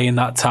might die in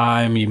that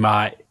time. You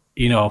might,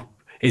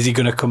 is he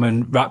going to come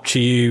and rapture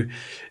you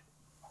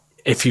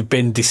if you've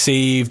been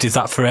deceived? Is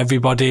that for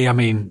everybody? I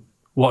mean,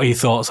 what are your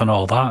thoughts on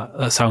all that?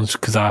 That sounds,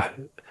 because they're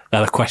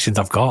the questions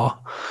I've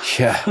got.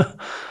 Yeah,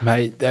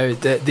 mate,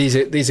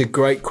 these are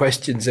great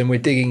questions, and we're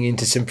digging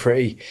into some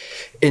pretty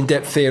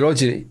in-depth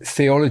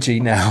theology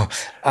now,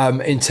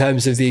 in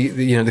terms of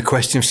the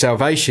question of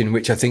salvation,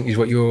 which I think is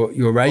what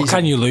you're raising. Well,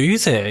 can you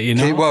lose it?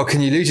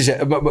 Can you lose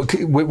it?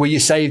 Were you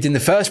saved in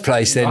the first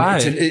place? Then,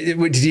 right.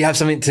 Did you have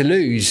something to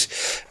lose?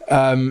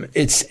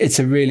 It's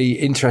a really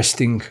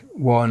interesting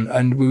one,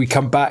 and we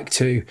come back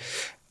to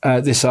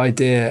this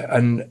idea,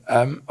 and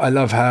I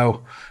love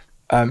how.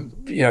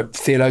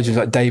 Theologians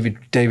like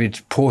David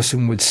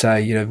Pawson would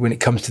say, when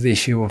it comes to the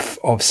issue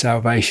of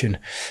salvation,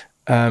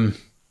 I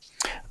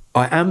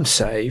am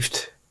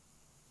saved.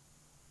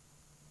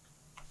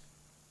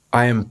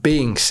 I am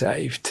being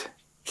saved.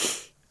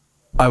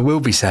 I will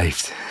be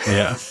saved.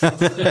 Yeah.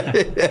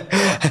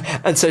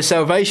 And so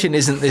salvation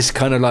isn't this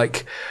kind of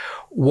like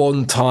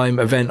one-time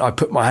event. I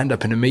put my hand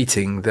up in a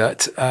meeting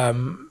that, I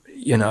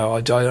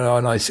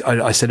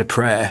said a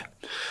prayer,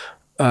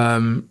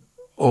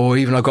 or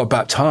even I got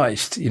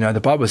baptized.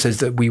 The Bible says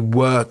that we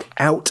work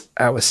out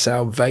our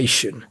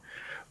salvation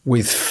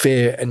with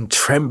fear and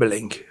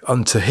trembling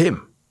unto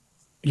him.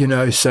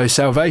 So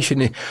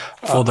salvation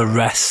for the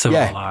rest of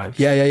our lives.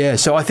 Yeah.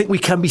 So I think we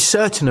can be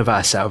certain of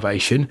our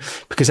salvation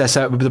because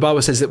the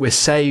Bible says that we're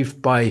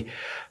saved by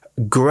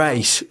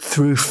grace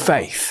through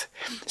faith.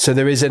 So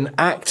there is an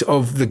act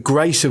of the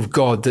grace of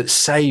God that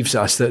saves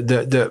us,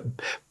 that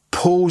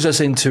pulls us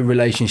into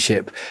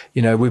relationship.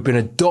 We've been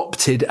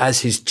adopted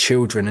as his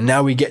children, and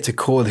now we get to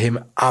call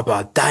him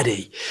Abba,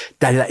 Daddy,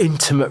 that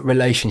intimate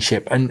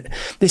relationship. And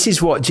this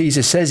is what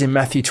Jesus says in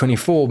Matthew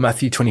 24,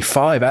 Matthew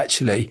 25,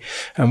 actually.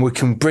 And we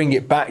can bring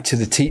it back to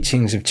the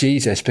teachings of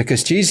Jesus,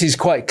 because Jesus is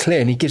quite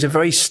clear and he gives a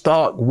very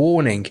stark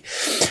warning.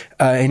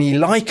 And he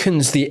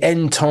likens the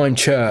end time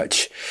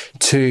church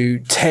to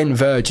 10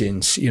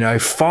 virgins.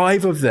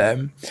 5 of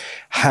them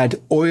had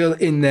oil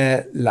in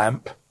their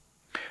lamp.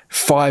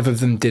 5 of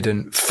them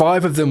didn't.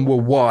 5 of them were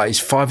wise.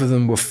 5 of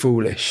them were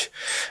foolish.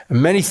 And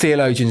many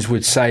theologians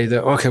would say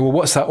that, okay, well,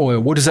 what's that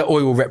oil? What does that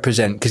oil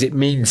represent? Because it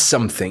means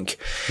something.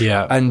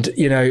 Yeah. And,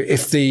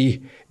 if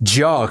the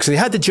jar, because they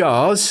had the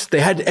jars, they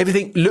had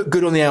everything look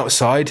good on the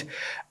outside,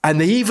 and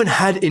they even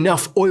had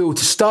enough oil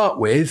to start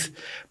with,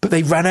 but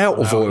they ran out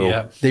of oil.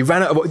 Yeah. They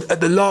ran out of,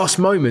 at the last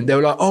moment, they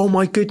were like, oh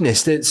my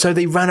goodness. So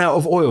they ran out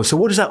of oil. So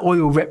what does that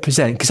oil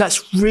represent? Because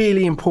that's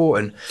really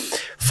important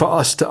for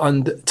us to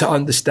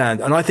understand.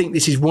 And I think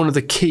this is one of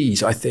the keys,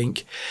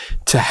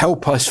 to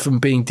help us from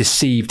being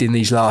deceived in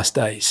these last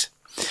days.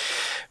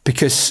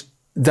 Because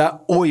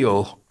that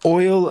oil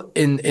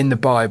in the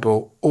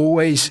Bible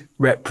always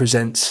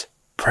represents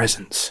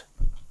presence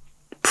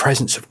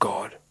of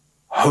God,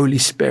 Holy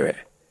Spirit,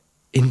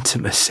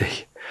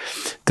 intimacy.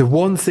 The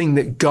one thing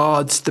that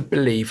guards the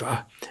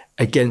believer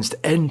against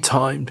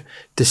end-time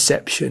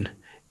deception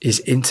is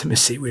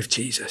intimacy with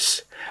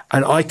Jesus.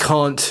 And I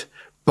can't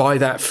buy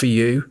that for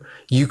you.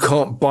 You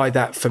can't buy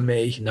that for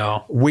me.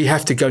 No. We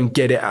have to go and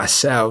get it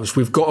ourselves.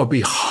 We've got to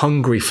be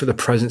hungry for the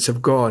presence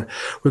of God.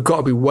 We've got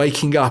to be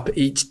waking up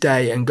each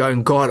day and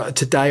going, God,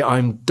 today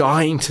I'm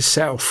dying to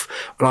self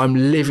and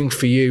I'm living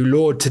for you.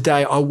 Lord,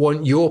 today I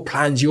want your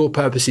plans, your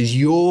purposes,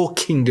 your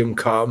kingdom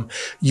come,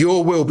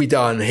 your will be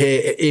done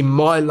here in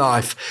my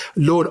life.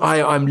 Lord,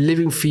 I'm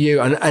living for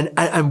you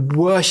and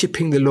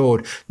worshiping the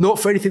Lord, not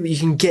for anything that you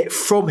can get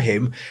from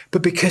him,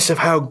 but because of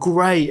how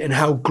great and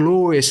how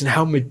glorious and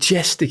how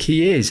majestic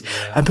he is.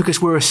 And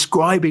because we're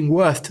ascribing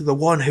worth to the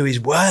one who is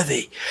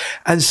worthy.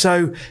 And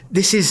so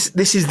this is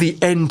the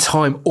end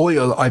time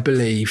oil, I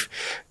believe,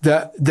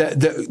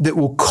 that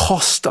will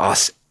cost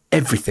us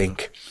everything.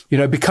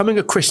 Becoming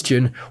a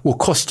Christian will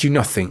cost you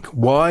nothing.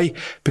 Why?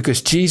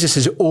 Because Jesus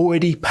has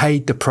already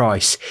paid the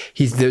price.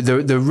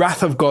 The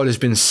wrath of God has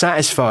been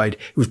satisfied.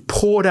 It was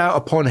poured out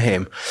upon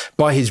him.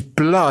 By his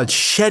blood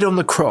shed on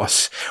the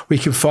cross, we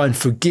can find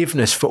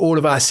forgiveness for all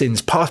of our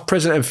sins, past,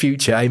 present, and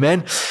future.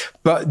 Amen.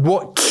 But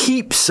what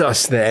keeps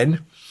us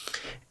then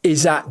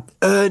is that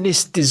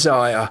earnest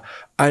desire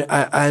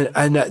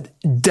and that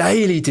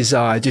daily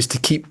desire just to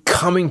keep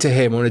coming to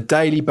him on a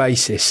daily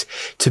basis,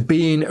 to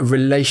be in a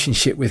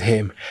relationship with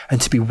him and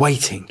to be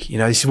waiting.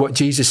 This is what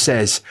Jesus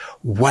says,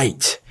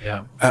 wait.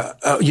 Yeah.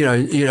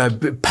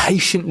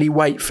 Patiently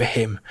wait for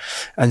him.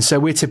 And so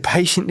we're to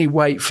patiently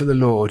wait for the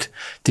Lord,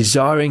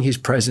 desiring his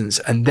presence.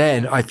 And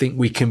then I think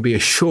we can be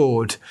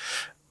assured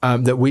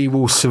that we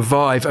will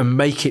survive and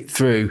make it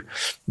through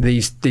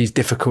these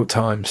difficult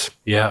times.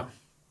 Yeah.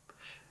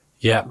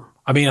 Yeah.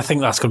 I mean, I think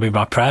that's going to be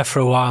my prayer for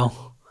a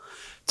while,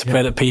 to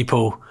pray that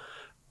people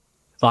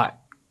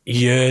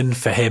yearn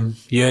for him,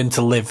 yearn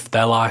to live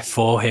their life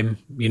for him,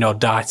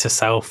 die to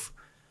self.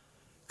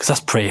 Because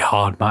that's pretty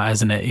hard, Matt,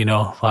 isn't it?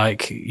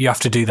 You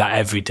have to do that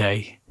every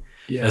day.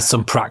 Yeah. There's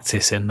some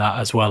practice in that,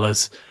 as well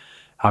as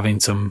having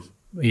some,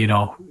 you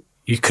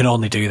can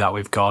only do that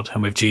with God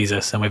and with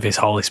Jesus and with his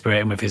Holy Spirit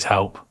and with his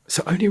help. It's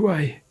the only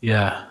way.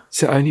 Yeah.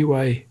 It's the only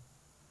way.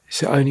 It's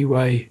the only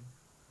way.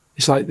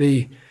 It's like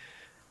the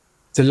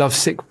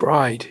lovesick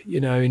bride,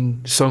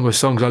 in Song of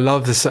Songs. I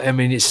love this. I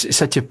mean, it's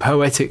such a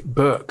poetic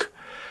book,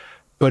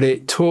 but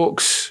it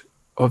talks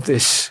of the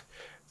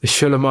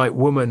Shulamite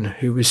woman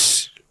who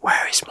was,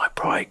 where is my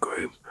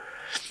bridegroom?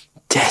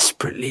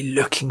 Desperately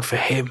looking for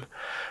him,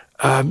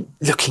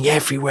 looking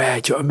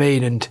everywhere. Do you know what I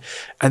mean?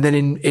 And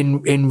then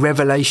in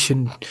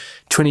Revelation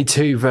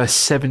 22 verse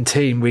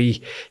 17,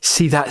 we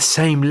see that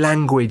same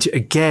language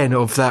again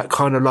of that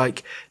kind of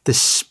like the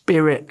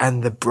Spirit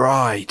and the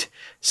bride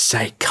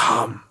say,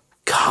 come.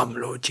 come,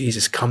 Lord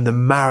Jesus, come, the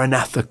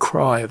Maranatha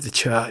cry of the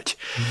church.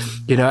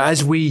 You know,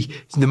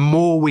 the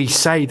more we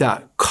say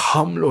that,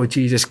 come, Lord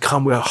Jesus,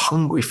 come, we're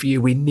hungry for you,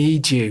 we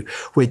need you,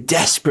 we're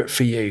desperate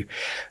for you,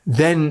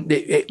 then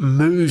it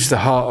moves the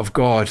heart of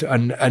God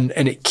and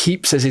it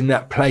keeps us in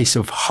that place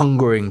of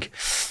hungering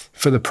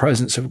for the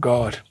presence of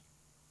God.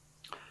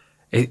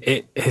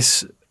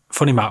 It's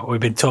funny, Matt, we've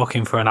been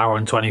talking for an hour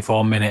and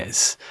 24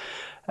 minutes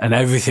and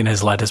everything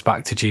has led us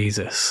back to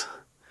Jesus.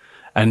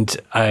 And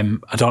I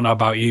don't know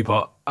about you,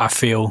 but I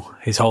feel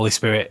his Holy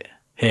Spirit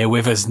here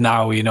with us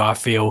now. You know, I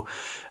feel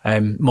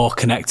more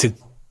connected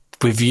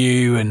with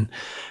you, and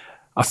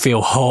I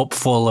feel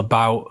hopeful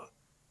about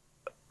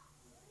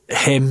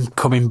him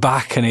coming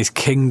back and his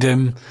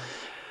kingdom.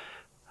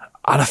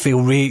 And I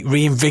feel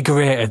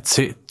reinvigorated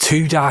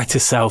to die to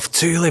self,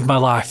 to live my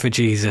life for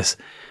Jesus,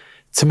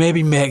 to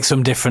maybe make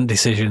some different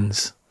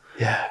decisions.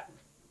 Yeah.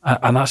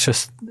 And that's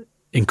just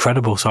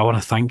incredible. So I want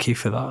to thank you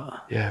for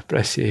that. Yeah,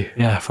 bless you.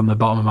 Yeah, from the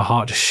bottom of my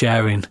heart, just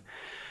sharing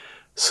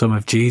some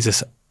of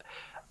Jesus.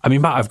 I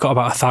mean, Matt, I've got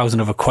about 1,000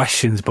 other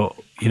questions, but,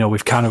 you know,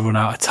 we've kind of run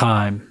out of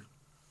time.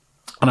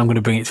 And I'm going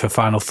to bring it to a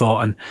final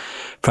thought, and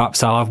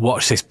perhaps I'll have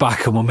watched this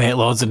back and we'll make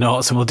loads of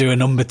notes and we'll do a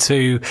number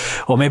 2,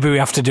 or maybe we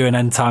have to do an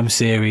end time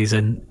series,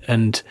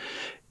 and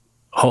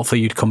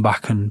hopefully you'd come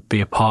back and be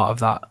a part of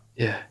that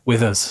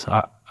with us.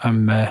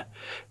 I'm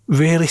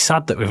really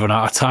sad that we've run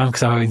out of time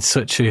because I'm having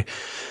such a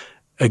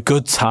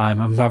good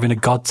time. I'm having a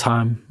God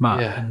time,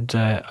 Matt, and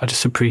I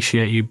just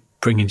appreciate you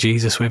bringing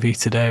Jesus with you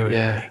today. Really.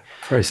 Yeah,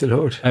 praise the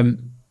Lord.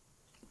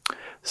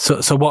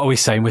 So what are we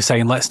saying? We're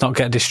saying let's not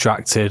get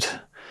distracted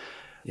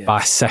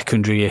by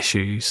secondary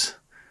issues.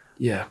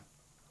 Yeah.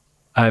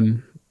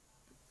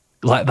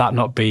 Let that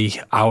not be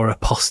our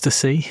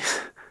apostasy.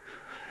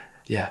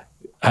 Yeah.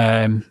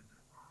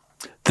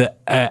 The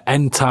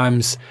end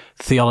times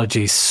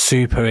theology is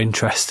super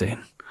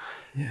interesting.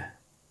 Yeah.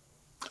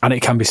 And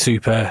it can be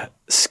super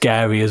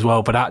scary as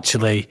well, but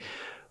actually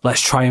let's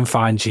try and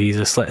find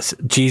Jesus.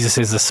 Jesus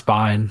is the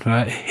spine,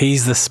 right?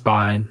 He's the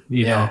spine,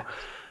 you know.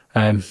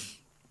 And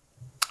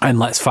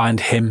let's find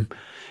him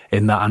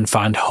in that and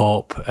find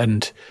hope,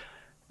 and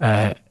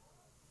let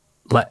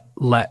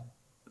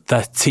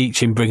the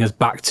teaching bring us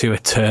back to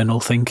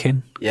eternal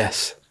thinking.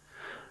 Yes.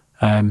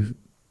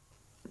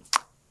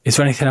 Is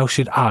there anything else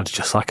you'd add,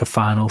 just like a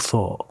final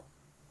thought?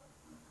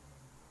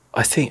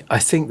 I think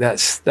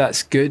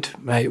that's good,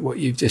 mate, what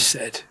you've just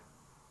said,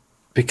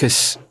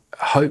 because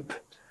hope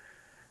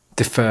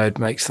deferred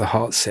makes the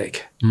heart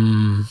sick.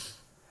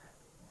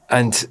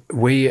 And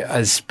we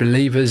as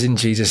believers in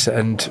Jesus,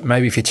 and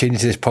maybe if you're tuning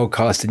to this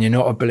podcast and you're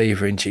not a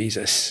believer in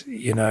Jesus,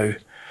 you know,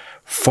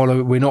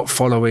 we're not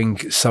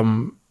following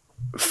some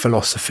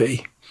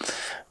philosophy.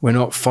 We're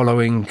not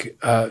following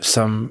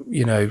some,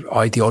 you know,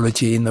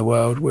 ideology in the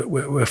world.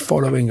 We're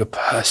following a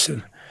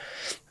person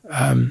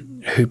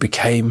who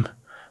became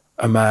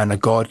a man, a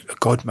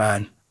God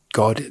man,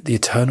 God, the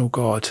eternal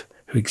God,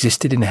 who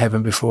existed in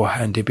heaven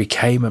beforehand, who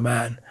became a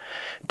man,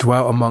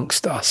 dwelt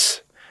amongst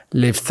us,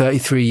 lived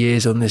 33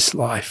 years on this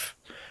life,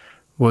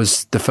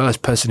 was the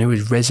first person who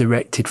was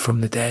resurrected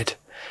from the dead,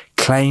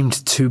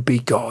 claimed to be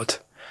God,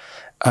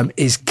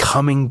 is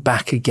coming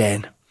back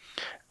again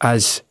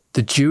as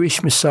the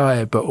Jewish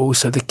Messiah, but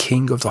also the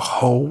King of the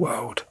whole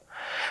world.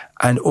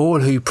 And all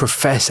who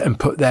profess and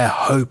put their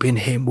hope in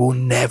him will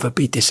never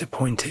be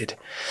disappointed.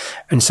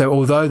 And so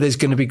although there's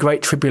going to be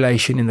great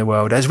tribulation in the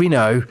world, as we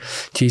know,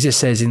 Jesus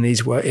says in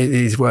these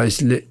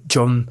words,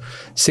 John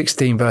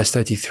 16, verse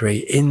 33,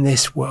 in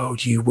this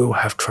world you will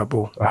have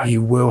trouble,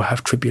 you will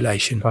have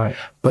tribulation,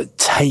 but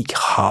take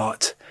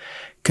heart,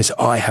 because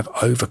I have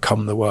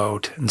overcome the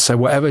world. And so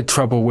whatever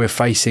trouble we're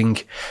facing,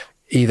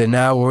 either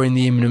now or in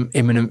the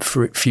imminent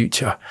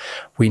future,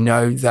 we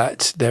know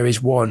that there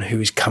is one who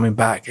is coming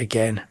back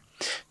again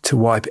to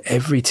wipe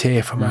every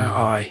tear from our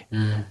eye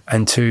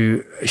and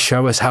to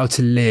show us how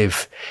to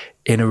live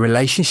in a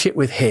relationship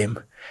with him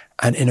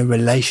and in a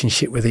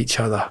relationship with each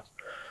other.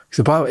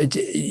 The Bible,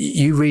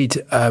 you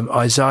read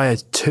Isaiah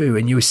 2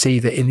 and you will see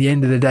that in the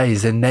end of the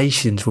days, the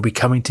nations will be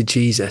coming to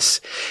Jesus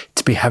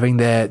to be having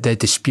their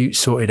disputes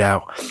sorted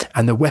out.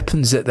 And the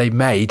weapons that they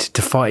made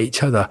to fight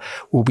each other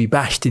will be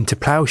bashed into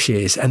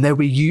plowshares and they'll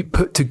be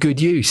put to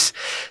good use.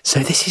 So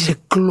this is a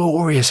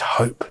glorious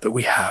hope that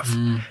we have.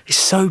 It's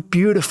so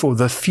beautiful.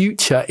 The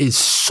future is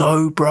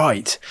so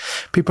bright.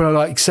 People are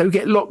like, so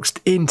get locked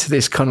into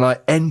this kind of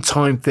like end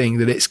time thing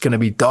that it's going to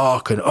be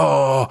dark and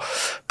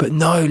but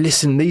no,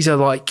 listen, these are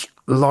like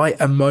light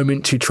and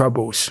momentary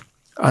troubles.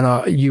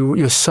 And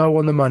you're so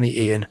on the money,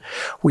 Ian.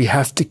 We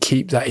have to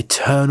keep that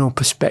eternal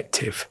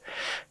perspective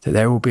that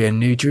there will be a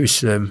new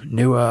Jerusalem,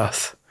 new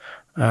earth.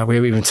 We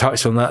haven't even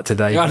touched on that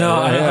today. I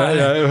know.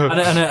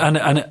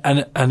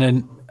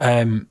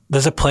 And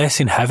there's a place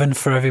in heaven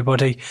for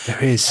everybody.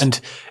 There is. And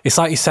it's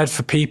like you said,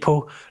 for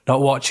people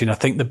not watching, I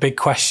think the big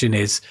question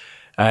is,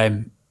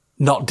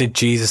 not did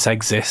Jesus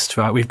exist,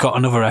 right? We've got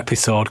another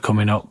episode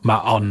coming up,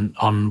 Matt,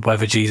 on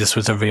whether Jesus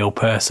was a real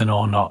person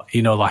or not,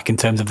 like in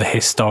terms of the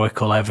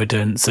historical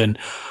evidence and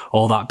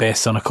all that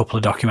based on a couple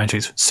of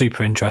documentaries.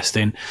 Super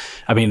interesting.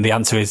 I mean, the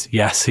answer is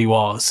yes, he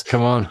was.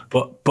 Come on.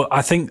 But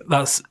I think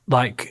that's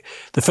like,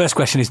 the first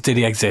question is, did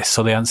he exist?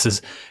 So the answer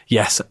is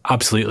yes,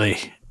 absolutely.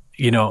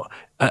 And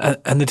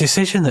the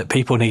decision that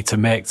people need to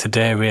make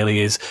today really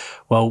is,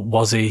 well,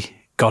 was he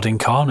God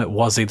incarnate?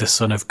 Was he the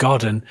Son of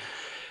God? And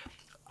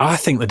I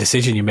think the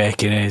decision you're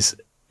making is,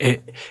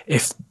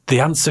 if the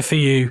answer for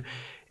you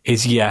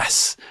is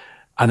yes,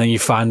 and then you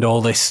find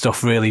all this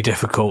stuff really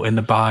difficult in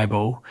the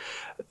Bible,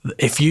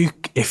 if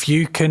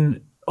you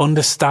can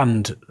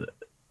understand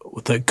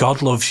that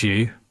God loves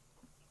you,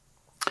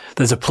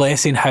 there's a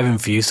place in heaven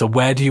for you. So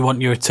where do you want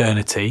your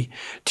eternity?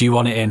 Do you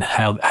want it in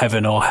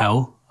heaven or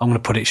hell? I'm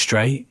going to put it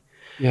straight.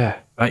 Yeah.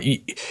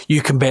 Right?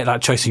 You can make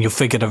that choice and you'll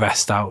figure the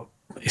rest out.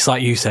 It's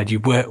like you said,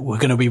 we're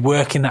going to be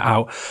working that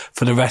out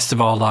for the rest of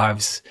our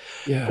lives.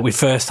 Yeah. But we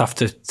first have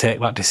to take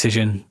that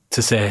decision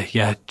to say,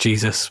 yeah,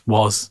 Jesus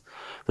was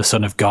the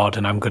Son of God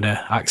and I'm going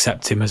to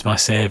accept him as my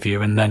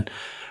saviour. And then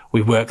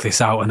we work this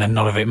out and then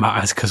none of it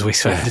matters because we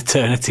spend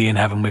eternity in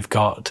heaven with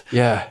God.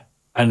 Yeah.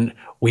 And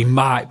we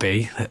might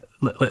be,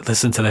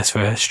 listen to this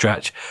for a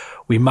stretch,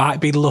 we might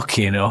be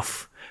lucky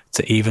enough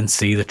to even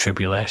see the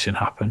tribulation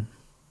happen.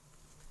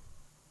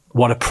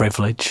 What a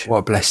privilege. What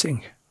a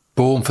blessing.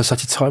 Born for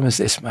such a time as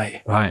this,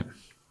 mate. Right.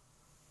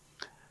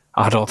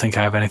 I don't think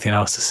I have anything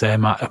else to say,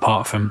 Matt,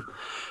 apart from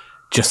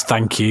just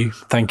thank you.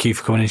 Thank you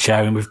for coming and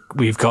sharing.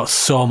 We've got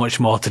so much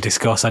more to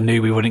discuss. I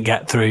knew we wouldn't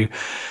get through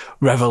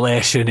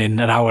Revelation in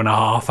an hour and a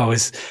half. I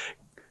was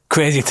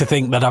crazy to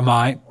think that I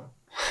might.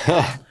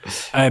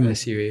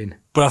 Bless you, Ian.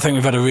 But I think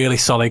we've had a really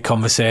solid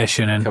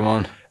conversation. And come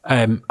on.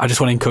 I just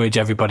want to encourage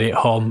everybody at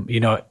home,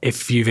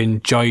 if you've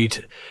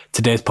enjoyed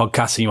today's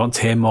podcast and you want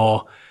to hear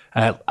more,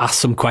 ask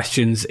some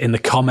questions in the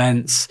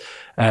comments,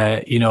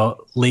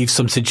 leave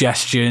some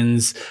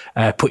suggestions,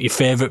 put your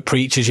favourite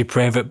preachers, your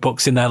favourite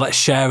books in there. Let's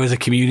share as a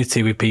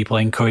community with people,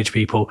 encourage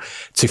people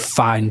to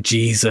find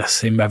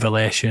Jesus in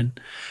Revelation.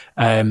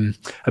 A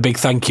big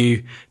thank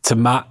you to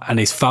Matt and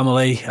his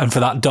family and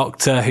for that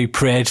doctor who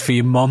prayed for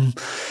your mum.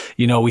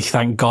 We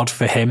thank God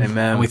for him.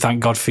 Amen. And we thank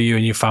God for you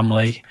and your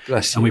family.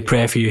 Bless you. And we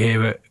pray for you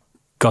here at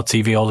God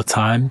TV all the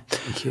time.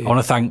 Thank you. I want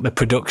to thank the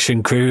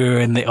production crew who are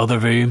in the other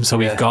room. So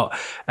we've got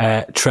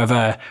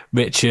Trevor,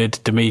 Richard,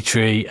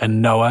 Dimitri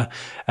and Noah,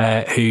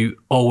 who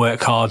all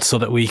work hard so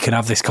that we can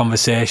have this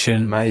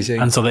conversation.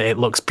 Amazing. And so that it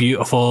looks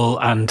beautiful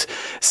and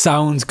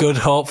sounds good,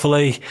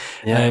 hopefully.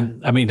 Yeah.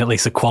 At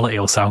least the quality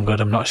will sound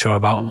good. I'm not sure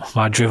about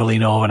my drivelly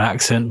Northern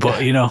accent, but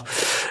we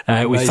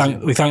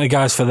thank the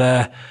guys for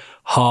their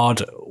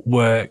hard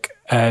work.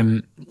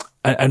 And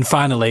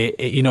finally,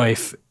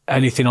 if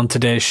anything on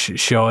today's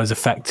show has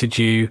affected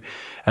you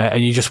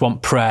and you just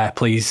want prayer,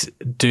 please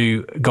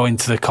do go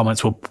into the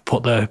comments. We'll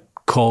put the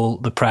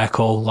prayer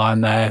call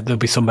line there. There'll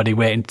be somebody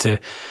waiting to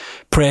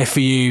pray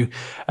for you.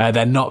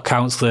 They're not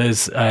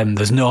counsellors.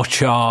 There's no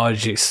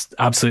charge. It's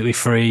absolutely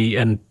free.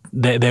 And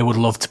they would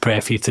love to pray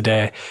for you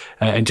today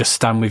and just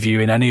stand with you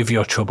in any of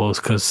your troubles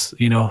because,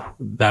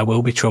 there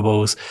will be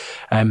troubles.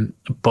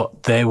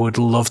 But they would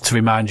love to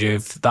remind you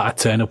of that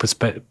eternal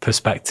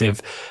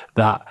perspective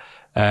that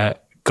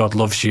God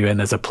loves you and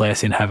there's a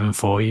place in heaven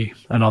for you.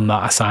 And on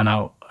that, I sign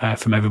out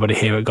from everybody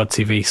here at God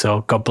TV.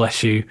 So God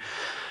bless you.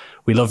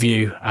 We love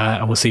you.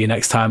 And we'll see you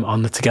next time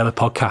on the Together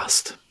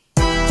podcast.